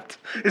slapped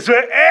is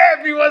where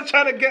everyone's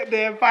trying to get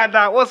there and find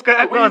out what's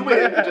going When on. you win,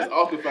 you're just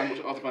Arsenal fan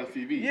watching Arsenal fan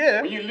TV.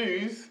 Yeah. When you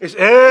lose, It's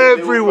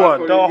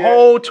everyone, They the all fight for it,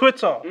 whole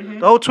Twitter,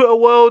 the whole Twitter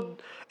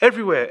world,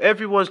 everywhere.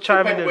 Everyone's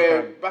chiming in.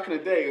 where fam. back in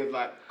the day it was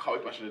like can't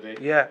wait for match of the day.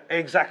 Yeah,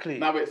 exactly.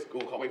 Now it's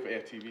can't wait for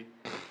AFTV.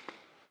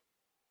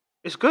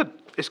 It's good.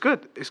 It's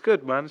good. It's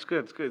good, man. It's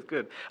good. It's good. It's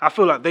good. I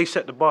feel like they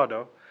set the bar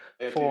though.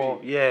 For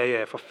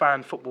for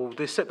fan football,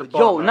 they set the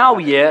bar. Yo, man. now,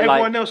 Like, yeah, everyone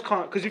like- else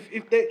can't because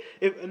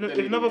if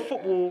another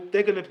football,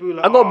 they're gonna be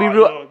like. I gotta be "Oh,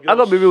 real. you're I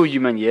gotta be real with you,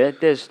 man. Yeah,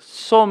 there's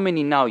so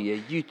many now. Yeah,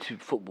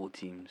 YouTube football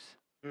teams.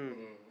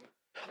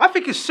 I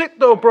think it's sick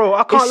though, bro.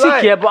 I can't It's sick,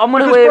 lie. yeah, but I'm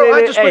gonna- because, wait, bro, wait, I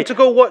wait, just hey. went to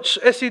go watch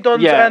SC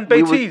Dons Yeah, and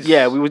we Beatties.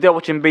 was, we was there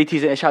watching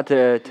Beatties and shout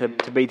to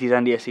Beatties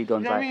and the SC Dons.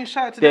 You know what I like, mean?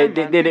 Shout out to they,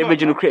 them, man. they're the Big up,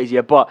 original man. creators,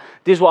 yeah. But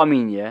this is what I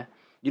mean, yeah.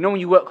 You know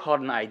when you work hard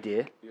on an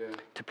idea Yeah.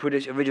 to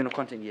produce original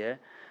content, yeah,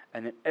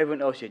 and then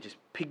everyone else, yeah, just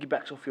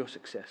piggybacks off your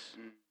success.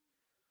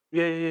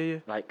 Yeah.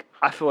 Like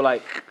I feel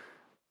like,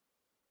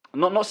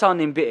 not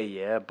sounding bitter,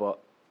 yeah, but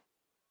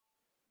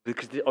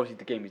because obviously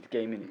the game is the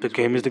game, innit? The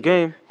game is the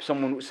game.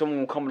 Someone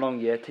will come along,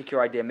 yeah, take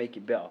your idea, make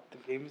it better. The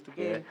game is the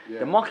Yeah. Yeah.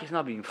 The market's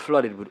now being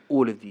flooded with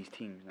all of these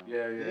teams now.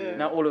 Yeah.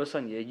 Now all of a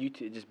sudden, yeah,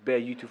 YouTube just bare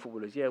YouTube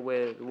footballers. Yeah,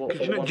 where what?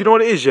 Do you know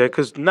what it is, yeah?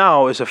 Because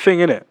now it's a thing,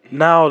 innit?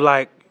 Now,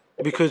 like,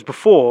 because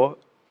before,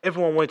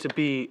 everyone wanted to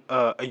be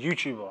a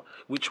YouTuber,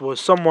 which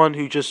was someone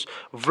who just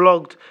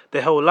vlogged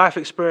their whole life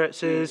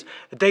experiences,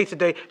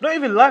 day-to-day, not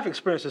even life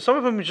experiences. Some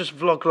of them would just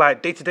vlog,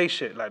 like, day-to-day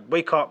shit, like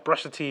wake up,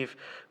 brush their teeth,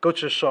 go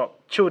to the shop,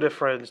 chill with their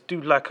friends,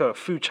 do, like, a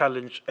food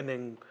challenge, and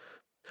then...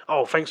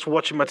 Oh, thanks for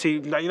watching my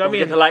team. Like, you know what I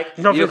mean? Don't forget to like,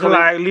 Don't leave a forget to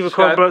comment, like, leave a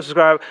subscribe. comment,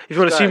 subscribe. If you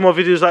want to see Subscribe. more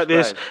videos like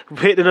this,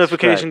 hit the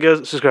notification,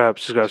 girls. Subscribe.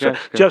 So, do you know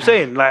what I'm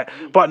saying? Like,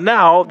 but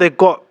now they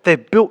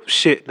built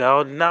shit.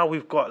 Now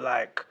we've got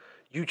like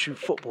YouTube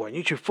football and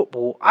YouTube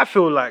football. I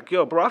feel like,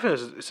 yo, bro, I think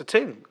it's a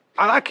thing.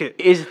 I like it.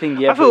 It is a thing,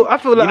 yeah. I feel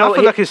but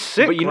like it's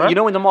sick, But you man.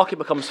 know when the market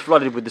becomes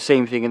flooded with the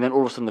same thing, and then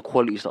all of a sudden the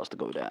quality starts to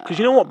go down. Because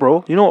you know what,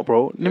 bro?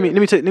 Let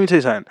me tell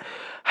you something.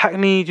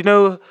 Hackney, do you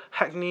know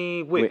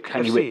Hackney Wick?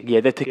 Hackney FC? Wick, yeah,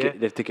 they took Yeah?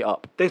 it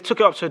up. They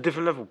took it up to a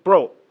different level.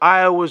 Bro,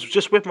 I was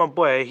just with my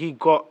boy. He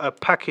got a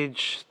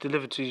package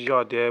delivered to his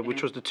yard there,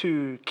 which was the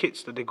 2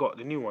 kits that they got,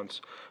 the new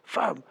ones.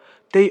 Fam,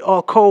 they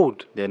are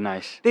cold. They're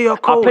nice. They are I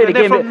cold. played And the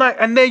they're game. from Nike.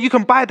 And there you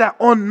can buy that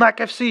on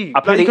Nike FC. I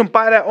played you can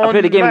buy that on I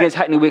played a game Nike. against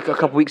Hackney Wick a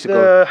couple weeks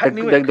ago. The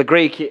Hackney Wick. The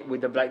grey kit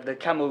with the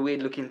camel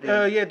weird looking thing.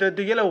 Yeah,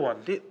 the yellow one.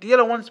 The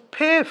yellow one's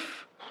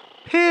piff.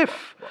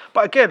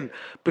 But again,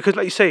 because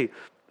like you say,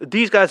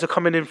 these guys are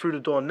coming in through the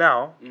door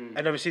now, and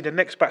obviously the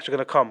next batch are going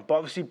to come. But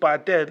obviously by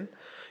then,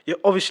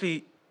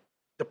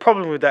 the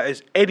problem with that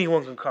is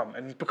anyone can come.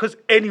 And because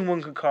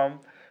anyone can come,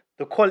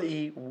 the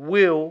quality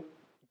will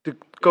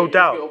go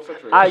down.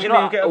 You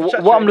know get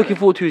oversaturated. what I'm looking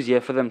forward to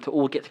is for them to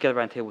all get together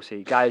around the table and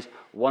say, guys,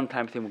 one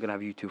time thing we're gonna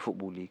have YouTube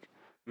Football League.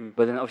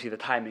 But then obviously the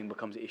timing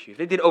becomes an issue. If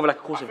they did it over like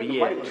a course of a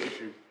year,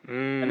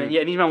 and then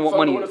these men want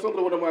money. Some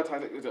people want to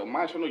monetize it. Is it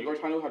my channel, your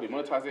channel? How do you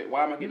monetize it?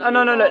 Why am I getting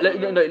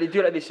No. Do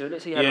it like this. So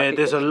let's say you have Yeah, like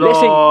there's a let's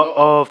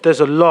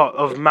say- lot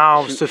of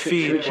mouths to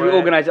feed. Should we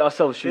organise it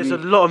ourselves? Should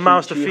There's we, a lot of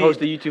mouths should to we feed. host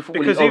the YouTube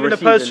Football because League even over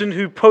the a season? person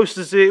who posts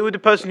it, even the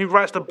person who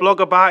writes the blog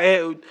about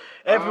it,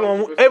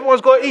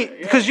 everyone's got to eat.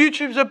 Because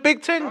YouTube's a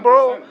big thing,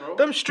 bro. 100%, bro.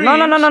 Them streams.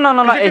 No.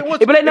 'cause if it was-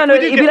 It'd be like, no, if we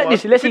did it'd be get like one,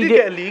 this. Let's if we say did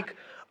you get a league,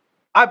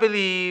 I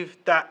believe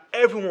that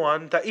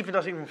everyone that even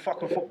doesn't even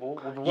fuck with football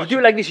will be You watching. do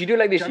it like this. You do it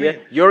like this, Do you yeah. know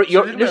what I mean? You're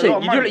So there's a listen. lot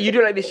of money. You do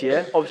it like this,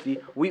 yeah. Obviously,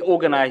 we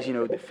organise,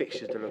 the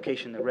fixtures, the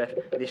location, the ref,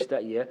 this,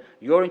 that, yeah.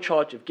 You're in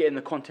charge of getting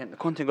the content. The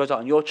content goes out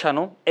on your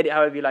channel. Edit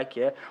however you like,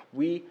 yeah.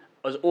 We,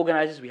 as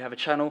organisers, we have a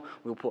channel.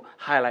 We'll put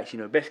highlights,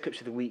 best clips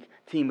of the week,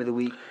 team of the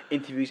week,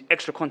 interviews,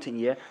 extra content,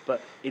 yeah.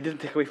 But it doesn't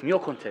take away from your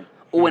content.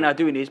 All we're now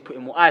doing is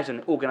putting more eyes on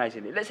it,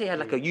 organising it. Let's say you had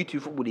like a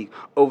YouTube Football League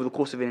over the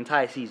course of an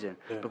entire season,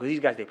 because these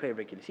guys, they play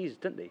regular seasons,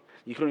 don't they?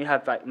 You can only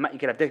have you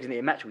can have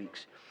designated match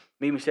weeks.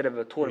 Maybe instead of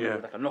a tournament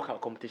with like a knockout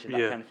competition,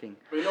 that kind of thing.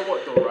 But you know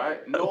what though,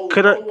 right? No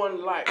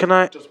one likes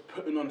just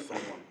putting on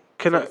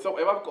someone. So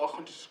if I've got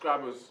 100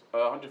 subscribers,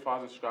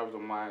 100,000 subscribers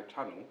on my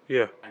channel,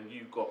 Yeah. and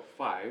you've got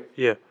 5,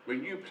 Yeah.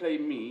 when you play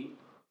me,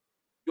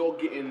 you're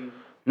getting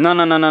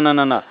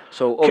No.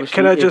 So obviously,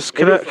 Can I just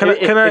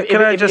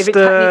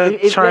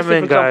chime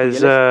in,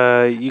 guys?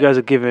 You guys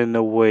are giving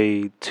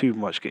away too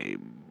much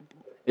game.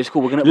 It's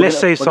cool. Let's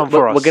say something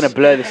for us. We're gonna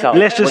blur this out.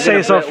 Let's just We're say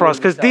gonna something for blur us,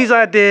 because all these this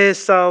out. ideas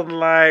sound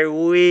like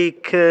we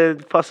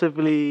could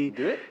possibly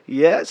Do it?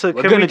 Yeah. So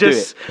We're can we gonna do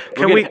just it.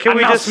 can We're we gonna- can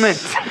we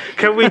just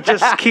can we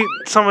just keep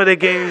some of the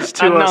games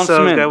to ourselves? Guys,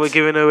 Announcement. we're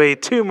giving away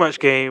too much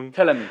game.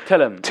 Tell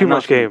him. Too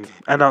much game.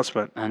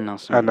 Announcement.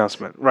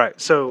 Announcement.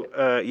 Right. So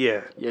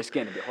yeah. Yeah, it's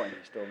getting a bit hot in here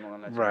still. I'm not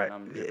gonna lie to you, Right,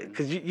 man. I'm dripping.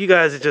 because you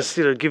guys are just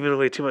giving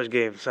away too much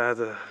game, so I had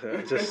to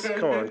just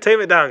come on,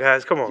 tame it down,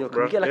 guys. Come on, Yo, can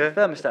bro. we get like yeah? a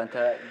thermostat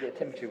to get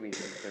temperature reading?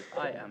 Because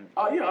I am.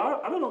 Yeah,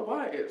 I don't know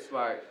why it's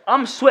like.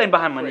 I'm sweating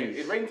behind my It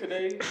knees. rained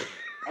today.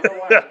 I don't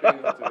know why it's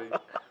raining today.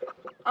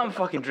 I'm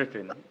fucking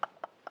dripping.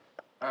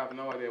 I have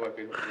no idea why it's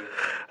raining today.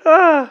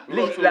 Ah,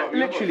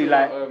 Literally,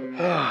 like.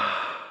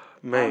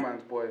 mate,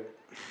 Man's boy.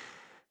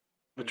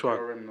 which one?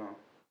 Jerem now.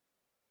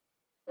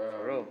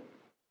 Bro.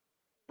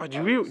 Oh, do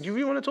you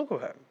really want to talk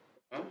about him?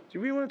 Huh? Do you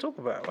really want to talk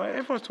about him? Why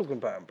everyone's talking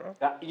about him, bro?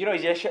 You know,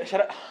 yeah, shut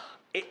up.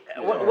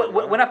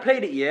 When I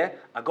played it, yeah,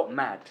 I got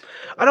mad.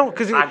 I don't,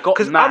 because I got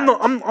I'm mad.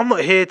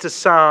 not here to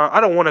sound.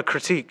 I don't want to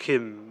critique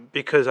him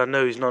because I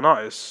know he's not an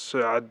artist.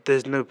 So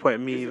there's no point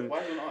in me. Why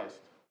is he an artist?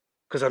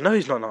 Because I know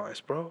he's not an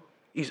artist, bro.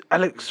 He's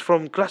Alex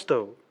from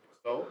Glasgow.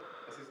 So?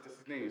 That's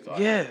his name. It's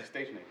Yeah. his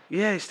stage name.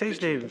 Yeah, his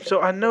stage name.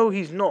 So I know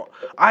he's not.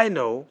 I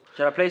know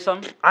Should I play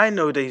some?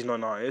 that he's not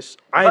an artist.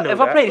 I know If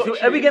that. I play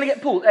this, are we gonna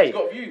get pulled? Hey, He's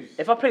got views.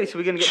 if I play this,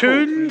 we're gonna get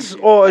Tunes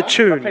pulled. or a If I play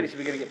tune? this,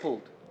 we're gonna get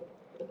pulled.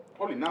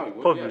 Probably now he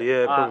would. Probably,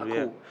 yeah, probably,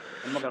 yeah. Cool.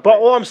 I'm not gonna But play.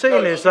 all I'm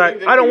saying No, is I like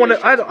mean, I don't want to.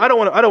 they I don't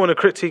want to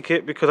critique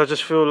it because I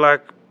just feel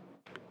like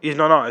he's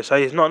not an artist.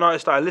 He's not an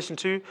artist that I listen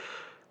to.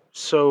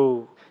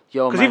 So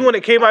Yo, because man. even when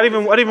it came out, I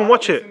didn't even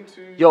watch it.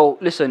 Yo,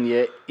 listen,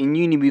 yeah. In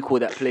uni, we call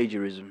that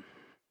plagiarism.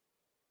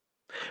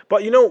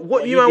 But you know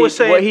what you he man did- was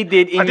saying. what he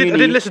did in I did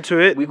uni, listen to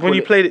it we when call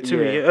you it- played it to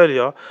me yeah.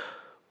 earlier.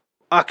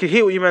 I could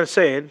hear what you man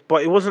saying,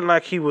 but it wasn't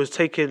like he was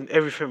taking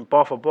everything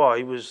bar for bar.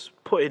 He was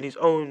putting his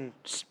own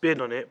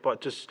spin on it,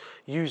 but just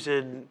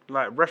using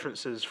like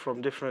references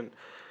from different.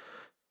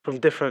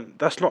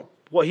 That's not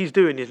what he's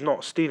doing. Is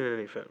not stealing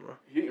anything, bro.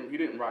 He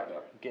didn't write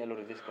that. Get a load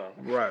of this guy.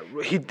 Right.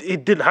 He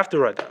didn't have to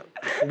write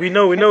that. We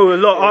know a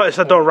lot of artists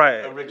that don't write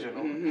it.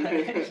 Original.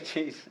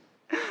 Jeez.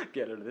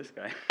 Get a load of this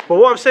guy. But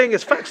what I'm saying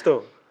is facts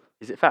though.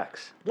 Is it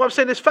facts? What I'm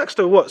saying is facts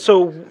though. What?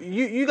 So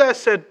you guys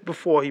said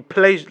before he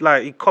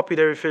copied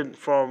everything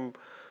from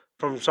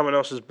someone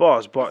else's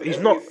bars, but he's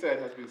not. Everything said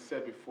has been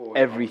said before.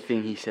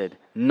 Everything he said.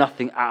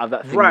 Nothing out of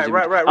that thing. Right.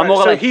 was I'm not so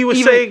gonna lie, he was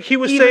even- saying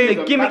even saying the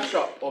It's a gimmick,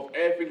 mashup of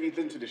everything he's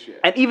into this shit.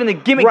 and even the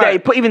gimmick Right. that he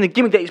put, even the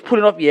gimmick that he's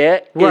pulling off, yeah,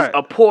 is Right.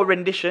 a poor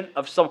rendition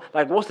of some.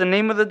 Like, what's the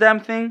name of the damn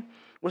thing?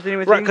 What's the name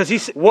of the Right, thing? 'cause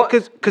he's- what?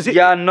 'cause it-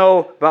 yeah, I know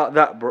about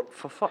that, bro.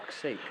 For fuck's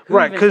sake. Who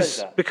right even says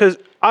that? because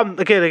I'm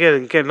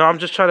again. No, I'm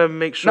just trying to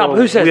make sure No, but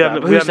who says that?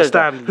 we Who says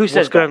that? understand Who says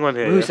what's that? going on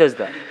here. Who yeah? says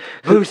that?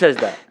 Who says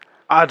that?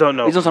 I don't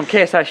know. He's on some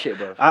KSI shit,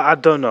 bro. I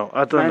don't know.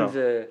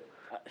 Man's,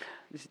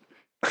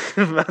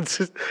 Man's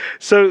just-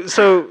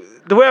 so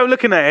the way I'm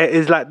looking at it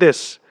is like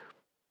this.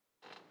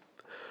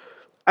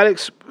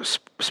 Alex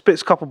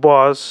spits a couple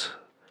bars,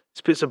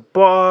 spits a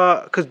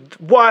bar, because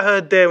what I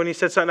heard there when he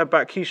said something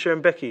about Keisha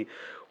and Becky,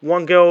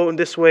 one girl in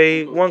this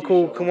way, one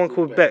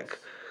called Beck.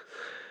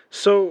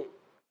 So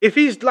if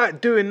he's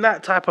like doing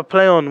that type of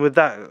play on with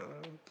that,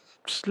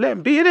 just let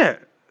him be in it.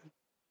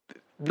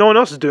 No one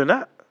else is doing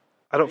that.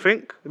 I don't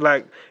think.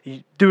 Like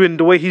doing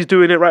the way he's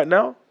doing it right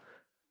now.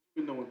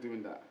 No one's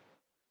doing that.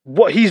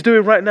 What he's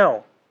doing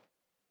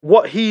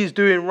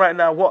right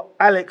now, what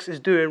Alex is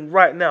doing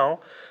right now,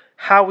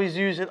 how he's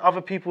using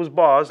other people's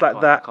bars like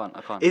that.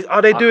 I can't.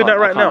 Are they doing that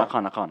right now? I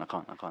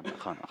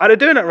can't. Are they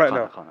doing that right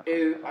now?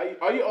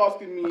 Are you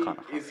asking me,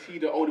 is he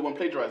the only one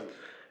plagiarizing?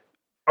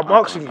 I'm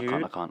asking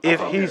you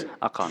if he's.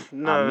 I can't.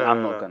 No,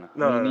 I'm not gonna.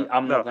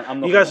 I'm not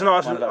gonna. You guys are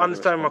not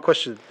understanding my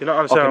question. You're not Okay,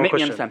 understanding my make me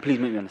question. understand. Please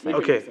make me understand.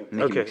 Okay,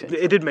 Make it make sense.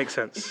 it did make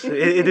sense.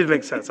 It did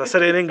make sense. I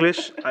said it in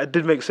English. It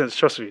did make sense.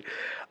 Trust me.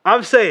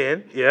 I'm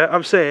saying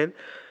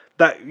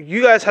that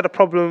you guys had a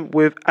problem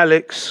with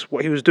Alex,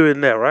 what he was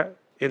doing there, right?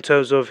 In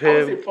terms of I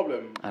wouldn't him. say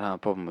problem. I don't have a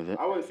problem with it.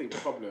 I wouldn't say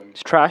problem.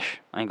 It's trash.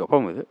 I ain't got a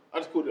problem with it. I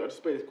just called it a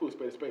spade. It's called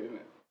a spade, isn't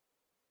it?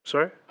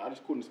 Sorry. I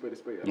just called it a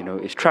spade. You know,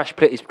 it's trash.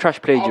 It's trash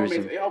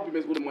plagiarism. I'll be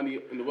making all the money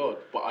in the world,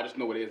 but I just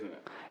know what it is, isn't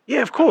it?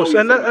 Yeah, of course,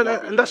 I and know he's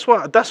saying and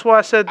that's why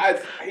I said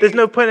there's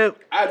no point of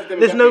I had the right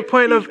to have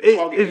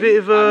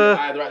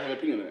an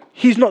opinion on it.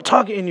 he's not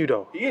targeting you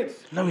though. He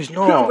is. No, he's Put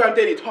on not. Graham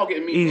Daily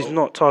targeting me. He's bro.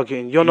 not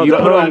targeting. You're not You the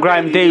put only. on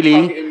Graham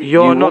Daily.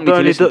 You're you not want me the to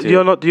only. listen to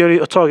You're it. not the only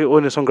target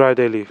audience on Graham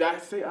Daily. Did I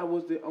say I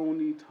was the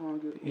only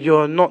target?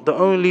 You're not the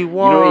only You know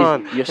one. what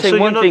it is? You're saying So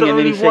one not thing the and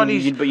then only he's one.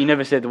 saying, but you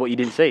never said what you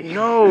didn't say.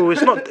 No,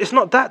 it's not. It's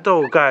not that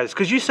though, guys.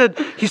 Because you said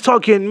he's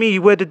targeting me.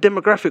 We're the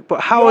demographic.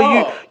 But how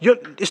are you?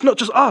 It's not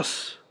just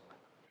us.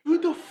 Who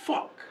the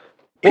fuck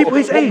People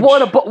his age.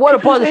 What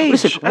about His age.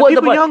 listen? And What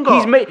people about younger.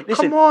 he's made?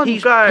 Listen, Come on,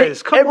 he's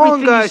guys. paid Come on,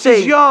 everything guys. you say.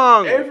 He's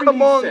young. Everything Come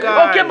he on, said.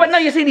 guys. Okay, but now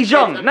you're saying he's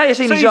young. Now you're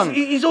saying So he's young.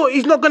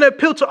 he's not going to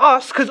appeal to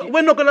us because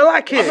we're not going to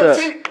like it.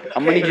 Sir,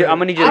 I'm gonna need you. I'm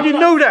gonna need you. And you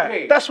know that.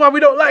 Okay. That's why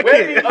we don't like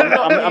it. I'm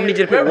gonna need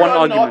you to pick one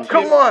argument.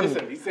 Come on.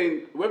 Listen, he's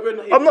saying whether or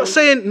not he I'm not appeals-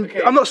 saying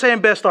okay. I'm not saying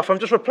bare stuff. I'm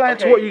just replying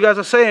to Okay. what you guys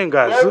are saying,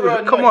 guys. Whether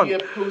or Come not he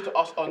on. appeals to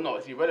us or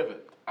not is irrelevant.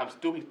 I'm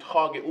still his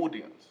target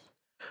audience.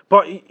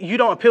 But you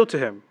don't appeal to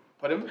him.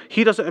 Pardon?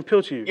 He doesn't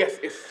appeal to you. Yes,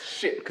 it's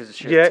shit. Because it's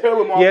shit. Yeah.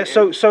 terrible Yeah.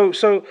 marketing. So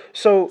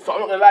So I'm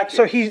not gonna like it.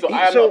 So he's so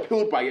I am not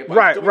appealed by it. But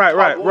right, I'm still his right, target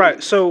right, right.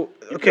 audience. So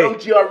If okay. you're on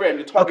GRM,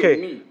 you're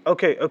targeting me.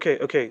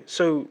 Okay.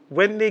 So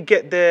when they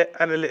get their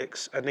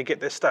analytics and they get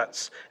their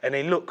stats and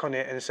they look on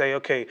it and say,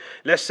 okay,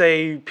 let's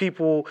say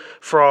people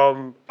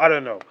from, I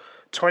don't know,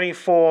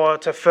 24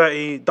 to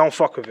 30 don't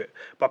fuck with it,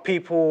 but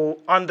people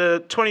under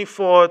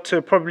 24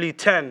 to probably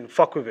 10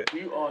 fuck with it.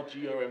 You are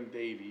GRM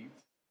Davies.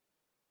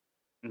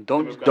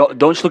 Don't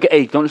just look at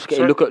age. Don't just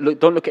look at age.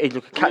 Don't look at age.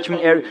 Look at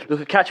catchment area.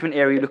 Look at catchment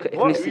area. Look at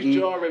Who's ethnicity.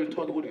 GRM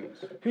target audience?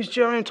 Who's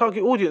GRM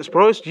target audience,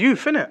 bro? It's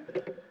youth, innit?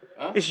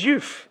 It's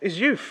youth. It's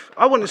youth.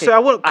 I wouldn't say I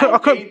wouldn't. I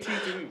couldn't. 18 to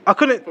who? I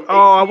couldn't. From Oh,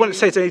 I 18. wouldn't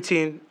say it's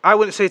 18. I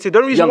wouldn't say it's 18. The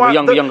only reason Younger, why.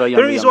 younger, The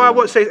only reason why I younger.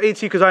 wouldn't say it's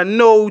 18 because I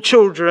know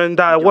children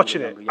that are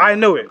watching it. I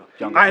know it.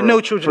 Younger, I for know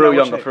real. children For that are real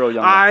watching younger, for real it.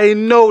 younger. I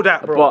know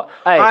that, bro. But,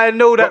 hey, I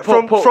know that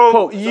but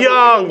from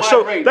young. wide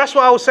So range. that's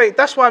why I was saying.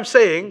 That's why I'm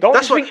saying. Don't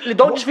that's just what- think-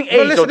 don't just think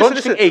No, age, though. Don't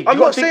just think age. I'm You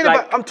not gotta think saying like-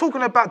 about. I'm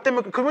talking about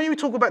because when you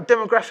talk about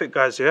demographic,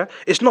 guys, yeah,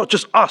 it's not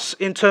just us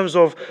in terms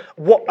of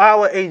what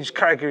our age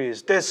category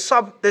is. There's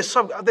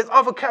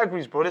other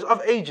categories, bro. There's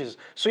other ages.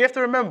 So you have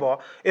to remember,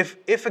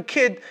 if a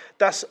kid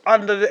that's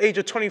under the age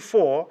of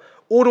 24,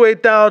 all the way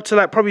down to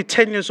like probably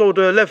 10 years old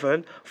or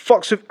 11,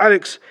 fucks with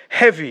Alex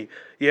heavy,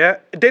 yeah,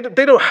 they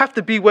don't have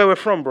to be where we're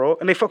from, bro,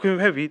 and they fuck with him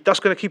heavy. That's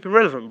gonna keep him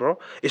relevant, bro.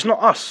 It's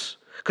not us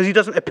because he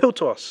doesn't appeal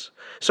to us.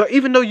 So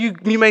even though you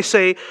may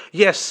say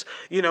yes,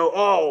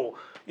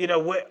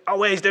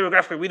 our age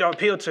demographic, we don't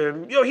appeal to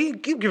him. He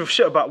give a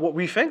shit about what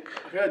we think.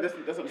 Yeah, that's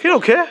not He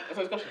don't care. That's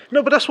not discussion.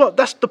 No, but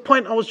that's the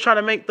point I was trying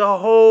to make the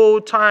whole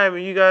time,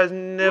 and you guys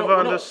never We're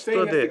not understood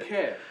saying he has it. to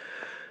care.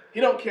 He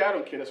don't care, I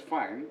don't care, that's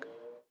fine.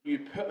 You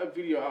put a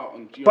video out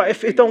on GRM. But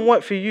if it don't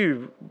work for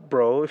you,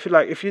 bro, if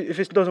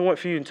it doesn't work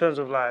for you in terms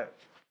of like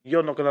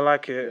you're not gonna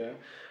like it,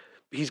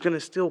 Yeah. he's gonna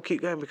still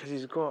keep going because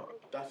he's got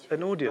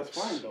an audience.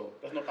 That's fine though.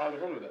 That's not, I have a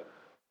problem with that.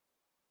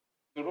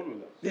 No problem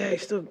with that. Yeah,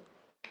 he's still.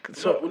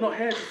 So we're not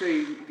here to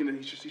say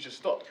he should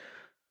stop.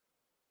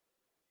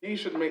 He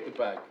should make the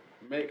bag.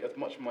 Make as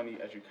much money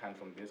as you can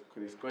from this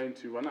because it's going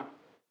to run out.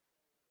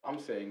 I'm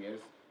saying is,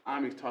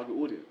 I'm his target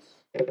audience.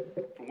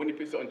 From when he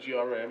puts it on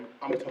GRM,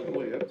 I'm his target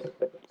audience.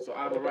 So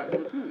I have a right to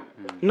approve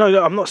it.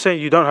 No, I'm not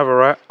saying you don't have a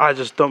right. I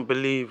just don't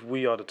believe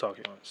we are the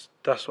target ones.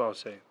 That's what I was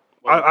saying.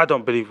 I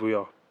don't believe we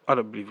are. I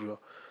don't believe we are.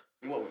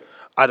 In what way?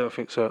 I don't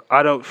think so.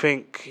 I don't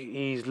think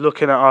he's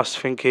looking at us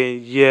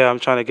thinking, yeah, I'm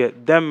trying to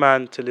get them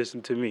man to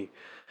listen to me.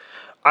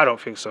 I don't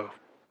think so.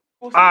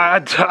 I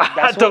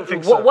don't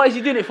think so. What is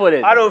he doing it for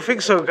then? I don't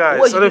think so, guys.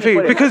 What is he I don't doing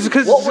it think for then?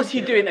 because What was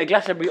he doing at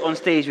Glastonbury on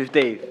stage with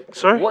Dave?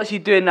 Sorry? What is he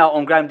doing now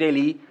on Graham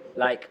Daily?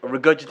 Like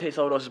regurgitates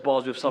all those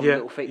bars with some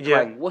little fake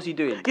twang. What's he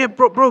doing? Yeah,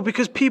 bro,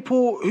 because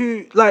people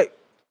who like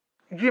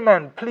you,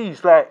 man,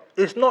 please, like,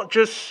 it's not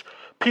just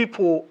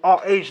people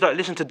our age that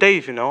listen to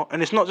Dave, you know,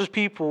 and it's not just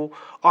people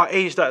our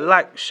age that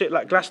like shit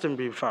like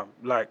Glastonbury, fam.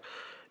 Like,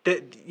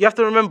 you have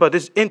to remember,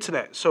 there's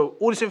internet, so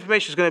all this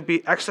information is going to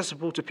be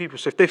accessible to people.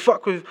 So if they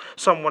fuck with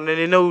someone and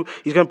they know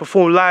he's going to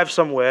perform live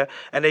somewhere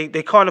and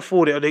they can't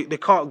afford it or they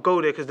can't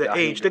go there because they're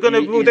age, they're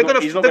gonna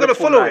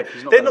follow it.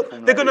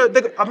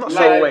 I'm not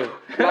saying.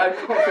 Live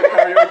concert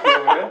karaoke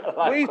over there. What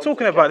are you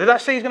talking about? Did I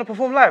say he's going to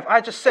perform live?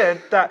 I just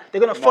said that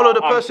they're going to follow the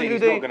person who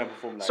they.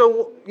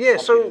 So yeah,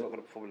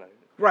 so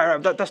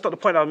right. That's not the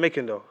point I was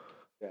making though.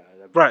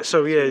 Right.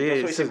 So yeah.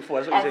 That's what he said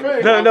before.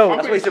 No.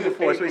 That's what he said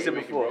before. That's what he said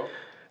before.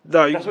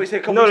 No, That's what he said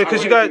a couple no, times.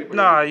 because you guys,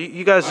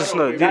 you guys just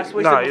know. That's what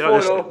he Nah, said you're not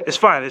before, listening. though. It's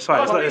fine. It's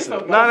not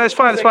listening. No, it's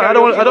fine. Did you I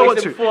don't not want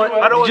say to. that?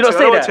 I don't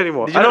want to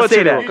anymore. Did you I not don't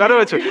say want that?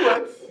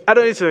 I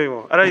don't need to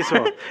anymore.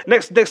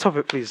 Next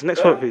topic, please.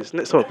 Next topic,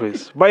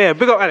 please. But yeah,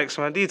 big up Alex,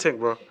 man. Do you think,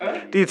 bro?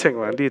 Do you think?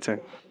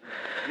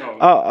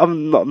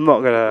 I'm not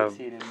gonna.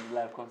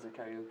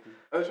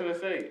 I was trying to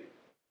say.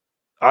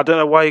 I don't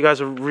know why you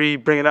guys are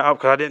bringing that up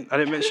because I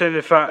didn't mention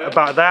anything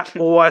about that.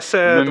 All I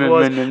said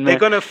was they're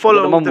gonna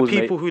follow the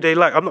people who they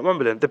like. I'm not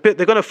mumbling.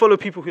 They're gonna follow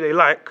people who they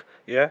like,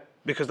 yeah,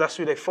 because that's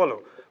who they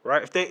follow,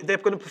 right? If they're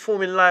gonna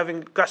perform in live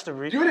in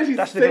Glastonbury, You're actually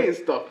that's saying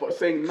stuff but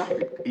saying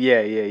nothing.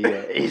 Yeah.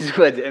 His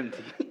words are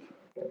empty.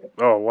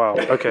 Oh wow.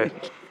 Okay.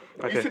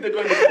 You said they're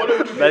going to follow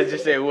you. Let's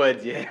just say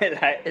words, yeah.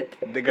 Like,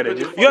 they're gonna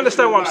just. You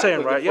understand what I'm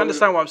saying, right? You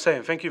understand what I'm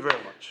saying. Thank you very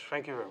much.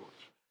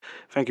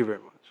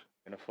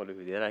 Gonna follow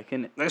who they like,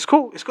 innit? It's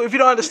cool. If you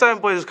don't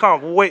understand, boys,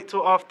 come. We'll wait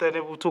till after, and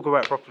then we'll talk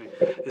about it properly.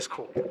 It's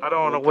cool. I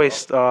don't want to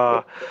waste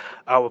our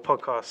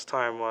podcast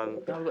time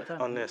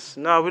on this.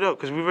 No, we don't,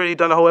 because we've already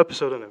done a whole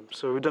episode on him,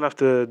 so we don't have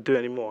to do it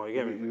anymore. You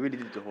get me? We really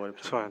did the whole episode.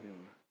 It's fine.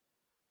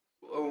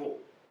 Oh,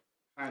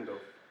 kind of.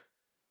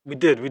 We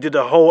did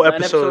a whole Was that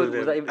an episode episode? Was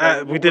of that him.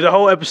 even- We did a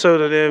whole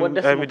episode of him, what and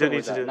decimal we don't point need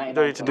was to that?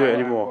 don't need to do it 99.9.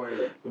 anymore.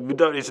 We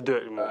don't need to do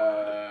it anymore.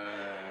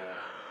 I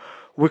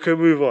We can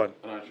move on.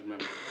 don't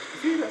remember. You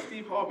see that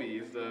Steve Harvey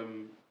is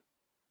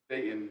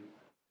dating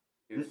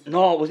his...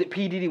 No, was it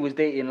P Diddy was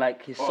dating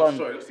like his Oh, son?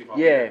 sorry, not Steve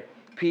Harvey. Yeah,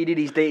 P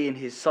Diddy's dating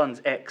his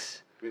son's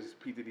ex. With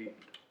P. Diddy,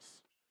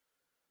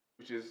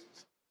 which is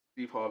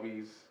Steve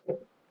Harvey's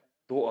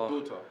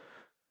Daughter. daughter.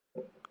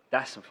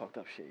 That's some fucked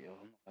up shit, yo. I'm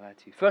not gonna lie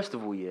to you. First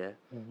of all, yeah,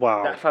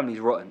 Wow. that family's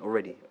rotten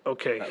already.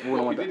 Okay. Like, we all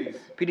know What, that. P.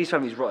 Diddy's? P Diddy's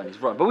family's rotten. It's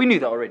rotten, but we knew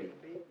that already.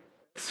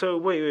 So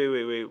wait. Let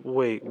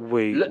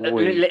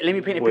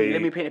me paint a picture.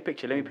 Let me paint a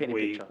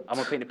picture. I'm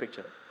gonna paint a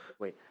picture.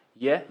 Wait.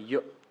 Yeah,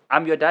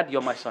 I'm your dad.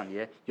 You're my son.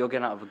 Yeah, you're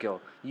getting out of a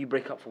girl. You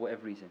break up for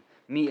whatever reason.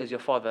 Me as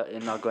your father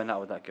and now going out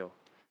with that girl.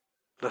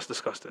 That's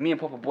disgusting. Me and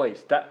Papa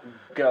boys. That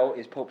girl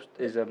is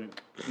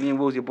me and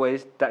Woolsey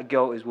boys. That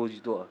girl is Woolsey's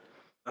daughter.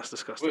 That's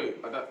disgusting.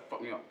 Wait, that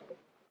fucked me up.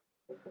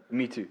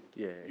 Me too.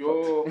 Yeah.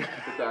 You're the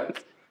dad,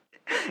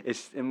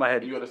 It's in my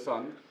head. you're the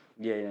son.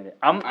 Yeah.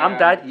 I'm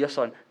dad. Your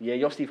son. Yeah,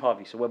 you're Steve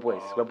Harvey. So we're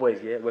boys. Oh, We're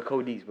boys. Yeah, we're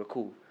Cody's. We're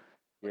cool.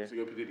 Yeah. So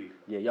you're P. Diddy.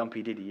 Yeah, I'm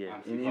P Diddy. Yeah.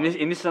 I'm Steve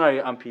In this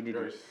scenario, I'm P Diddy.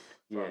 You're his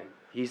Yeah, son.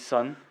 his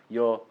son.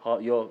 You're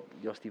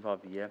Steve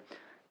Harvey. Yeah.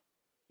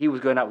 He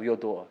was going out with your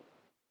daughter.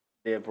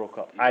 They broke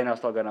up. I now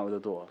start going out with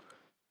your daughter.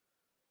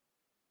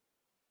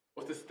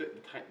 What's the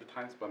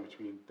time span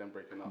between them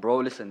breaking up? Bro,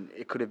 listen,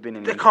 it could have been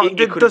in. There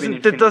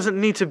doesn't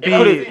need to be.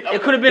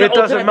 It could have been. It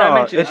doesn't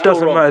matter. It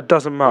doesn't matter. It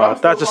doesn't Well, matter.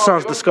 I'm That still just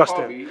sounds Harvey, I'm disgusting.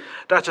 Harvey.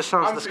 That just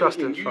sounds I'm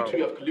disgusting, thinking you fam.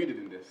 two have colluded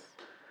in this.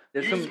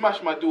 You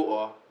smashed my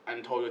daughter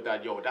and told your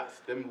dad, yo,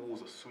 them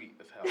walls are sweet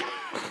as hell.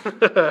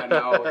 And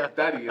now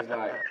daddy is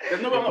like,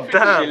 there's no way I'm not thinking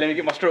Damn. Shit, let me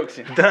get my strokes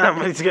in. Damn,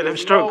 I need to get them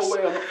There's strokes. no way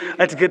I'm not thinking I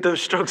had to get them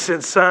strokes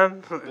in,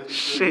 son. There's no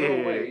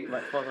Shit. way.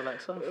 Like father, like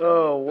son.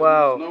 Oh There's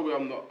wow. no way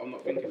I'm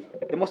not thinking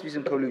that. There must be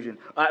some collusion.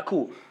 Alright,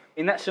 cool.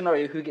 In that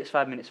scenario, who gets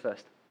 5 minutes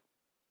first?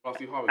 Well,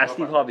 Steve Harvey. As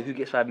Steve Harvey, who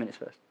gets 5 minutes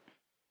first?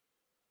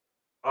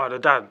 Oh, the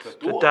dad. The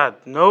daughter. dad.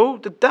 No,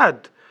 the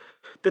dad.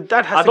 The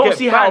dad has I to don't get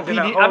see how banged in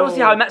PD. that I don't see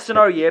how in hole. that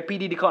scenario, yeah,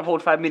 PD can't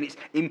hold 5 minutes.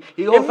 He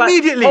holds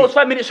Immediately. holds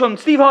 5 minutes from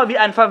Steve Harvey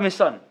and 5 minutes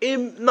son.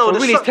 No, So the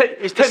really, son,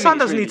 it's the 10 son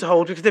minutes, doesn't really. need to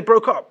hold because they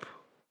broke up.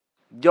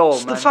 Yo,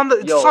 The man. son's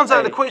out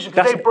of the equation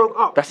because they broke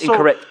up. That's So,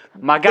 incorrect.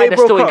 My they guy, that's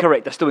broke still up.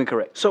 incorrect. That's still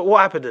incorrect. So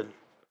what happened then?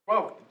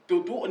 Bro, the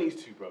daughter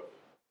needs to, bro.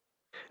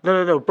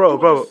 No, bro.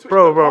 Just switch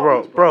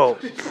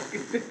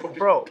the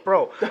apartments,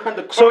 Bro. Down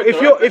the So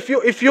if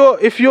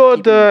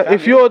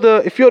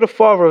you're the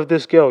father of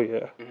this girl,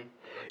 yeah,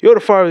 you're the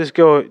father of this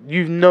girl.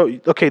 You know,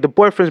 okay, the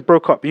boyfriends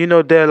broke up. You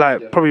know, they're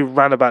like probably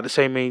around about the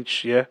same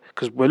age, yeah.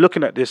 Because we're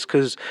looking at this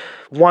because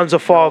one's a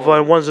father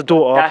and one's a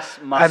daughter.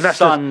 That's my and that's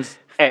son's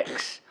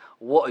ex.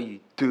 What are you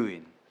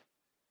doing?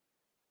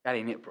 That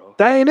ain't it, bro.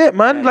 That ain't it,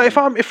 man. Like if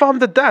I'm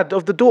the dad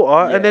of the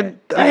daughter, and then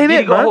that ain't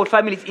Diddy it, got man. hold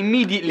 5 minutes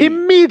immediately.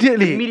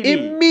 Immediately,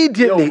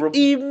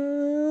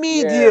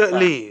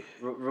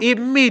 Yo,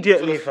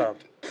 immediately, fam.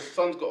 The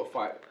son's got to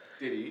fight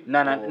Diddy.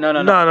 No.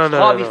 No.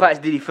 Harvey fights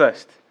Diddy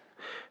first.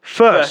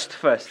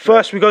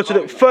 First we go to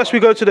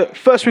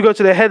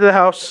the head of the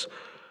house,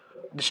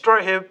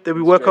 destroy him, then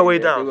we work our way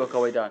We down. work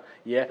our way down.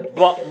 Yeah.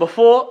 But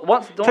before,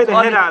 once the head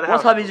out of the once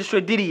house, Harvey's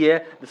destroyed Diddy, yeah,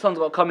 the son's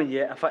got to come in,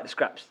 yeah, and fight the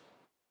scraps.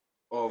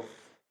 Yeah.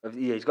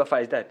 He's got to fight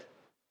his dad.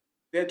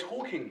 They're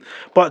talking.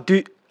 But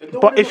No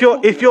but one if ever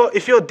told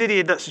if you're Diddy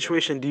in that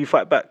situation, do you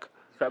fight back?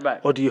 Fight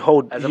back. Or do you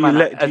hold? As do a you man,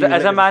 let- do you let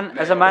as a him- man, Do you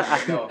as fight a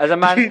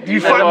back?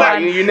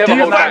 man, You never Do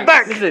you hold fight back.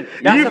 back? Listen,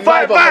 Do you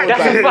fight back?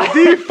 That's a fact. Do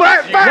you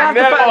fight back? You have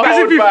to fight Because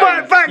back. if you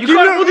fight back, You you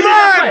can't afford look to lose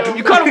that mad. fight.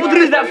 You can't afford to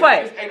lose that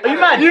fight. Are you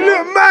mad? You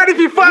look mad if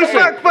you fight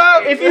back,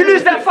 fam. If you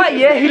lose that fight,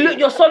 yeah,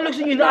 your son looks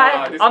at you in the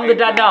eye. this I'm the ain't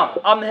dad bad.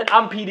 now.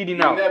 I'm P Diddy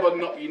now.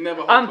 You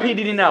never. I'm hold P back.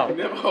 Diddy now. You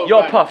never hold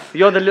You're back. Puff.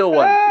 You're the little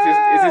one.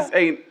 This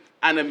ain't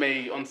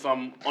anime on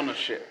some honor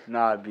shit.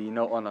 Nah, B,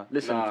 no honor.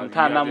 Listen, Nah, from you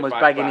time have man to was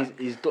fight bagging back.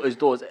 his daughter's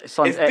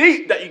son's It's ex.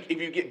 deep that if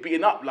you get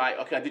beaten up, like,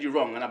 okay, I did you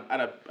wrong and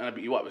I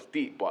beat you up. It's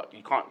deep, but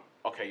you can't.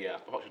 Okay, yeah,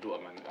 fuck your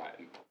daughter, man. Like,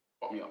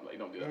 fuck me up, like you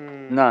don't do that.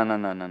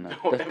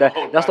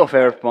 No. That's not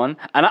fair, man.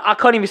 And I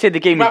can't even say the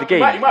game is the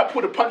game. You might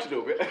pull the punch a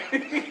little bit.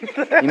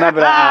 You might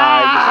be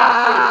like,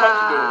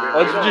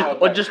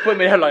 or just put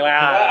me in the head like,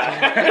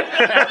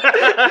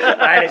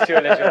 Alright, let's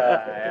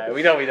chill.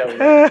 We know.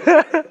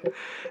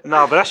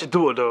 Nah, but that's your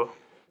daughter though.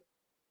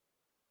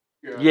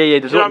 Yeah,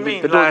 Do you know what I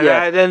mean? Like,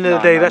 at the end of the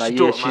day, that's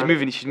your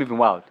daughter, She's moving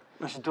wild.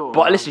 That's your daughter.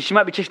 But man. listen, she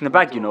might be chasing the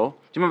bag, you know. Do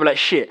you remember, like,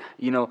 shit,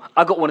 you know,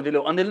 I got one of the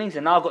little underlings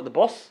and now I got the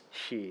boss?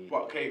 Shit.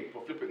 But okay,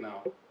 but flip it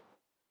now.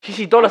 She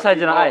sees dollar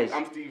signs in her eyes.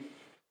 I'm Steve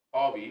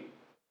Harvey,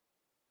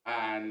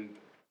 and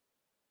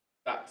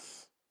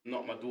that's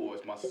not my daughter.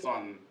 It's my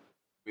son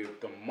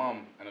with the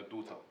mum and a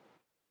daughter.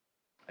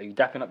 Are you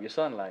dapping up your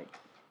son? Like,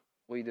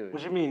 what are you doing?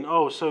 What do you mean?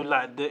 Oh, so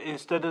like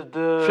instead of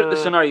the Flip the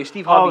scenario.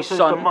 Steve Harvey's so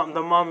son.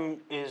 the mum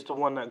is the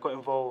one that got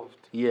involved.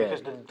 Yeah.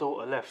 Because the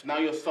daughter left. Now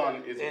your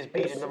son is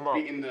beating the mum.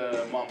 Beating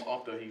the mum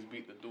after he's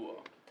beat the daughter.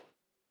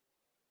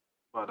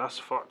 Wow, that's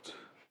fucked.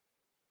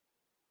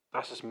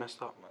 That's just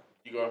messed up, man.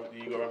 You go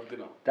out for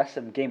dinner. That's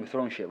some Game of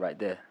Thrones shit right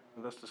there.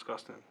 That's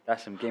disgusting.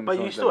 That's some Game of But you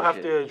Thrones still level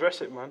have shit. to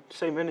address it, man.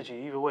 Same energy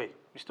either way.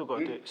 You still got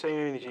to do it. Same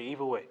energy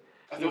either way.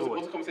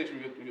 What's the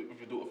conversation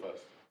with your daughter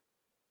first?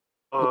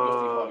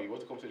 Uh,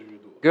 What's the conversation with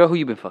your daughter? Girl, who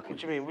you been fucking? What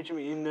do you mean? What do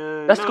you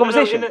mean? That's the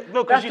conversation.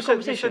 No, That's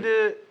because the you said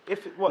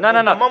if it, what, No.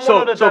 the mum one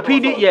or the So dad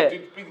one? PD,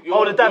 yeah.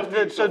 Oh, the dad.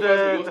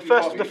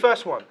 The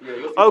first one. Yeah, you're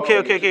Steve Okay,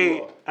 Harvey, okay. you're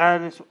Steve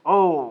And it's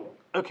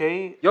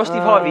okay. You're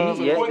Steve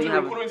Harvey, yeah. Call then you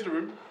have- her into the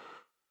room.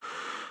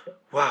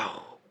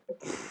 Wow.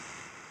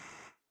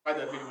 I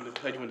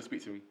heard you want to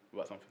speak to me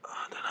about something.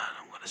 I don't know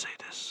how I'm gonna say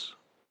this.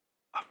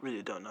 I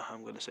really don't know how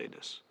I'm gonna say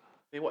this.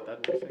 Say what, Dad?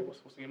 What's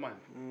in your mind?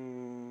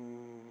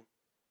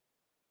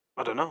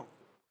 I don't know.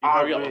 You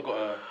hurry up, I've got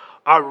a...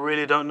 I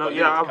really don't know. Got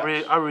Yeah, you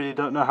to catch. I really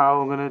don't know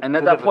how I'm gonna. And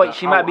at that deliver point,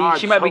 she might be I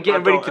she might be just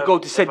getting hope I ready to don't go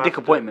to said ever dick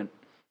have to- appointment.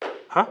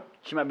 Huh?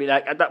 She might be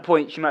like at that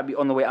point. She might be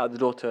on the way out the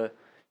door to,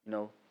 you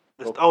know.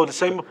 Oh, the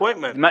same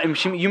appointment. You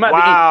might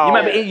Wow.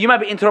 you might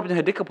be interrupting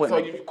her dick So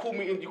appointment.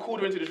 you called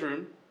her into this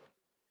room.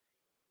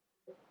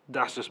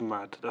 That's just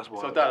mad. That's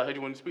why. So, Dad, I heard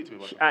you want to speak to me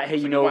about She something. out here,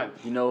 What's in your mind?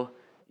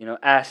 you know,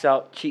 ass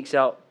out, cheeks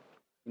out,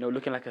 you know,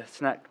 looking like a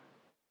snack,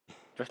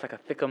 dressed like a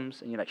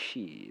thickums, and you're like,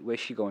 where's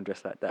she going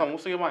dressed like Come on, that?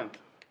 what's in your mind?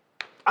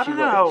 I don't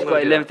know how. She's I'm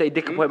got gonna do 11:30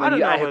 dick I appointment. don't You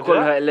know out how here I'm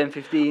calling gonna her do at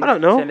 11:15. I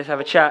don't know. Saying let's have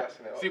a chat.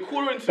 So you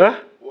call her into... Huh?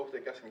 What if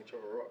they're gassing each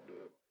other up?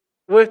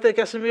 Though? What if they're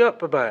gassing me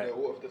up about Yeah, it?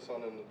 what if the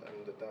son and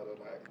the dad are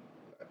like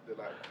they're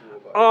like cool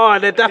about Oh,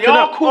 they're dapping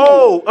are up.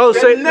 cool. Oh,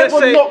 They're so never let's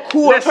say, not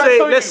cool, let's I'm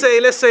trying to say,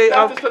 tell let's say,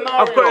 That's I've the got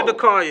in the scenario.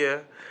 car, yeah.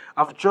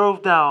 I've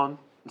drove down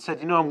and said,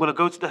 you know, I'm gonna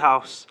go to the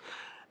house,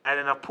 and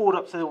then I pulled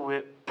up to the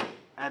whip,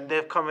 and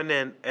they're coming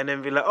in, and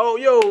then be like, oh,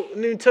 yo, let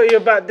me tell you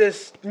about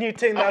this new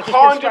thing that I just been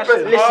 100%.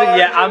 smashing. Listen,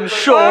 yeah, I'm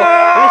sure.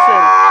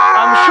 Oh,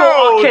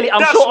 I'm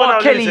that's sure when R.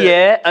 I'll Kelly, use it.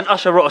 yeah, and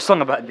Usher wrote a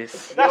song about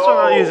this. That's what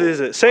I use it, is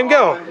it? Same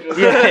girl.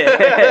 Yeah.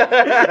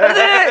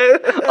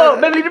 Oh,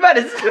 Beverly the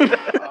Baddest.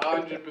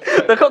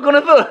 100%. The cock on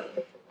the phone.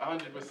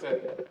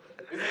 100%.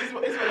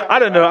 I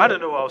don't know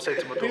what I'll say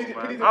to my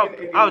daughter,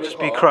 man. I'll just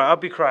be crying. I'll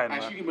be crying,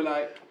 And man. she can be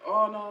like,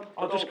 oh, no.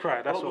 I'll just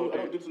cry, that's I all I'll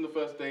don't do. do this on the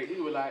first date. He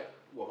was like,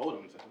 well, hold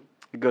on a second.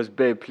 He goes,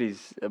 babe,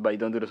 please, but you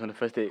don't do this on the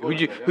first date. Who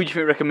do you on, think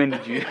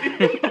recommended you?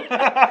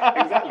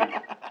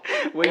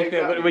 Exactly.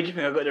 Where do you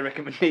think I got the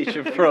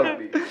recommendation from?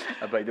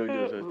 I bet you don't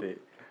do this on the first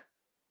date.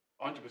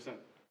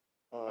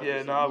 100%.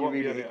 Yeah, no, I won't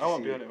be on it. I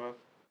won't be on it, man.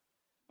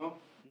 No?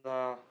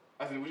 Nah.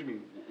 As in, what do you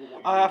mean?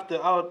 What I have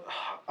to.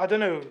 I don't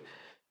know.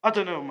 I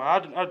don't know,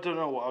 man. I don't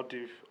know what I'll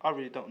do. I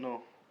really don't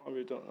know.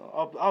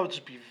 I'll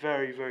just be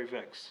very, very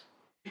vexed.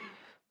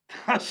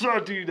 That's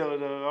what I do,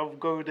 though. I'll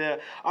go there.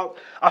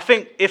 I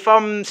think if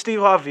I'm Steve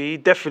Harvey,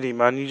 definitely,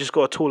 man, you just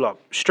got to tool up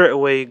straight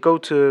away. Go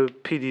to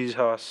PD's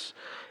house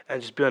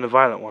and just be on the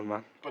violent one,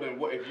 man. But then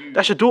what if you...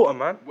 That's your daughter,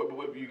 man.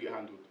 What if you get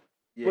handled?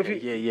 Yeah,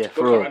 Don't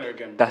for come real. around here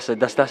again, That's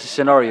bro. a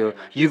scenario.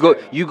 You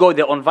go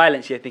there on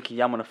violence, yeah, thinking,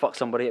 yeah, I'm gonna fuck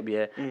somebody up,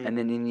 yeah, and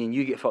then in the end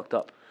you get fucked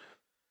up.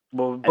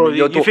 Well, bro, then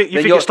your you think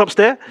then your- it stops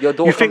there? your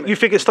daughter You think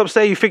come- it stops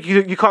there? You think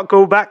you can't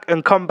go back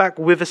and come back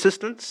with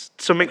assistance?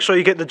 So make sure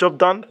you get the job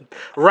done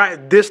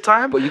right this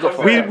time. But you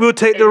got we will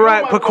take If the you're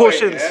right my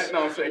precautions. Boy, yeah?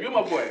 No, I'm saying, if you're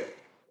my boy,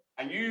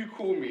 and you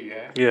call me,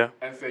 Yeah.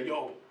 and say,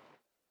 yo,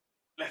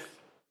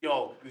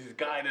 this is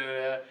guy,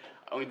 I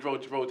only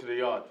drove to the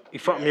yard. You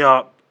fucked me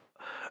up.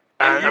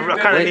 And And you I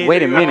kind of then- need.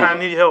 wait a I minute. kind of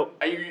need help.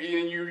 And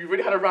you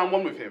already had a round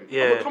one with him.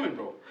 Yeah. I'm not coming,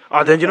 bro.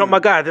 Oh, then you're not my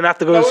guy. Then I have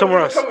to go No, somewhere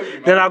I'm else. not coming with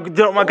you, Then man.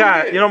 you're not my What we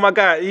guy. did? You're not my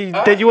guy. Then you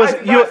That's was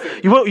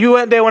embarrassing. you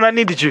weren't there when I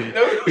needed you.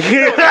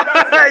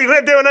 You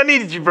weren't there when I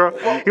needed you, bro.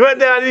 You weren't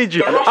there when I needed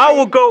you. The rushing- I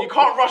will go. You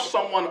can't rush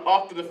someone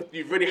after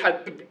you've already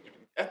had the...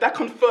 If that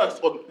comes first,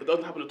 or it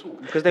doesn't happen at all.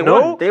 Because they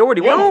No. won. They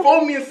already You won. don't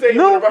phone me and say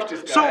you're No. gonna rush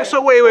this guy.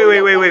 So wait. Or you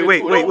don't phone me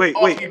at all. Don't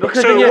ask me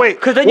Because So then you're, wait,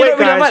 because then you're wait, not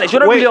really on guys, violence. You're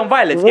not really on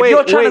violence. If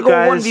you're trying to go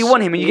guys,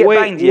 1v1 him and you get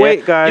banged, yeah,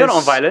 wait, guys, you're not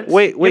on violence.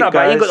 Wait, you're not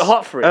guys. You ain't got the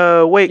heart for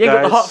it. Wait, you ain't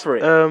guys. got the heart for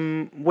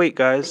it. Wait,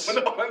 guys.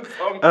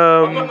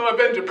 I'm not no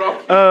Avenger,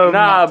 bro.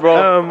 Nah,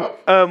 bro.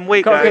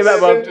 Wait, Can't came guys. back,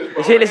 bro.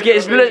 Let's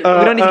get we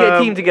don't need to get a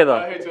team I together.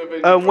 hate to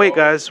Avenger, Wait,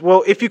 bro. guys.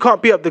 Well, if you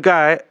can't beat up the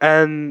guy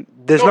and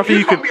there's No, nothing you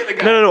you can. can't beat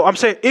the guy. No. I'm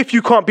saying if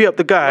you can't beat up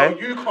the guy. No,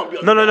 you can't beat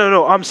up No, the guy.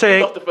 no. I'm You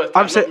saying. lost the first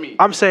time, not me.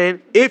 I'm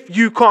saying if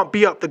you can't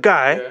beat up the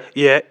guy,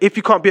 yeah. If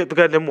you can't beat up the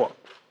guy, then what?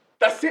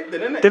 That's it,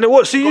 then, isn't it? Then it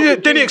what? So Go you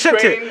to then you gym, accept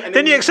train, it. and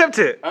Then you accept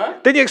it. Huh?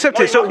 Then you accept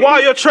No, it. So you while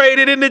fucking- you're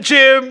training in the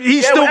gym,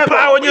 he's still whatever,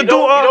 powering but your you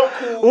don't- daughter.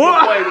 You don't call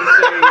What? your boys and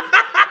say...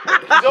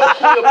 You don't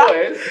call your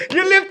boys...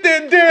 You're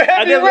lifting, doing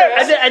heavy then-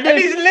 reps, and then- and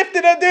he's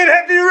lifting and doing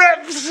heavy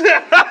reps. And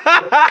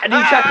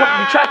then you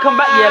try to come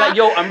back, yeah, like,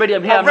 yo, I'm ready,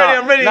 I'm here. I'm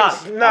ready. Nah,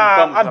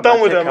 I'm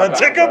done with her, man.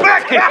 Take her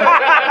back.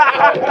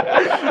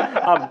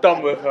 I'm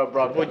done with her,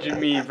 bro. What do you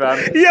mean, fam?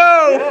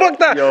 Yo, fuck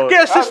that. Yo.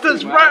 Get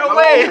assistance man. right No,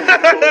 away. no,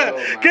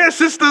 man. Get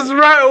assistance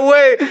right away.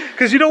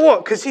 Because you know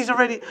what? Because he's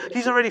already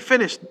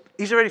finished.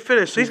 He's already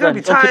finished. So he's gonna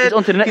be done. tired.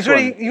 On to the next He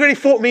already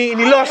fought me and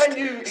he lost. can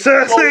you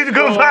So go he to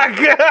go to- back.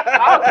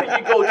 How can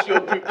you go to your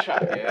group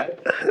chat, yeah?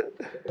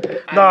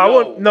 No, I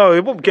won't. No,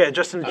 it won't get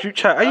just in the group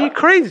chat. Are you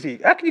crazy?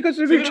 How can you go to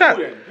the So you group gonna chat?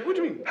 call them? What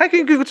do you mean? How can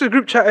you go to the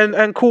group chat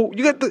and call?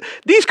 You get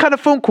these kind of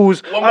phone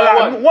calls One are by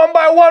like one. one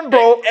by one,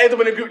 bro. Ends up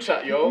in a group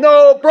chat, yo.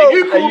 No, bro. If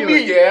you call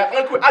me, yeah,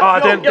 I'm gonna call.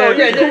 then-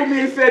 you called me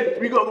and said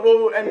we got the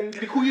role, and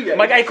did he call you yet?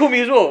 My guy called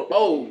me as well.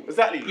 Oh,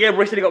 exactly. Yeah,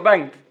 bro, he said he got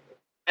banged.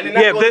 And then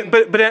that Yeah, goes-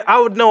 but then I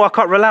would know I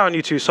can't rely on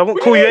you two, so I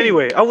won't call you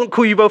anyway. I won't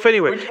call you both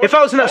anyway. If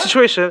I was in that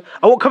situation,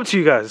 I won't come to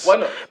you guys. Why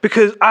not?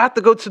 Because I have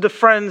to go to the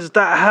friends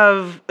that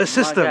have My guy,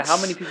 assistants. how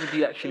many people do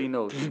you actually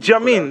know? Do you know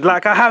what I mean?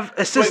 Like I have So if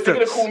you're assistants.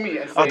 gonna call me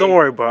and say, Oh, don't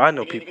worry, bro. I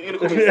know people. You're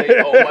gonna call me and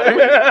say, oh, by the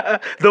way,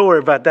 Don't worry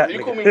about that. you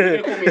nigga.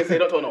 call me and say,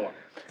 don't tell no one.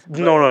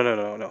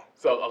 No.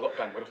 So I got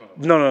banged. But that's not.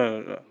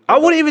 No. I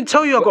wouldn't even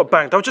tell you I got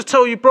banged. I'll just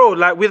tell you, bro.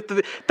 Like with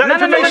that No.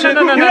 information. You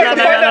have to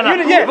find out.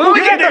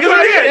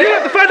 Yeah, you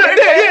have to find out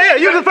there. Yeah.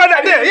 You have to find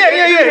out there.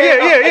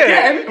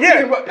 Yeah.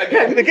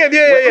 Again.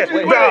 Yeah.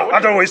 Nah, I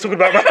don't know what he's talking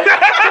about, man.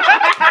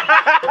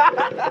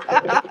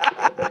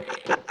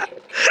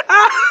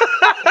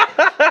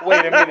 Wait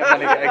a minute, my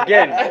nigga.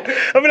 Again.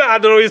 I mean, I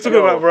don't know what he's talking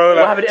about, bro.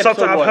 what happened Like, in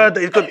sometimes episode I've one? heard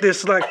that he's got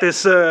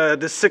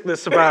this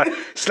sickness about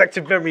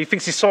selective memory. He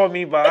thinks he saw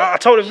me, but I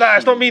told him, nah,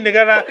 it's not me,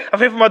 nigga. Nah, I'm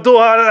here for my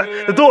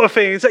daughter, the daughter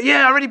thing. He's like,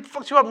 yeah, I already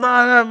fucked you up.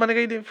 Nah, my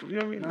nigga, you didn't. You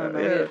know what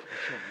I mean?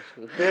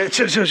 Yeah,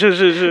 chill.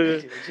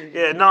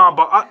 Yeah, nah,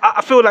 but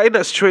I feel like in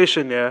that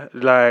situation, yeah,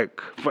 like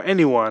for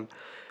anyone,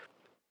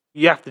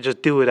 you have to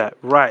just deal with that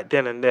right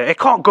then and there. It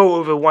can't go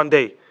over one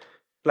day.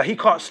 Like he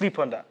can't sleep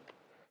on that.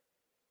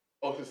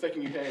 Oh, so the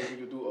second you hear it with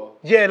your daughter.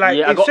 Yeah, like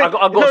Yeah, I got no,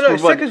 spoiled one.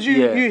 seconds you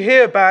Yeah. you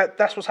hear about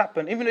that's what's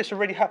happened. Even if it's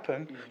already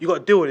happened, you got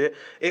to deal with it.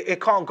 It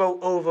can't go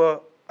over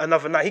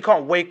another night. He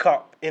can't wake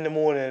up in the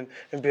morning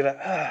and be like,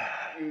 ah.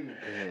 Do you know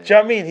what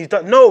I mean? He's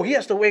done. No, he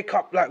has to wake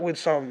up like with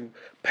some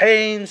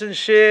pains and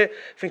shit,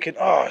 thinking,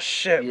 oh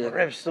shit, my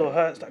rib still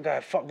hurts. That guy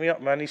fucked me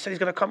up, man. He said he's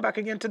gonna come back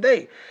again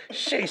today.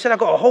 Shit, he said I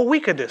got a whole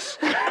week of this.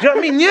 Do you know what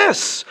I mean?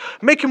 Yes,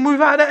 make him move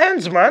out of the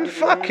ends, man.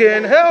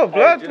 Fucking hell,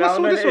 blood. What's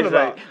all this all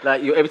about?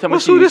 Like every time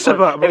What's I see all you this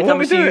about, bro? every What time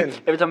we I see you, doing?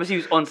 every time I see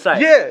you on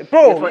site. Yeah,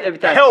 bro. Every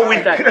time, Hell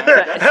week.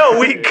 Hell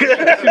week.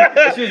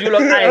 As soon as you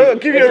look at I'll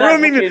give you a real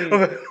meaning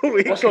of a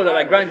week. What's all that,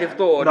 like Grand Theft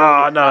Auto?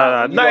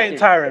 Nah. You That got ain't it.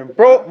 tiring.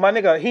 Bro, my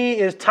nigga, he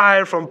is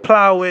tired from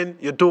plowing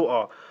your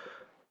daughter.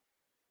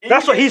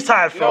 That's what he's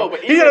tired from. No,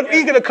 but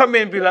He's gonna come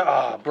in and be like,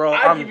 ah, bro,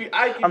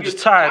 I'm just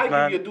tired, I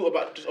man. give you a daughter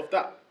about just off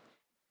that.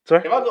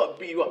 Sorry? If I got to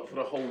beat you up for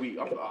the whole week,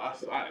 I'm like,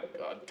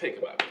 I'd take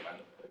it back, man.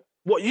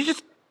 What, you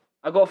just...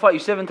 I got to fight you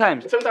 7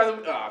 times. 7 times a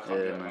week? I can't do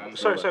it, man.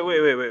 Sorry,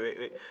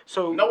 wait.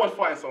 So... No one's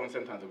fighting someone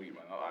 7 times a week,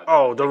 man.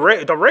 Oh, the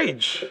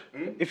rage.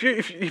 If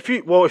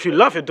you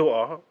love your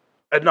daughter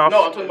enough...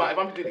 No, I'm talking about if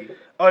I'm Diddy.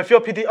 Oh, if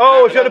you're PD...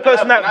 Oh, if you're the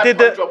person that did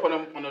punch the...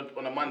 up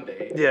on a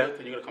Monday. Yeah.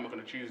 Then you're gonna come back on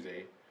a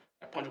Tuesday.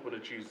 I punch up on a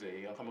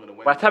Tuesday. I'll come back on a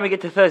Wednesday. By the time we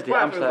get to Thursday,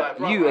 What I'm happens, like,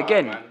 bro, you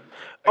again. man.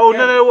 Oh,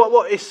 Again. no,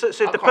 what? It's, so if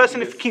the can't person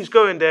do if he this. keeps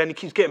going there and he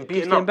keeps getting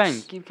beaten getting up...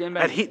 banged, keep getting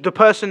banged. And the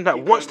person that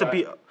wants to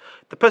getting beat...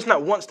 The person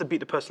that wants to beat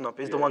the person up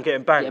is the one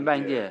getting banged. Getting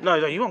banged, yeah. No,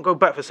 you won't go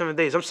back for 7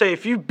 days. I'm saying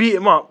if you beat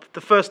him up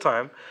the first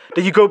time,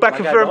 then you go back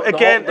and Like, forth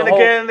again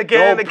and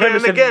again.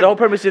 The whole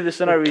premise of the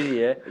scenario is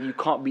here, you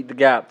can't beat the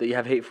gap that you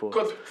have hate for.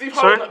 Because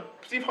Sorry?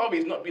 Steve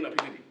Harvey's not beating up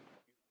P. Diddy.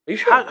 Are you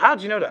sure? How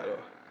do you know that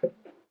though?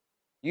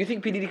 You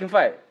think P. Diddy can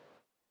fight?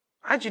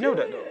 How do you know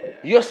that though?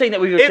 You're saying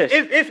that with your chest.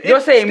 if You're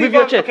saying Steve with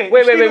your Harvey- chest. okay,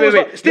 Wait. Steve Harvey was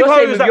like- Steve You're Harvey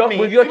saying was with like me.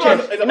 your Steve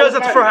Harvey chest. was- He knows how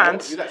to throw He's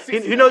hands. like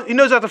 60 He now.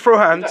 knows how to throw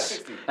hands. He's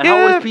like 60. And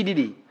how old is P.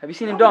 Diddy? Have you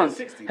seen him How old dance? is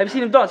 60? Have you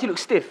seen him dance? He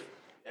looks stiff.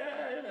 Yeah,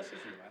 that's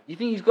 60, man. You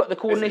think he's got the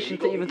coordination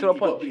to even throw a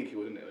punch?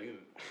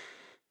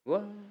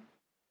 What?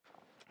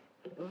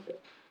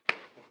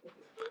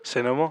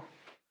 Say no more.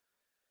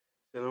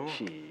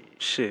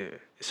 Shit.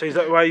 So is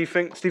that why you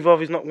think Steve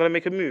Harvey's not gonna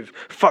make a move?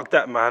 Fuck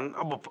that, man.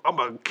 I'm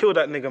gonna kill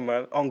that nigga,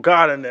 man. On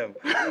guard and them.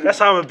 That's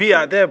how I'm gonna be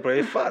out there,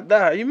 bro. Fuck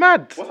that. Are you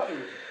mad? What's happening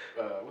with,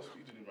 what's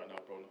he doing right now,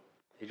 bro?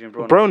 Adrian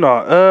Broner.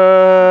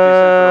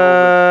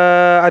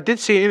 Brona, I did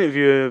see an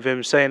interview of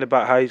him saying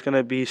about how he's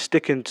gonna be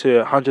sticking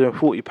to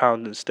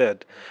 £140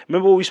 instead.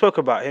 Remember what we spoke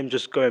about him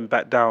just going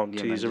back down to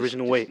man, his just-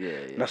 original just- weight? yeah.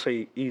 And that's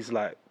why he's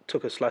like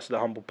took a slice of the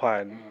humble pie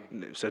and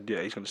said,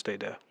 yeah, he's gonna stay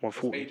there.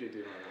 140. AJ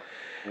doing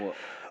right What?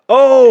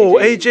 Oh,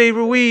 AJ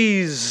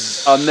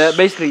Ruiz.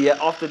 Basically, yeah,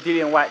 after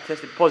Dillian White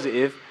tested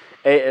positive,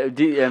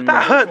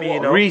 That hurt me, you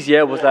know. Ruiz,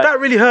 yeah, was like That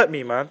really hurt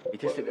me, man. he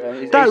tested,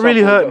 that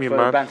really hurt me,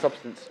 man. Banned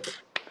substance.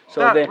 So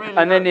That then, really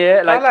and then hurt me.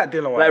 yeah, I like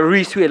Dillian White. like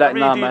Ruiz tweeted like, I really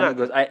nah, do man, like he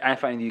goes, I ain't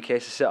fighting in the UK,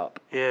 it's a setup.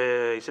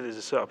 Yeah, he said it's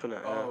a setup, innit? now.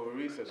 Oh,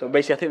 Ruiz said So that.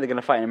 basically, I think they're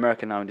gonna fight in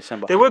America now in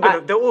December. They're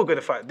all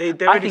gonna fight. They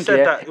I already think, said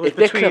yeah, that it was if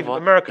they're between clever,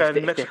 America if and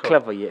they- If Mexico. they're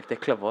clever, yeah, if they're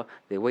clever,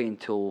 they wait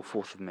until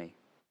 4th of May.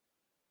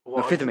 No,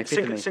 What, 5th of May, 5th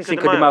of May. Cinco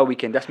Cinco de de Mayo. Mayo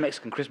weekend, that's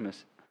Mexican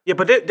Christmas. Yeah,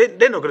 but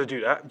they're not gonna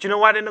do that. Do you know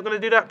why they're not gonna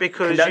do that?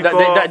 Because you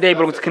got That day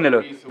belongs to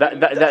Canelo.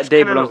 That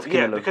day belongs to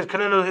Yeah, Canelo. because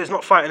Canelo is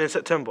not fighting in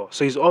September,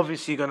 so he's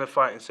obviously gonna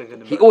fight in Cinco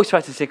de He Mayo. always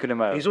fights in Cinco de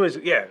Mayo. He's always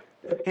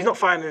He's not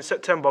fighting in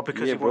September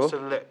because Yeah, he wants bro.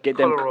 to let Get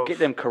them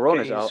Kolarov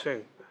coronas get his out.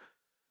 thing.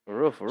 For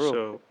real, for real.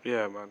 So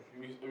yeah, man.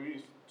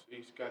 Ruiz,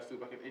 this guy's still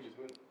back in ages,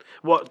 isn't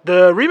he? What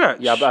the rematch?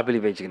 Yeah, but I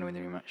believe AJ gonna win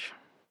the rematch.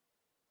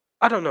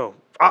 I don't know.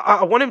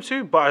 I want him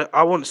to, but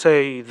I wouldn't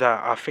say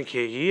that I think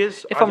he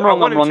is. If I'm wrong,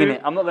 want I'm him wrong, to.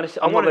 innit? I'm not gonna. I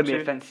I'm not want gonna him be a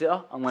to. fence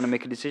sitter. I'm gonna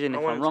make a decision.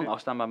 If want I'm him wrong, to. I'll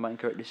stand by my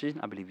incorrect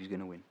decision. I believe he's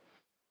gonna win.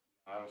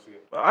 I don't see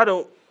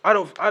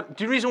it.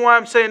 The reason why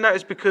I'm saying that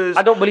is because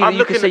I don't believe I'm that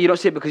you can looking say at- you don't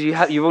see it because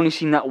you've only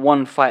seen that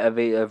one fight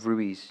of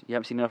Ruiz. You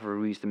haven't seen enough of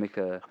Ruiz to make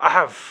a I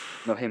have.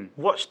 no him.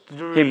 Watched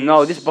the Him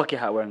no, this bucket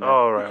hat wearing. guy.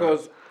 Oh right.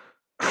 Because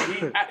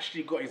he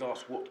actually got his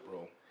ass whooped,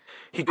 bro.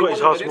 He got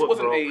his wasn't- ass this whooped,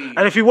 wasn't bro. a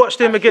And if you watched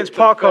him against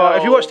Ashton Parker, if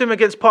you fell- watched him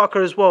against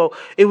Parker as well,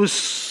 it was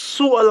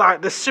sort of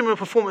like the similar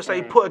performance that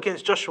he put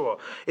against Joshua.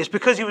 It's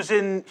because he was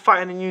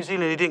fighting in New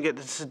Zealand, he didn't get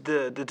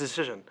the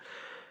decision.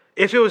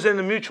 If it was in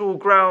the mutual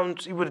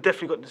ground, he would have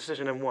definitely got the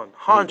decision and won.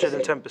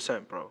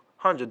 110%, bro.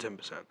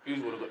 110%.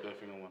 Who would have got the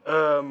thing and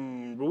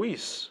won?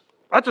 Ruiz.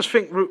 I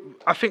think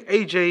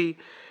AJ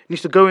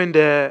needs to go in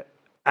there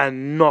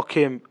and knock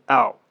him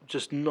out.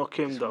 Just knock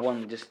him the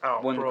one- f- just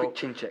out, one bro. quick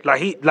chin check.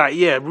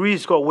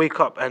 Ruiz got to wake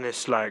up and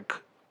it's like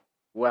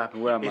What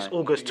happened? Where am it's I?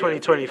 August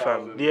 2020,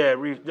 fam. Yeah,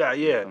 He's send got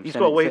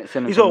to it- wake.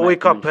 send him He's to got to the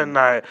wake up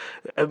dimension.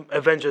 and like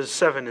Avengers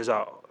 7 is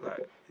out.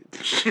 Like,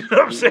 you know what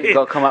I'm saying?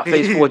 got to come out,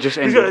 Phase 4 just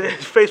ended.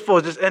 Phase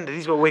 4 just ended.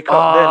 He's got to wake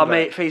up. Oh, then, like.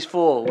 mate, Phase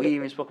 4. We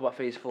even spoke about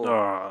Phase 4.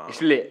 Ah.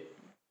 It's lit.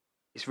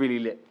 It's really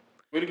lit.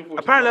 We're looking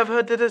forward Apparently, to I've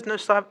heard that there's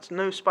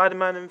no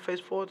Spider-Man in Phase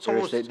 4.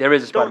 There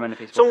is a Spider-Man in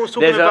Phase 4. Someone was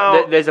talking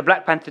about. There's a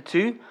Black Panther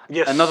 2.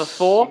 Yes. Another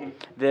Thor.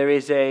 There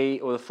is the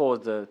Thor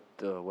is the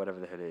whatever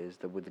the hell it is,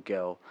 with the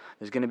girl.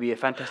 There's going to be a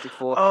Fantastic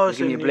Four. Oh, there's it's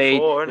going a to be a new Blade.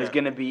 Thor, There's innit?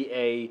 going to be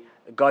a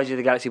Guardians of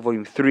the Galaxy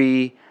Volume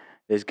 3.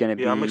 There's going to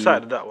be... Yeah, I'm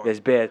excited for that one. There's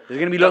going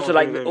to be That lots of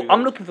one's like... gonna be I'm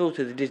good. looking forward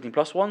to the Disney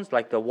Plus ones,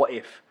 like the What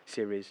If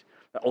series.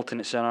 The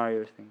alternate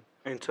scenario thing.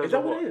 In terms Is that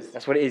of what it is?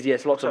 That's what it is,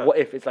 yes. Lots of what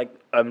if. It's like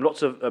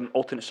lots of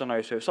alternate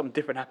scenarios. So if something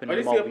different happened I in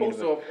did the see a Marvel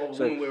poster universe. of a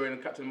So- woman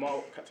wearing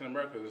Captain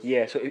America's.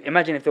 Yeah, so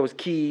imagine if there was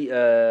key,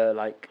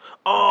 like...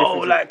 Oh,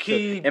 differences. like So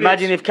key.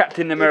 imagine bits. if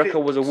Captain America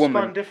was a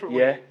woman. Spun differently.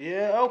 Yeah.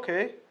 Yeah.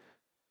 Okay. Okay.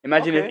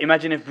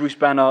 Imagine if Bruce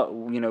Banner,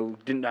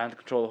 didn't know how to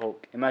control the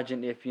Hulk.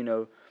 Imagine if,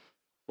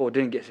 Thor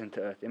didn't get sent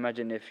to Earth.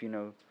 Imagine if,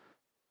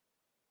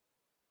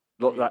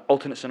 like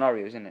alternate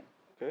scenarios, isn't it?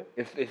 Okay.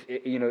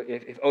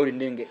 If Odin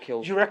didn't get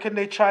killed. Do you reckon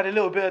they tried a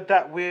little bit of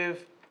that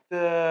with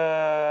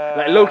the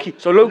Like Loki.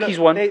 So Loki's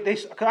one.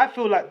 Cause I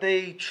feel like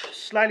they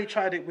slightly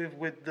tried it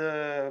with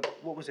the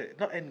what was it?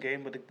 Not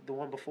Endgame, but the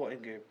one before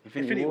Endgame.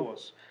 Infinity War?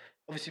 Wars.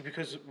 Obviously,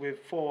 because with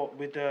guy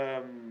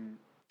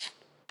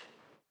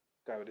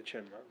with the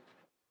chin, man.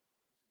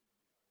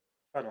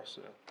 Thanos.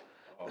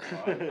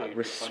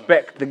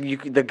 Respect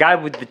the guy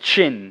with the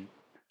chin.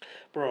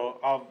 Bro,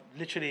 I've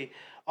literally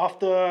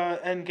after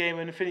Endgame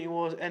and Infinity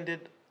Wars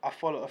ended, I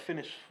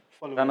finished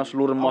following. Thanos,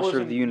 Lord and I Master of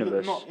wasn't the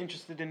Universe. Not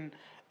interested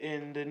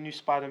in the new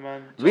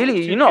Spider-Man.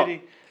 Really? Too You're not?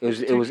 kiddie. It was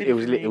too lit. kiddie It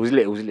was for lit. me. It was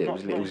lit. It was lit. It Not-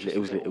 was lit. not It was lit. It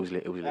was lit. interested It was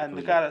lit. It was lit. And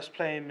the guy that's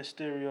playing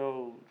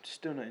Mysterio,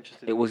 still not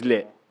interested. It was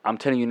lit. I'm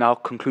telling you now,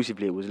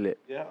 conclusively, it was lit.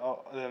 Yeah,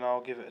 then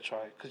I'll give it a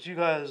try. Because you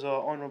guys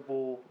are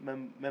honourable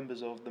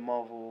members of the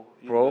Marvel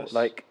Bro, universe.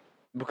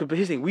 but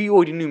here's the thing, we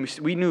already knew,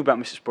 we knew about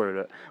Mr.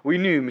 Spoiler. We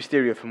knew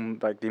Mysterio from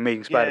like the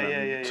Amazing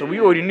Spider-Man. yeah, So yeah, we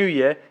yeah. already knew,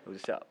 it was a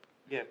setup.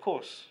 Yeah, of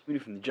course. We knew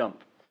from the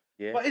jump.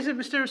 Yeah. But isn't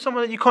Mysterio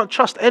someone that you can't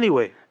trust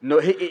anyway? No,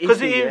 Because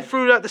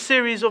through like the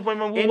series of when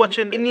we were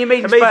watching in the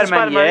Amazing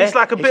Spider-Man, yeah, it's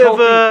like a his bit whole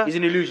of a. thing is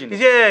an illusion.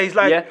 He's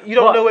like Yeah, you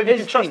don't but know if you here's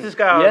can the trust thing, this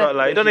guy or yeah, not.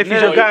 Like you if don't know if you've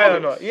he's your never- guy or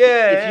not.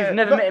 Yeah. if you've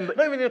never not, met him,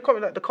 not even in the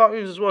comic, like the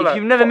cartoons as well. If like,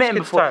 you've never Fox met him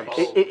Kids before, times.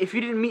 if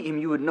you didn't meet him,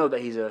 you would know that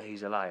he's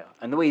a liar.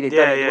 And the way they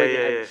Yeah, done it, the way yeah,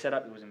 they had yeah. it set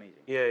up, it was amazing.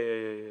 Yeah.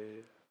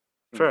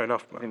 Fair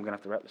enough, I think man. we're gonna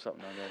have to wrap this up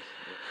now,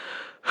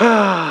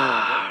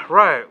 guys.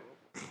 Right.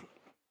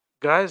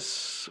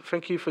 Guys,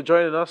 thank you for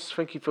joining us.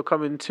 Thank you for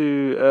coming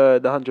to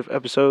the 100th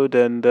episode.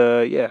 And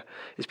yeah,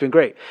 it's been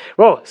great.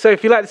 Well, so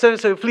if you like this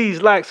episode,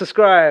 please like,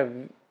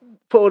 subscribe,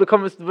 put all the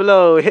comments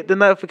below, hit the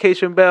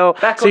notification bell.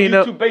 Back so on you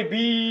YouTube, know.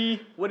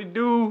 baby. What it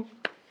do?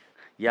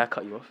 Yeah, I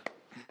cut you off.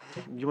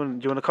 You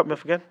want to cut me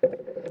off again?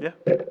 Yeah?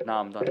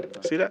 Nah, I'm done.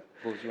 See that?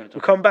 Bulls, you wanna We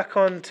talk? come back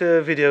on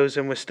to videos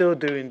and we're still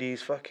doing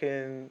these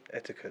fucking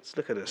etiquettes.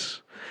 Look at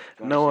this.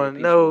 No see a one,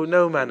 piece no, of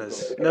no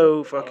manners.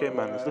 No fucking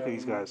manners. Look at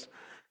these guys.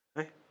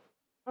 I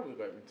haven't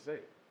got anything to say.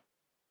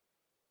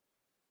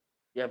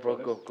 Yeah, bro,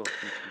 go.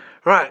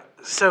 Right,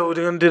 so we're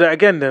going to do that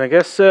again then, I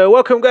guess.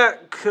 Welcome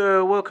back.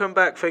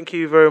 Thank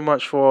you very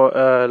much for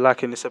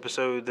liking this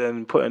episode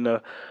and putting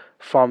a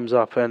thumbs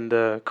up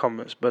and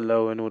comments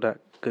below and all that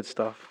good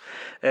stuff.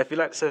 If you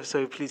like this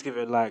episode, please give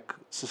it a like,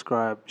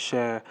 subscribe,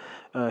 share,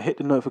 hit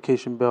the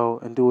notification bell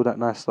and do all that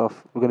nice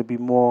stuff. We're going to be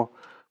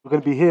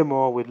here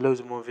more with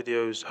loads of more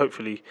videos,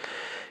 hopefully.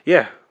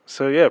 Yeah,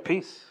 so yeah,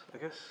 peace, I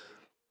guess.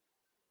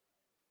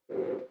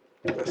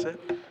 That's it.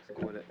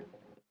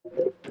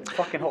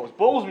 Fucking hot as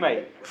balls,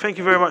 mate. Thank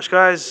you very much,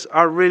 guys.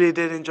 I really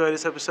did enjoy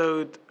this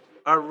episode.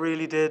 I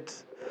really did.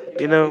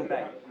 You know,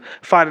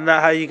 finding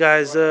out how you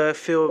guys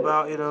feel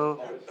about,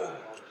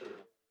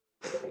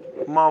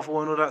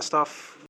 Marvel and all that stuff.